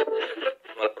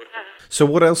 So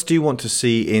what else do you want to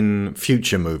see in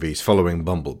future movies following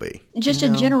Bumblebee? Just a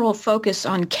general focus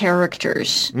on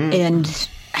characters and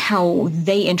how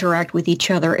they interact with each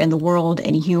other and the world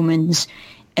and humans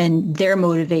and their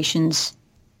motivations,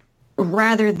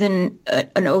 rather than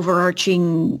an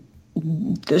overarching,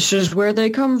 this is where they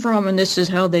come from and this is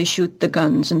how they shoot the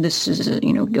guns and this is,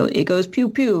 it goes pew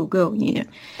pew, go,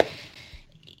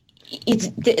 It's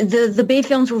the Bay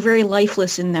films were very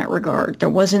lifeless in that regard. There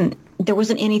wasn't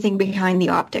anything behind the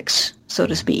optics, so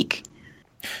to speak.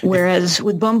 Whereas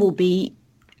with Bumblebee,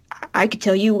 I could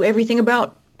tell you everything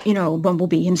about,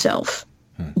 Bumblebee himself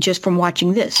just from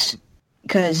watching this,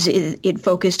 because it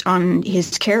focused on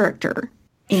his character.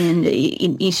 And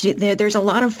there's a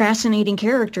lot of fascinating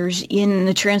characters in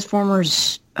the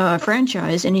Transformers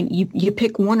franchise, and you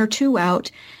pick one or two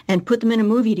out and put them in a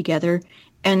movie together,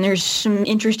 and there's some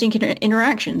interesting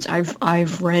interactions.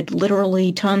 I've read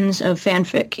literally tons of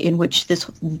fanfic in which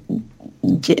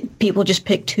people just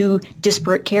pick two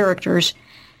disparate characters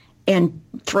and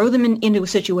throw them into a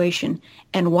situation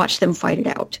and watch them fight it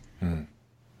out.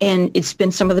 And it's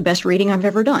been some of the best reading I've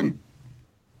ever done.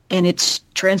 And it's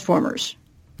Transformers.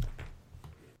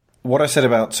 What I said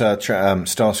about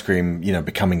Starscream,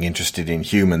 becoming interested in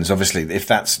humans, obviously, if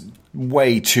that's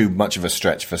way too much of a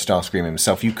stretch for Starscream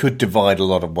himself, you could divide a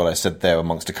lot of what I said there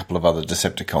amongst a couple of other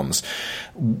Decepticons.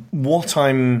 What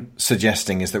I'm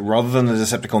suggesting is that rather than the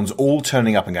Decepticons all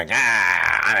turning up and going,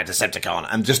 I'm a Decepticon,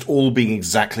 and just all being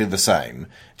exactly the same,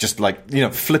 just like,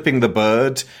 flipping the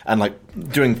bird and like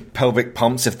doing pelvic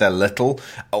pumps if they're little,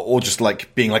 or just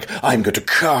like being like, I'm going to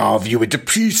carve you into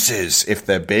pieces if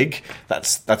they're big.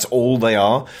 That's all they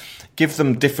are. Give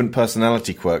them different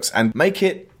personality quirks and make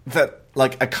it that,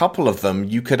 like, a couple of them,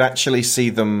 you could actually see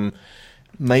them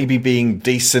maybe being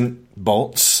decent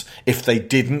bots, if they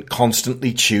didn't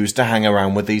constantly choose to hang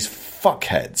around with these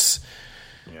fuckheads.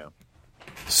 Yeah.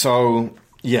 So,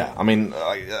 yeah, I mean,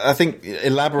 I think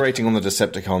elaborating on the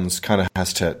Decepticons kind of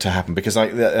has to happen, because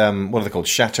what are they called?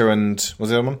 Shatter and, was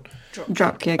the other one?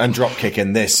 Dropkick. And Dropkick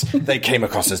in this, they came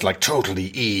across as like totally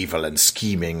evil and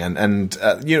scheming, and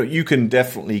you can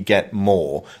definitely get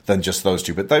more than just those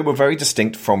two, but they were very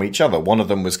distinct from each other. One of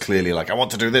them was clearly like, I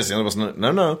want to do this, the other was,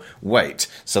 no, wait.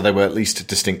 So they were at least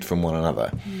distinct from one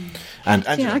another. And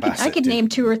Angela Bassett I could name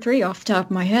 2 or 3 off the top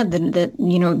of my head that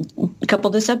a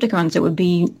couple of Decepticons that would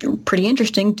be pretty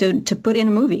interesting to put in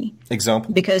a movie.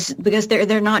 Example? Because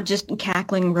they're not just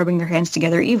cackling, rubbing their hands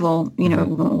together evil,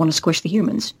 want to squish the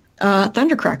humans.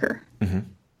 Thundercracker. Mm-hmm.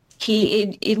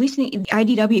 He, at least in the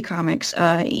IDW comics,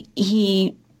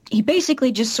 he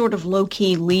basically just sort of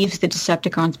low-key leaves the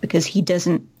Decepticons because he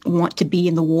doesn't want to be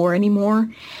in the war anymore.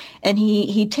 And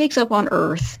he takes up on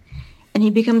Earth, and he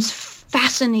becomes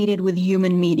fascinated with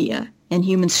human media and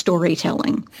human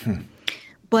storytelling.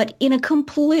 But in a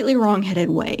completely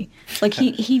wrong-headed way. Like,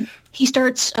 he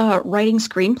starts writing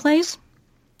screenplays,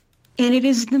 and it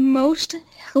is the most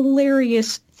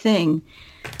hilarious thing,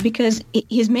 because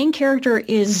his main character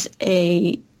is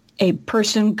a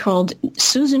person called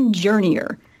Susan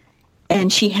Journier,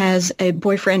 and she has a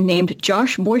boyfriend named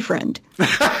Josh Boyfriend.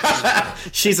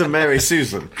 She's a Mary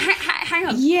Susan. Hang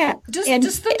on. Yeah. Does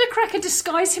Thundercracker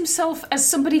disguise himself as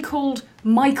somebody called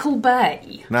Michael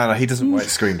Bay? No, he doesn't write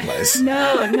screenplays.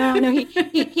 No. And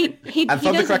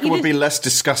Thundercracker would be less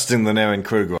disgusting than Aaron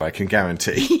Kruger, I can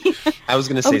guarantee. I was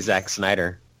going to say Zack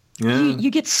Snyder. Yeah. You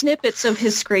get snippets of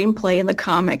his screenplay in the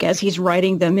comic as he's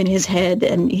writing them in his head,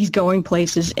 and he's going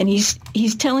places, and he's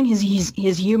telling his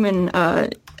human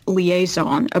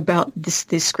liaison about this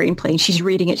screenplay, and she's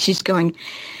reading it. She's going,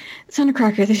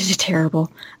 Thundercracker, this is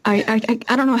terrible. I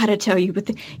don't know how to tell you, but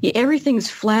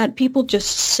everything's flat. People just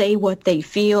say what they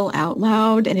feel out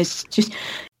loud, and it's just...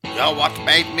 You're what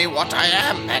made me what I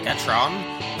am,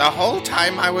 Megatron. The whole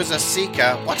time I was a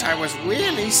seeker, what I was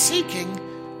really seeking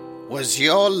was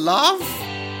your love?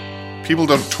 People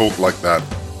don't talk like that.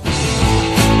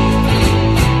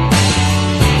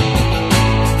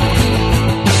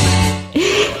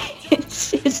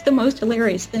 It's the most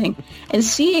hilarious thing, and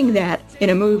seeing that in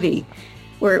a movie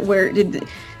where one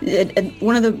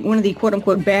of the quote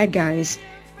unquote bad guys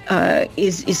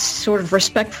is sort of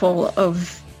respectful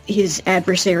of his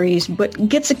adversaries but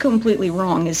gets it completely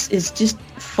wrong is just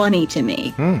funny to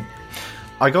me.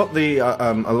 I got a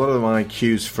lot of my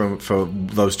cues for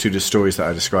those 2 stories that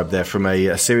I described there from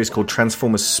a series called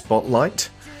Transformers Spotlight.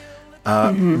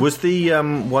 Was the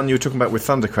one you were talking about with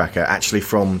Thundercracker actually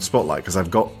from Spotlight? Because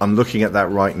I'm looking at that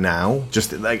right now.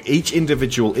 Just like each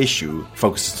individual issue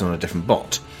focuses on a different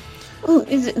bot. Well,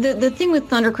 the thing with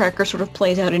Thundercracker sort of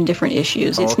plays out in different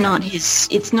issues. It's not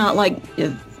it's not like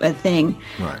a thing.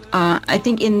 Right. I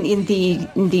think in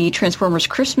the Transformers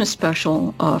Christmas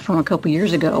special from a couple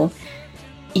years ago,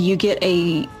 you get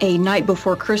a Night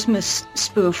Before Christmas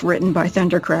spoof written by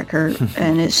Thundercracker,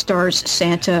 and it stars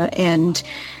Santa and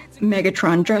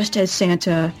Megatron dressed as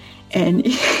Santa, and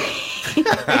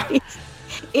it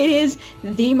is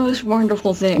the most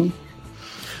wonderful thing.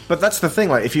 But that's the thing,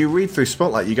 like, if you read through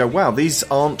Spotlight, you go, wow, these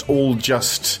aren't all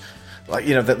just, like,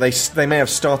 that they may have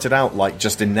started out like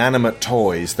just inanimate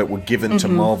toys that were given to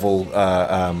Marvel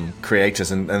creators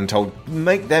and told,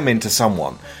 make them into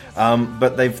someone.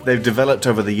 But they've developed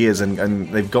over the years, and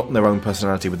they've gotten their own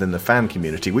personality within the fan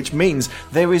community, which means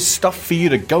there is stuff for you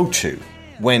to go to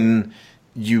when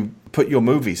you put your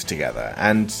movies together.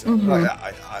 And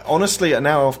I honestly,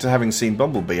 now after having seen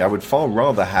Bumblebee, I would far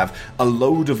rather have a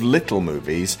load of little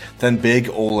movies than big,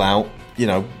 all-out,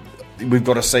 we've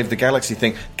got to save the galaxy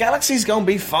thing. Galaxy's gonna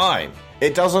be fine.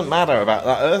 It doesn't matter about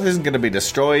that. Earth isn't going to be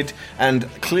destroyed, and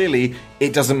clearly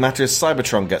it doesn't matter if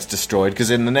Cybertron gets destroyed, because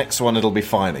in the next one it'll be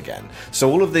fine again. So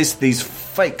all of these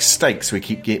fake stakes we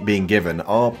keep being given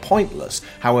are pointless.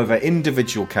 However,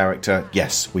 individual character,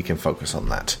 yes, we can focus on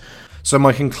that. So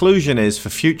my conclusion is, for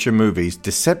future movies,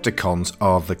 Decepticons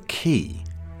are the key.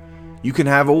 You can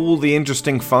have all the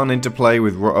interesting fun interplay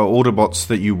with Autobots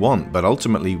that you want, but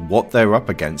ultimately what they're up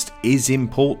against is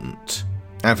important.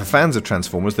 And for fans of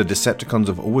Transformers, the Decepticons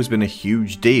have always been a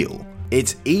huge deal.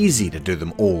 It's easy to do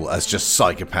them all as just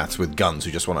psychopaths with guns who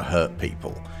just want to hurt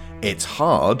people. It's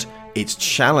hard, it's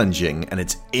challenging, and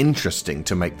it's interesting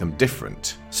to make them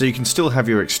different. So you can still have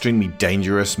your extremely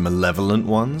dangerous, malevolent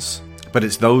ones, but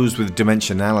it's those with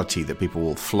dimensionality that people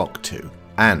will flock to.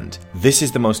 And this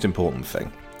is the most important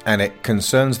thing. And it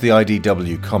concerns the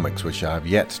IDW comics, which I have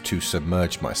yet to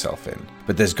submerge myself in.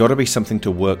 But there's got to be something to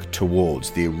work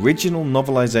towards. The original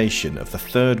novelization of the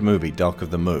third movie, Dark of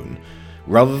the Moon,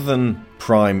 Rather than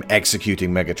Prime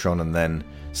executing Megatron and then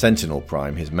Sentinel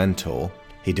Prime, his mentor,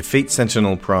 he defeats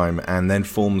Sentinel Prime and then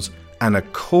forms an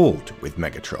accord with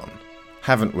Megatron.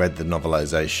 Haven't read the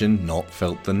novelization, not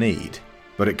felt the need.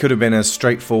 But it could have been as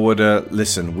straightforward a,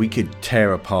 listen, we could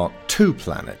tear apart 2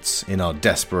 planets in our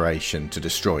desperation to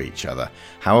destroy each other.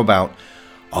 How about,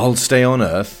 I'll stay on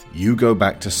Earth, you go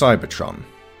back to Cybertron.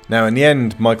 Now, in the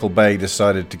end, Michael Bay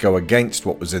decided to go against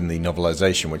what was in the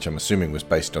novelization, which I'm assuming was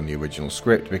based on the original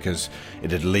script, because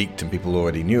it had leaked and people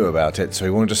already knew about it, so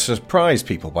he wanted to surprise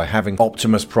people by having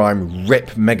Optimus Prime rip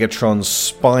Megatron's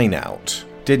spine out.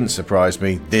 Didn't surprise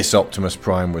me, this Optimus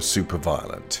Prime was super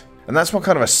violent. And that's what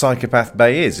kind of a psychopath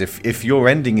Bay is. If your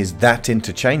ending is that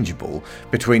interchangeable,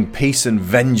 between peace and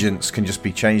vengeance can just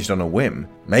be changed on a whim,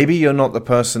 maybe you're not the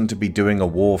person to be doing a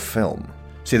war film.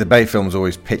 See, the Bay films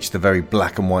always pitch the very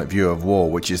black and white view of war,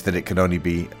 which is that it can only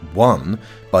be won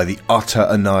by the utter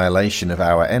annihilation of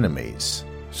our enemies.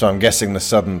 So I'm guessing the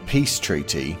sudden peace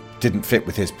treaty didn't fit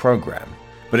with his program.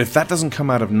 But if that doesn't come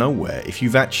out of nowhere, if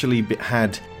you've actually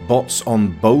had bots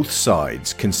on both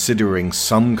sides considering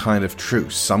some kind of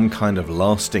truce, some kind of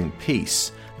lasting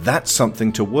peace, that's something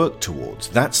to work towards.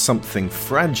 That's something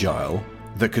fragile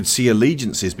that could see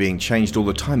allegiances being changed all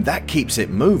the time. That keeps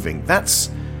it moving.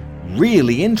 That's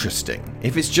really interesting.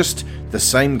 If it's just the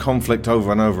same conflict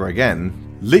over and over again,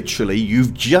 literally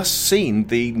you've just seen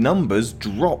the numbers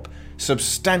drop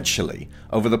substantially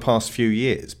over the past few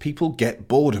years. People get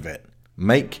bored of it.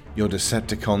 Make your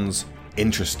Decepticons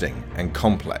interesting and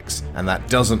complex, and that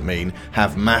doesn't mean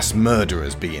have mass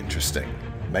murderers be interesting.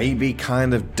 Maybe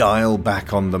kind of dial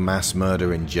back on the mass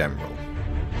murder in general.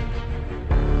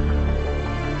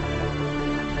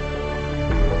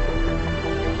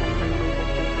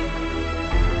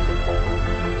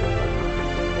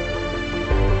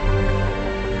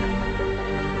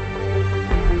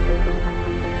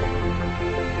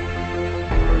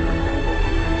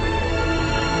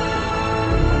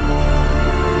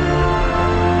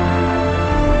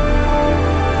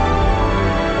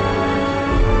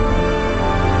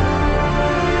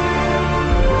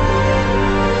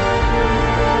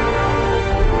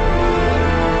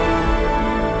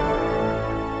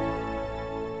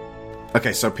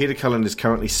 Okay, so Peter Cullen is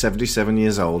currently 77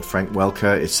 years old. Frank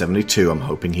Welker is 72. I'm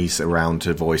hoping he's around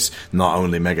to voice not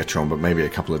only Megatron, but maybe a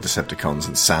couple of Decepticons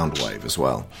and Soundwave as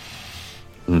well.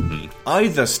 Mm-hmm.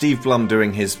 Either Steve Blum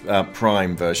doing his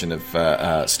Prime version of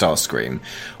Starscream.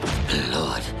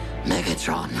 Lord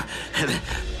Megatron,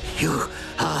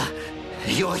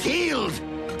 you're healed.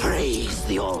 Praise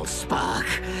the Allspark.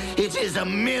 It is a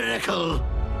miracle.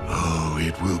 Oh,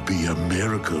 it will be a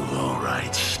miracle, all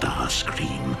right,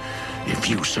 Starscream. If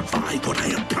you survive what I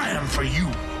have planned for you.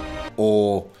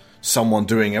 Or someone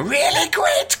doing a really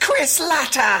great Chris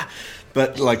Latta,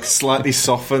 but like slightly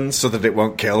softened so that it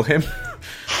won't kill him.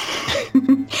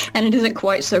 And it isn't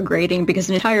quite so grating because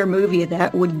an entire movie of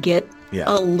that would get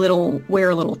wear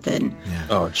a little thin. Yeah.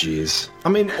 Oh, jeez. I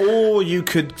mean, or you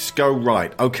could go,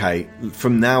 right, okay,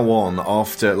 from now on,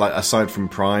 after, like, aside from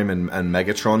Prime and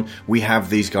Megatron, we have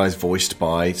these guys voiced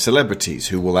by celebrities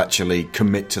who will actually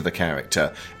commit to the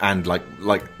character and,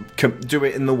 do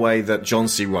it in the way that John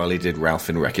C. Reilly did Ralph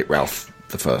in Wreck-It Ralph,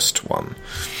 the first one.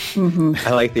 Mm-hmm.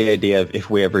 I like the idea of if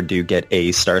we ever do get a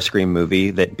Starscream movie,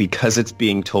 that because it's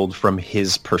being told from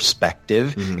his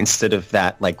perspective, instead of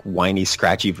that like whiny,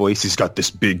 scratchy voice, he's got this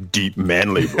big, deep,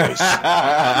 manly voice.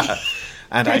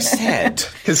 And I said,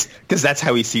 because that's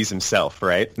how he sees himself,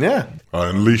 right? Yeah. I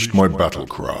unleashed my battle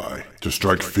cry to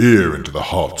strike fear into the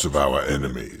hearts of our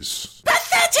enemies.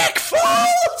 Pathetic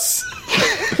fools!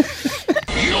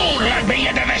 You led me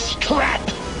into this trap!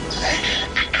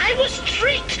 I was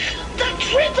tricked! The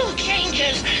triple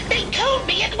changes! They told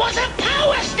me it was a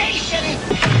power station!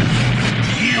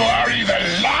 You are either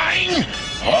lying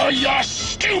or you're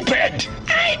stupid!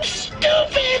 I'm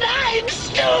stupid! I'm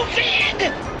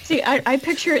stupid! See, I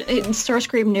picture it in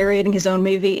Starscream narrating his own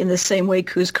movie in the same way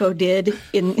Kuzco did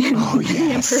in The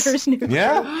Emperor's New Groove.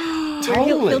 Yeah,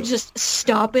 totally. He'll just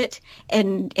stop it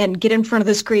and get in front of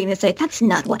the screen and say, that's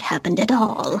not what happened at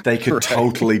all. They could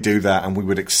totally do that, and we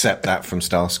would accept that from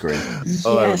Starscream. Yes.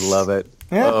 Oh, I would love it.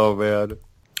 Yeah. Oh, man.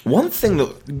 One thing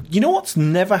that... You know what's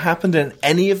never happened in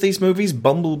any of these movies,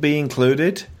 Bumblebee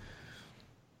included?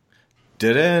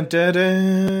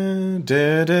 Da-da-da-da,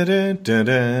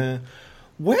 da-da-da-da-da.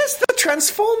 Where's the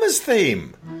Transformers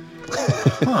theme?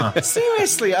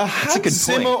 Seriously, a Hans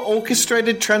Zimmer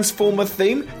orchestrated Transformer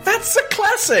theme? That's a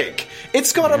classic!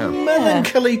 It's got a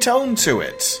melancholy tone to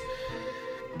it.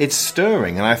 it's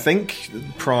stirring, and I think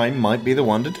Prime might be the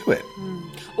one to do it.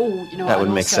 Oh, you know That what would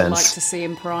I'd make also sense. like to see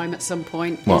in Prime at some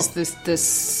point What? is the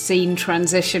scene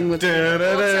transition with the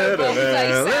Autobot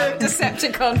face out,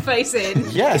 Decepticon face in.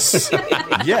 Yes,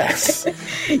 yes.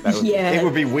 It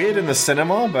would be weird in the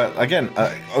cinema, but again,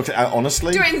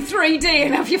 honestly, Doing 3D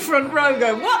and have your front row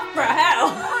go, what the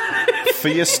hell? for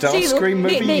your See, Starscream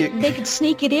movie, they could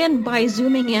sneak it in by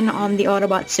zooming in on the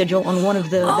Autobot sigil on one of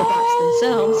the bots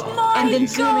themselves, and then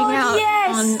zooming out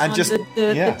on, And on just-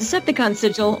 the yeah. Decepticon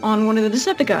sigil on one of the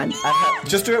Decepticons.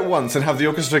 just do it once and have the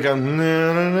orchestra go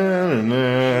na, na, na,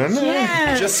 na, na,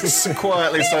 Yes. just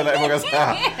quietly so that everyone goes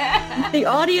ah. The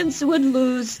audience would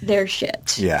lose their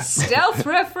shit. Yeah. Stealth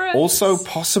reference. Also,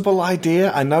 possible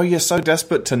idea. I know you're so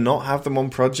desperate to not have them on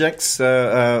projects,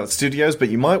 studios, but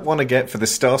you might want to get for the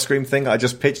Starscream thing I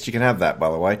just pitched. You can have that, by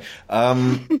the way.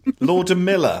 Lord and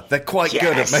Miller. They're quite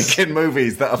good at making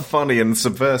movies that are funny and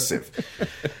subversive.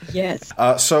 Yes.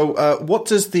 So, what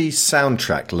does the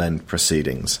soundtrack lend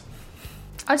proceedings?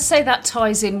 I'd say that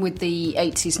ties in with the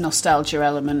 80s nostalgia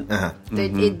element. Uh-huh.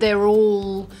 They're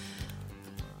all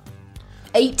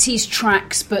 80s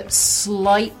tracks, but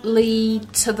slightly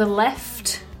to the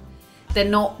left. They're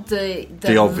not the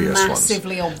obvious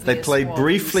massively ones. obvious They played ones.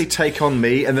 briefly Take On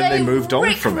Me, and then they moved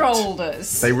on from it. Rickrolled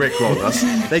us. They rickrolled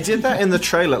us. They did that in the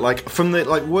trailer. Like, from the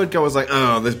word go, I was like,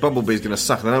 oh, this Bumblebee's going to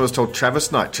suck. And then I was told Travis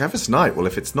Knight. Travis Knight? Well,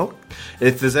 if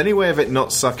there's any way of it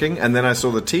not sucking, and then I saw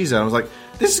the teaser, and I was like,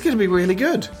 this is going to be really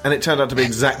good. And it turned out to be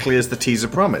exactly as the teaser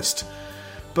promised.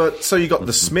 But, so you got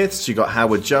the Smiths, you got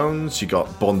Howard Jones, you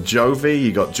got Bon Jovi,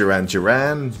 you got Duran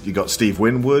Duran, you got Steve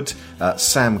Winwood,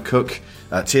 Sam Cooke,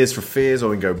 Tears for Fears,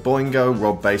 Oingo Boingo,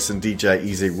 Rob Bass and DJ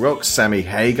Easy Rock, Sammy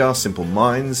Hagar, Simple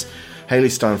Minds, Haley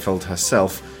Steinfeld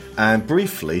herself, and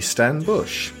briefly Stan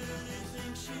Bush.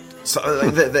 So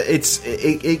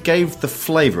it gave the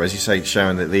flavour, as you say,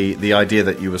 Sharon, that the idea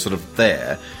that you were sort of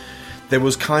there. There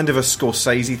was kind of a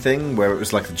Scorsese thing where it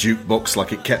was like a jukebox,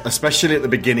 like it kept, especially at the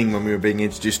beginning when we were being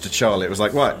introduced to Charlie, it was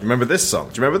like, right, remember this song?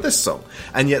 Do you remember this song?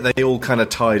 And yet they all kind of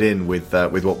tied in with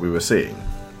what we were seeing.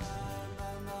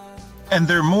 And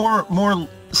they're more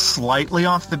slightly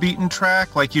off the beaten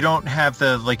track. Like, you don't have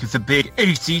the big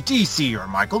AC/DC or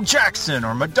Michael Jackson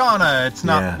or Madonna. It's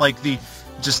not like the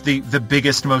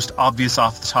biggest, most obvious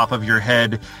off the top of your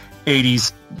head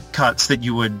 80s cuts that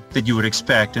you would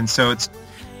expect. And so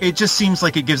it just seems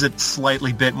like it gives it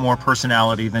slightly bit more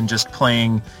personality than just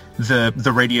playing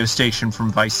the radio station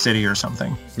from Vice City or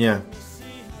something. Yeah.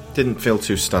 Didn't feel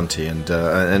too stunty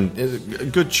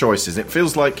and good choices. It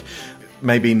feels like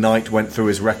maybe Knight went through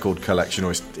his record collection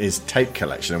or his tape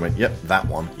collection and went, yep, that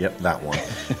one,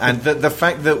 and the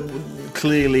fact that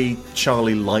clearly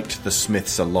Charlie liked the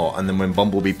Smiths a lot, and then when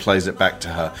Bumblebee plays it back to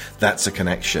her, that's a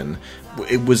connection.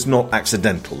 It was not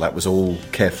accidental. That was all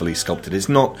carefully sculpted. It's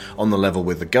not on the level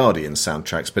with the Guardian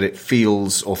soundtracks, but it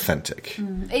feels authentic.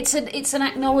 It's an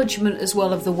acknowledgement as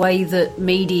well of the way that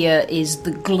media is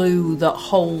the glue that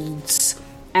holds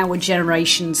our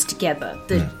generations together.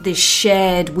 This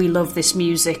shared, we love this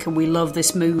music and we love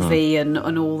this movie and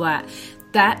all that.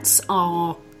 That's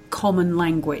our common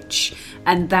language,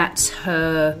 and that's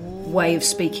her way of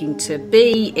speaking to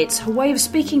B. It's her way of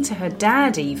speaking to her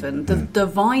dad even. The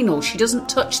vinyl, she doesn't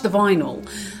touch the vinyl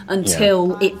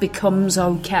until it becomes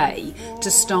okay to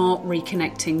start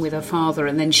reconnecting with her father,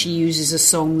 and then she uses a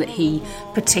song that he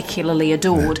particularly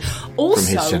adored.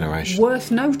 Also, from his generation.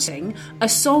 worth noting, a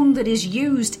song that is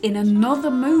used in another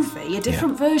movie, a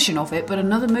different version of it, but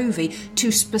another movie,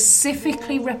 to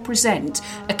specifically represent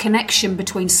a connection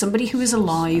between somebody who is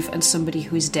alive and somebody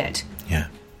who is dead. Yeah.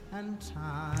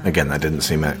 Again, that didn't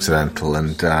seem accidental,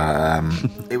 and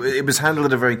it was handled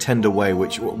in a very tender way.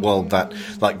 Which, well, that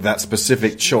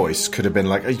specific choice could have been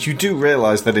like, you do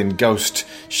realise that in Ghost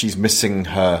she's missing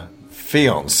her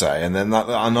fiance, and then that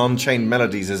Unchained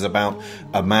Melodies is about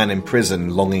a man in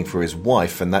prison longing for his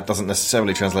wife, and that doesn't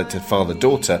necessarily translate to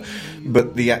father-daughter,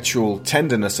 but the actual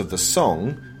tenderness of the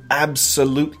song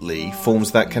absolutely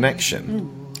forms that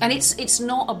connection. And it's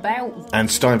not about... And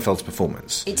Steinfeld's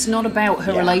performance. It's not about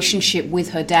her relationship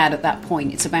with her dad at that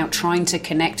point. It's about trying to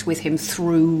connect with him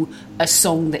through a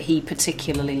song that he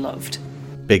particularly loved.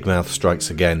 Big Mouth Strikes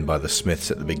Again by the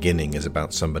Smiths at the beginning is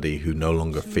about somebody who no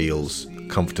longer feels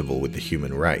comfortable with the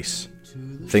human race.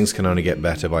 Things Can Only Get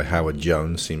Better by Howard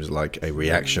Jones seems like a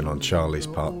reaction on Charlie's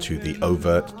part to the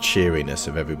overt cheeriness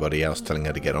of everybody else telling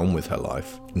her to get on with her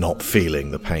life, not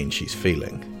feeling the pain she's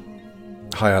feeling.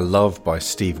 Higher Love by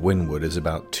Steve Winwood is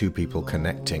about two people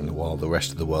connecting while the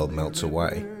rest of the world melts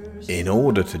away, in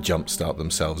order to jumpstart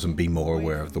themselves and be more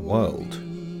aware of the world.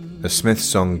 The Smiths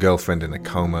song Girlfriend in a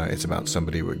Coma is about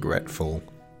somebody regretful,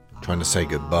 trying to say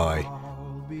goodbye.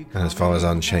 And as far as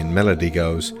Unchained Melody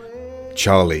goes,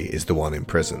 Charlie is the one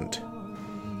imprisoned,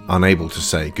 unable to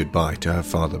say goodbye to her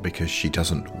father because she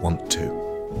doesn't want to.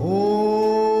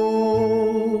 Oh,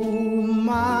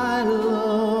 my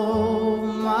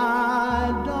love,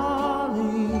 my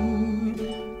darling,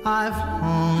 I've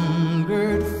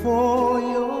hungered for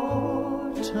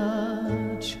your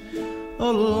touch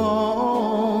a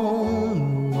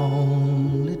long,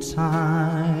 lonely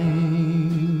time.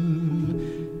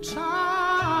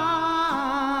 Time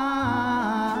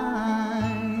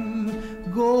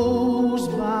goes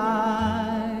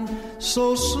by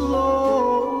so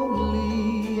slowly,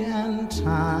 and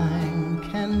time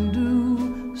can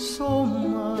do so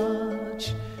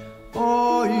much.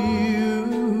 Are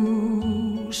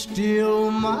you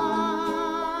still mine?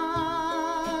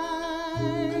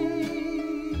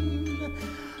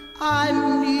 I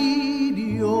need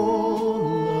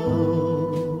your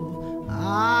love.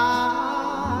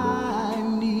 I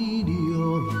need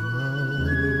your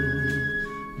love.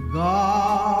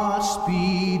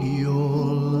 Godspeed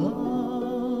your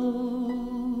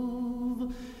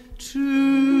love to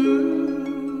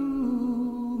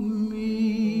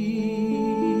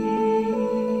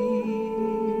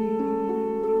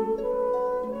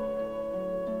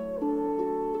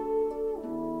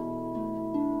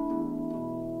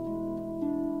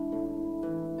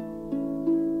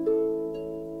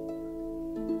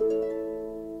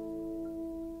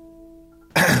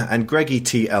And Greggy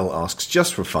TL asks,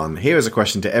 just for fun, here is a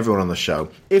question to everyone on the show.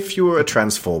 If you were a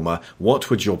Transformer, what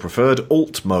would your preferred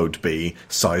alt mode be?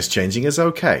 Size changing is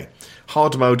okay.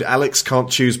 Hard mode, Alex can't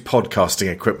choose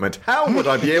podcasting equipment. How would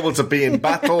I be able to be in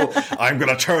battle? I'm going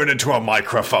to turn into a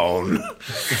microphone.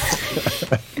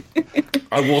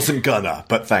 I wasn't gonna,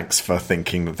 but thanks for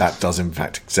thinking that that does in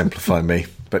fact exemplify me.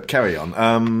 But carry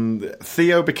on.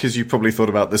 Theo, because you probably thought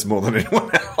about this more than anyone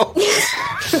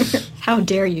else. How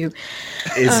dare you?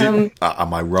 Is it?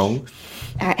 Am I wrong?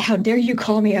 How dare you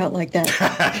call me out like that?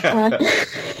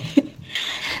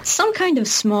 Some kind of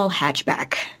small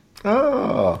hatchback.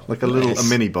 Oh, like a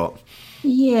mini bot.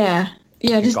 Yeah,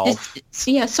 well,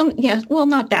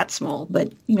 not that small,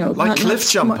 but like Cliff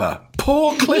Jumper.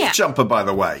 Poor Cliff Jumper, by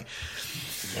the way.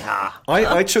 Yeah.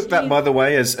 I took that, by the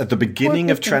way, as at the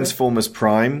beginning of Transformers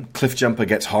Prime, Cliff Jumper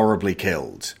gets horribly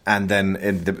killed. And then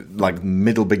in the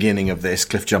middle beginning of this,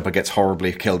 Cliff Jumper gets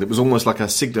horribly killed. It was almost like a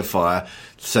signifier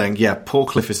saying, yeah, poor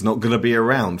Cliff is not going to be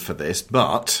around for this,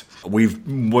 but we've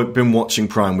been watching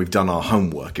Prime, we've done our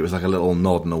homework. It was like a little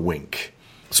nod and a wink.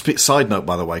 Side note,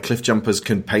 by the way, Cliff Jumper's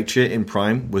compatriot in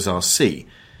Prime was RC.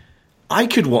 I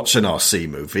could watch an RC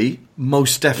movie,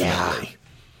 most definitely. Yeah.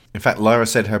 In fact, Lyra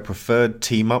said her preferred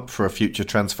team-up for a future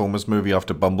Transformers movie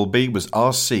after Bumblebee was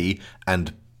RC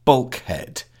and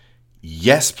Bulkhead.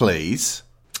 Yes, please.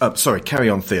 Sorry, carry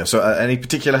on, Thea. So, any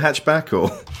particular hatchback,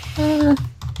 or?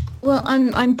 Well,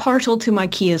 I'm partial to my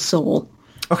Kia Soul.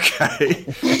 Okay.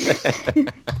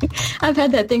 I've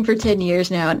had that thing for 10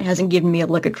 years now, and it hasn't given me a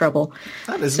lick of trouble.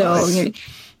 That is nice.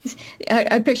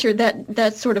 I picture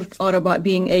that sort of Autobot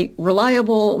being a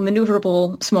reliable,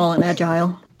 maneuverable, small, and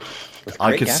agile.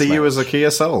 I could see you as a Kia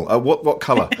Soul. What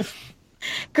colour?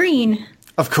 Green.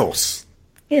 Of course.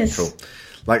 Yes. Cool.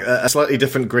 Like a slightly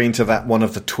different green to that one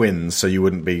of the twins, so you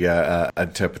wouldn't be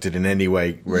interpreted in any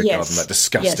way regarding that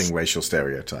disgusting racial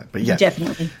stereotype. But yeah.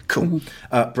 Definitely. Cool.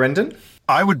 Mm-hmm. Brendan?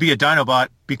 I would be a Dinobot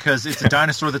because it's a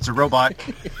dinosaur that's a robot.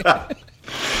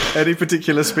 Any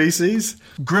particular species?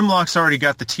 Grimlock's already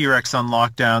got the T-Rex on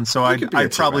lockdown, so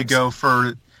I'd probably go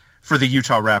for the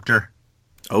Utah Raptor.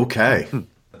 Okay.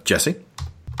 Jesse?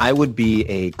 I would be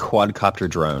a quadcopter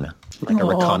drone, like a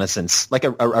reconnaissance, like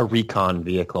a recon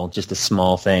vehicle, just a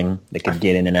small thing that could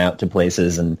get in and out to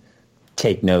places and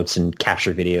take notes and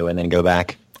capture video and then go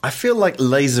back. I feel like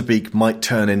Laserbeak might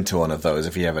turn into one of those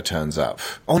if he ever turns up.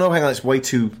 Oh no, hang on, it's way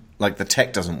too, the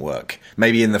tech doesn't work.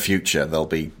 Maybe in the future there'll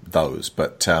be those,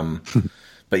 but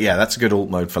yeah, that's a good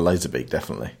alt mode for Laserbeak,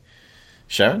 definitely.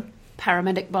 Sharon?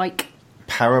 Paramedic bike.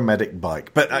 Paramedic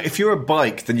bike. But if you're a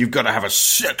bike, then you've got to have a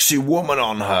sexy woman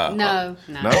on her. No.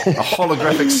 No? A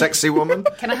holographic sexy woman?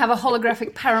 Can I have a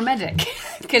holographic paramedic?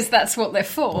 Because that's what they're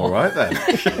for. All right, then.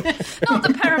 Not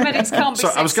that paramedics can't be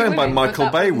sexy I was going by Michael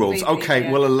Bay rules. Okay,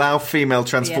 we'll allow female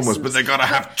Transformers, but they've got to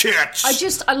have tits.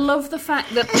 I love the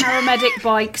fact that paramedic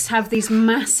bikes have these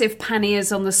massive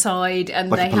panniers on the side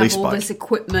and they have all this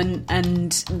equipment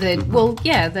and they're...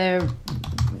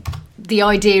 The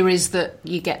idea is that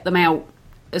you get them out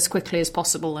as quickly as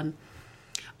possible, and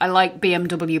I like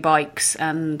BMW bikes,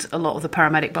 and a lot of the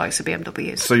paramedic bikes are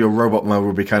BMWs. So your robot mode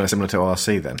would be kind of similar to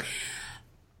RC then?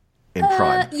 In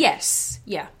Prime? Yes,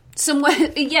 yeah.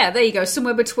 Somewhere, yeah, there you go.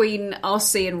 Somewhere between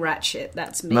RC and Ratchet.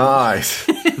 That's me. Nice.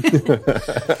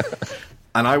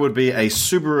 And I would be a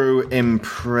Subaru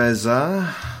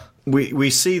Impreza. We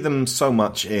see them so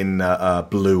much in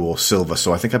blue or silver,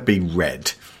 so I think I'd be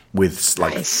red with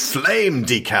like flame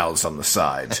decals on the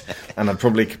side, and I'd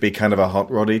probably be kind of a hot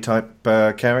roddy type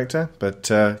character. But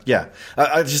yeah,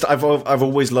 I've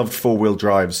always loved 4-wheel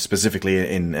drives, specifically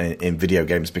in video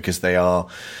games, because they are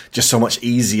just so much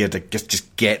easier to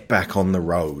just get back on the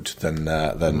road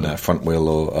than front wheel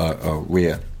or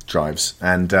rear drives,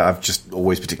 and I've just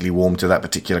always particularly warmed to that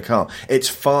particular car. It's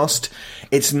fast,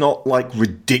 it's not like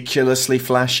ridiculously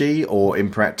flashy or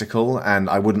impractical, and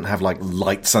I wouldn't have like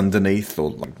lights underneath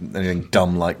or like anything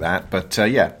dumb like that, but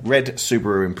yeah, red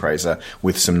Subaru Impreza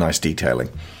with some nice detailing.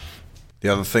 The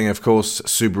other thing, of course,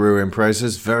 Subaru Impreza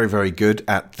is very, very good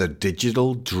at the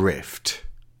digital drift,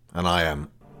 and I am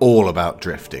all about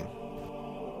drifting.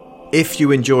 If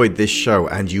you enjoyed this show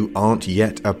and you aren't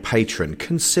yet a patron,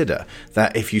 consider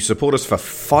that if you support us for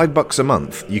 $5 a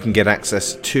month, you can get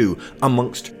access to,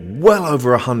 amongst well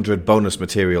over 100 bonus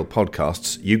material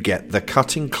podcasts, you get the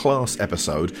Cutting Class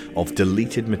episode of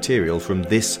deleted material from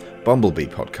this Bumblebee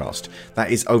podcast.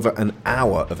 That is over an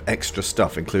hour of extra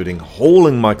stuff, including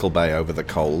hauling Michael Bay over the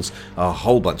coals a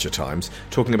whole bunch of times,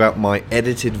 talking about my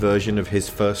edited version of his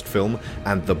first film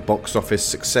and the box office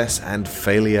success and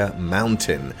failure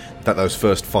mountain that those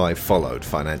first 5 followed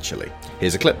financially.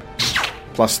 Here's a clip.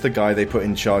 Plus, the guy they put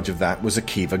in charge of that was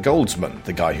Akiva Goldsman,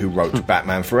 the guy who wrote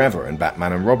Batman Forever and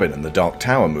Batman and Robin and the Dark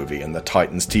Tower movie and the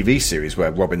Titans TV series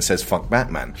where Robin says fuck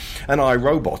Batman, and I,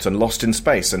 Robot and Lost in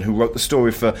Space, and who wrote the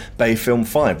story for Bay Film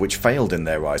 5, which failed in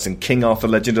their eyes, and King Arthur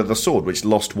Legend of the Sword, which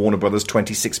lost Warner Brothers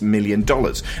 $26 million,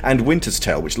 and Winter's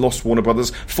Tale, which lost Warner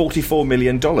Brothers $44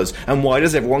 million, and why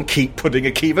does everyone keep putting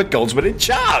Akiva Goldsman in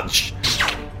charge?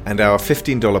 And our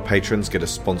 $15 patrons get a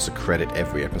sponsor credit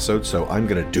every episode, so I'm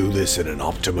going to do this in an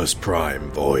Optimus Prime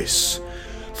voice.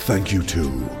 Thank you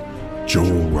to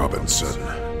Joel Robinson,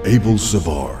 Abel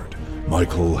Savard,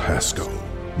 Michael Haskell,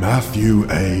 Matthew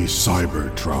A.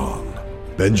 Cybertron,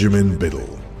 Benjamin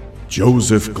Biddle,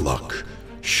 Joseph Gluck,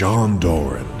 Sean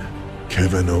Doran,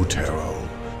 Kevin Otero,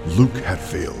 Luke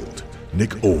Hatfield,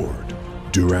 Nick Ord,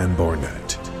 Duran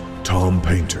Barnett, Tom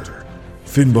Painter,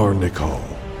 Finbar Nicol,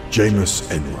 Jameis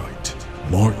Enright,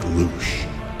 Mark Lush,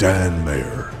 Dan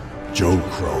Mayer, Joe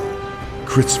Crow,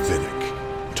 Chris Finnick,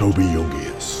 Toby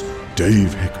Jungius,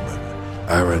 Dave Hickman,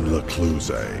 Aaron Lecluse,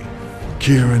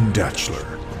 Kieran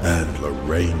Datchler, and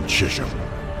Lorraine Chisholm.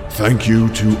 Thank you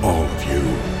to all of you.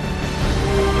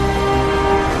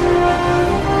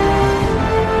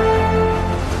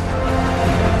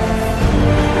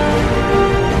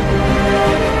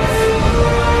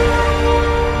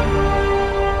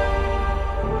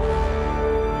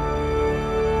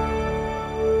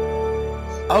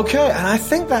 Okay, and I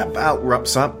think that about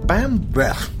wraps up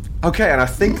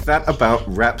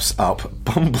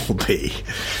Bumblebee.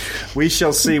 We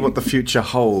shall see what the future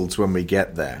holds when we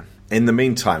get there. In the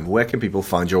meantime, where can people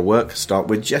find your work? Start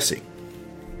with Jesse.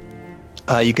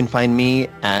 You can find me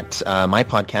at my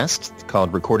podcast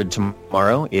called Recorded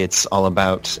Tomorrow. It's all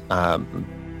about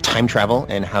time travel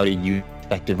and how to use it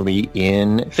effectively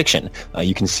in fiction.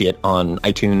 You can see it on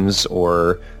iTunes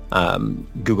or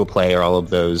Google Play or all of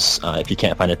those. If you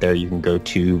can't find it there, you can go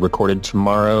to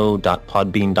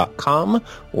recordedtomorrow.podbean.com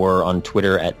or on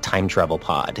Twitter at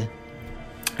timetravelpod.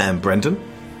 And Brendan?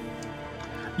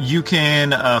 You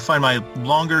can find my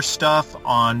longer stuff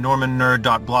on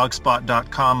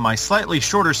normannerd.blogspot.com, my slightly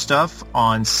shorter stuff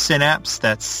on Synapse,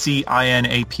 that's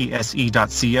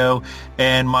CINAPSE.co,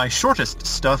 and my shortest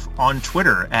stuff on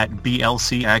Twitter at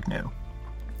BLCAgnew.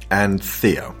 And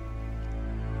Theo?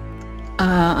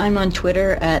 I'm on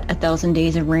Twitter at 1,000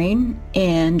 Days of Rain,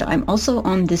 and I'm also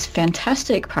on this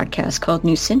fantastic podcast called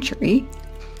New Century.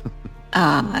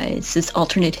 It's this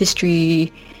alternate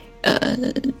history,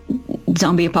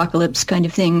 zombie apocalypse kind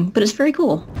of thing, but it's very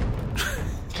cool.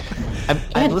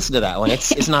 I've listened to that one.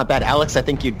 It's not bad. Alex, I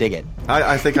think you'd dig it.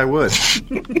 I think I would.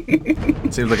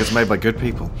 It seems like it's made by good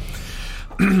people.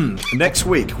 Next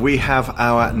week, we have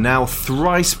our now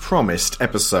thrice promised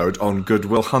episode on Good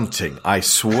Will Hunting. I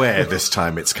swear this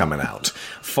time it's coming out.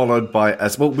 Followed by,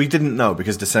 we didn't know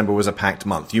because December was a packed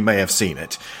month. You may have seen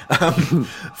it.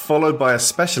 Followed by a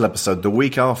special episode the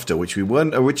week after, which we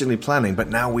weren't originally planning, but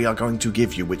now we are going to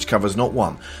give you, which covers not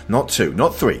 1, not 2,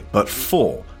 not 3, but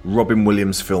 4 Robin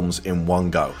Williams films in one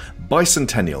go.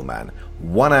 Bicentennial Man,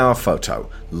 1 Hour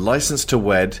Photo, License to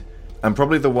Wed, and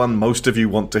probably the one most of you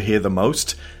want to hear the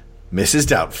most, Mrs.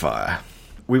 Doubtfire.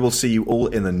 We will see you all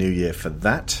in the new year for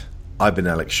that. I've been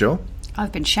Alex Shaw.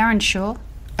 I've been Sharon Shaw.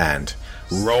 and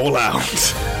roll out.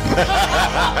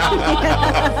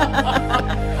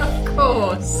 Of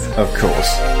course. Of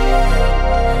course.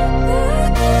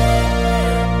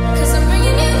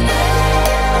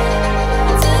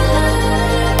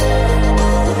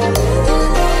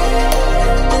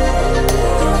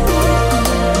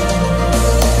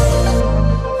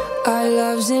 Our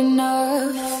love's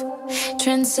enough,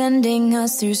 transcending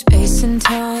us through space and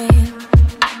time.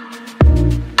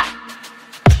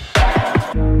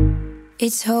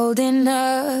 It's holding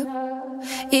up,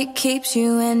 it keeps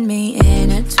you and me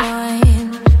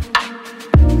intertwined.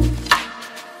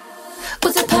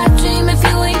 What's a pipe dream if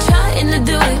you ain't trying to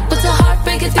do it? What's a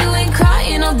heartbreak if you ain't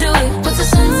crying, I'll do it. What's a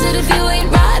sunset if you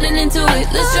ain't riding into it?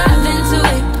 Let's drive into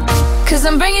it. 'Cause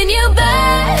I'm bringing you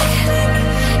back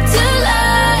to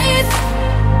life.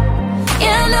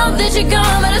 Yeah, I know that you're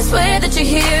gone, but I swear that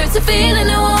you're here. It's a feeling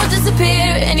that won't disappear,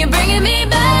 and you're bringing me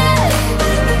back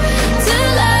to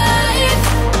life.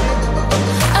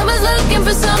 I was looking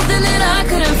for something that I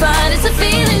couldn't find. It's a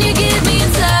feeling you give me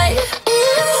inside.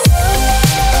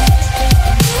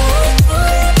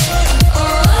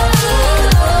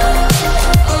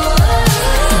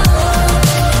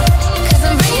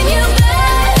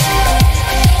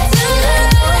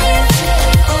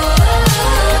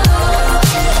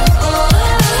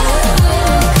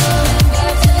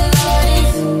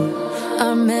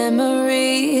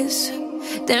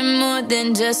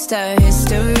 Than just our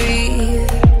history.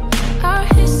 Our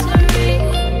history.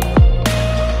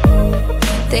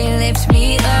 They lift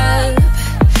me up,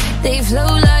 they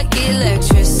flow like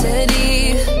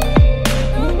electricity.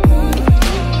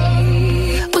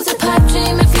 What's a pipe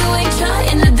dream if you ain't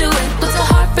trying to do it? What's a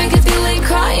heartbreak if you ain't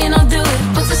crying, I'll do it.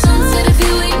 What's a sunset if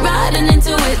you ain't riding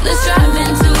into it? Let's drive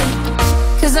into it.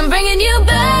 'Cause I'm bringing you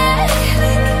back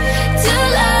to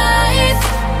life.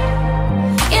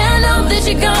 Yeah, I know that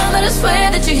you're gone, but I swear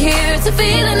that you're here. It's a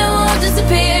feeling that won't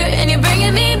disappear, and you're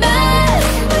bringing me back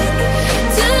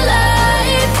to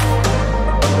life.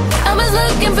 I was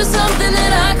looking for something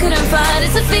that I couldn't find.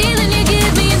 It's a feeling you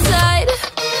give me inside.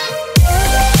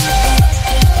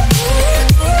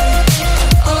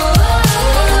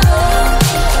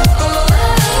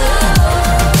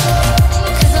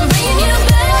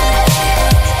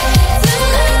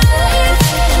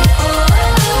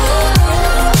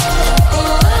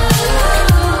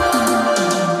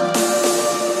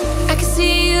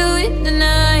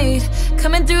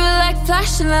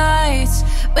 Flashing lights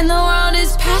when the world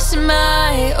is passing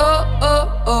by. Oh, oh,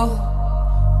 oh.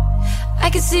 I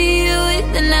can see you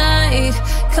in the night,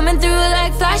 coming through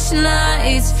like flashing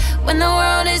lights when the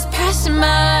world is passing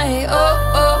by. Oh,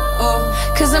 oh, oh.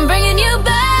 'Cause I'm bringing you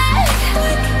back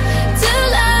to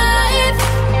life.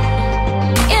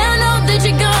 Yeah, I know that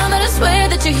you're gone, but I swear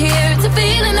that you're here. It's a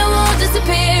feeling that won't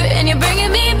disappear, and you're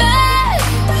bringing me back